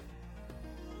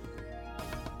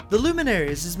 The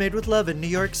Luminaries is made with love in New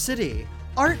York City.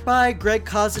 Art by Greg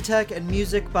Kozatek and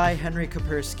music by Henry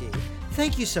Kapersky.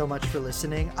 Thank you so much for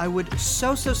listening. I would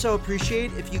so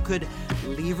appreciate if you could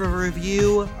leave a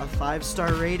review, a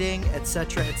 5-star rating,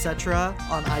 etc.,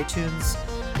 on iTunes.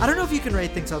 I don't know if you can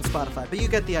rate things on Spotify, but you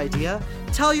get the idea.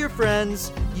 Tell your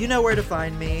friends. You know where to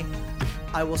find me.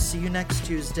 I will see you next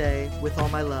Tuesday. With all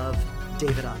my love,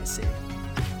 David Odyssey.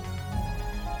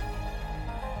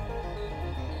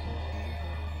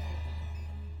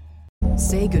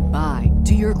 Say goodbye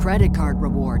to your credit card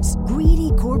rewards.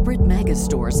 Greedy corporate mega mega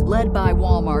stores, led by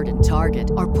Walmart and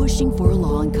Target, are pushing for a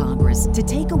law in Congress to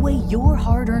take away your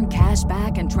hard-earned cash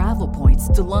back and travel points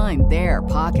to line their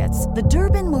pockets. The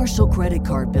Durbin-Marshall credit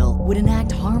card bill would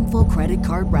enact harmful credit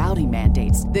card routing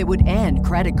mandates that would end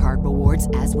credit card rewards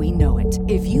as we know it.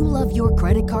 If you love your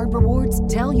credit card rewards,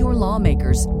 tell your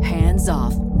lawmakers, hands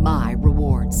off my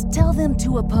rewards. Tell them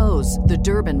to oppose the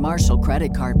Durbin-Marshall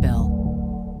credit card bill.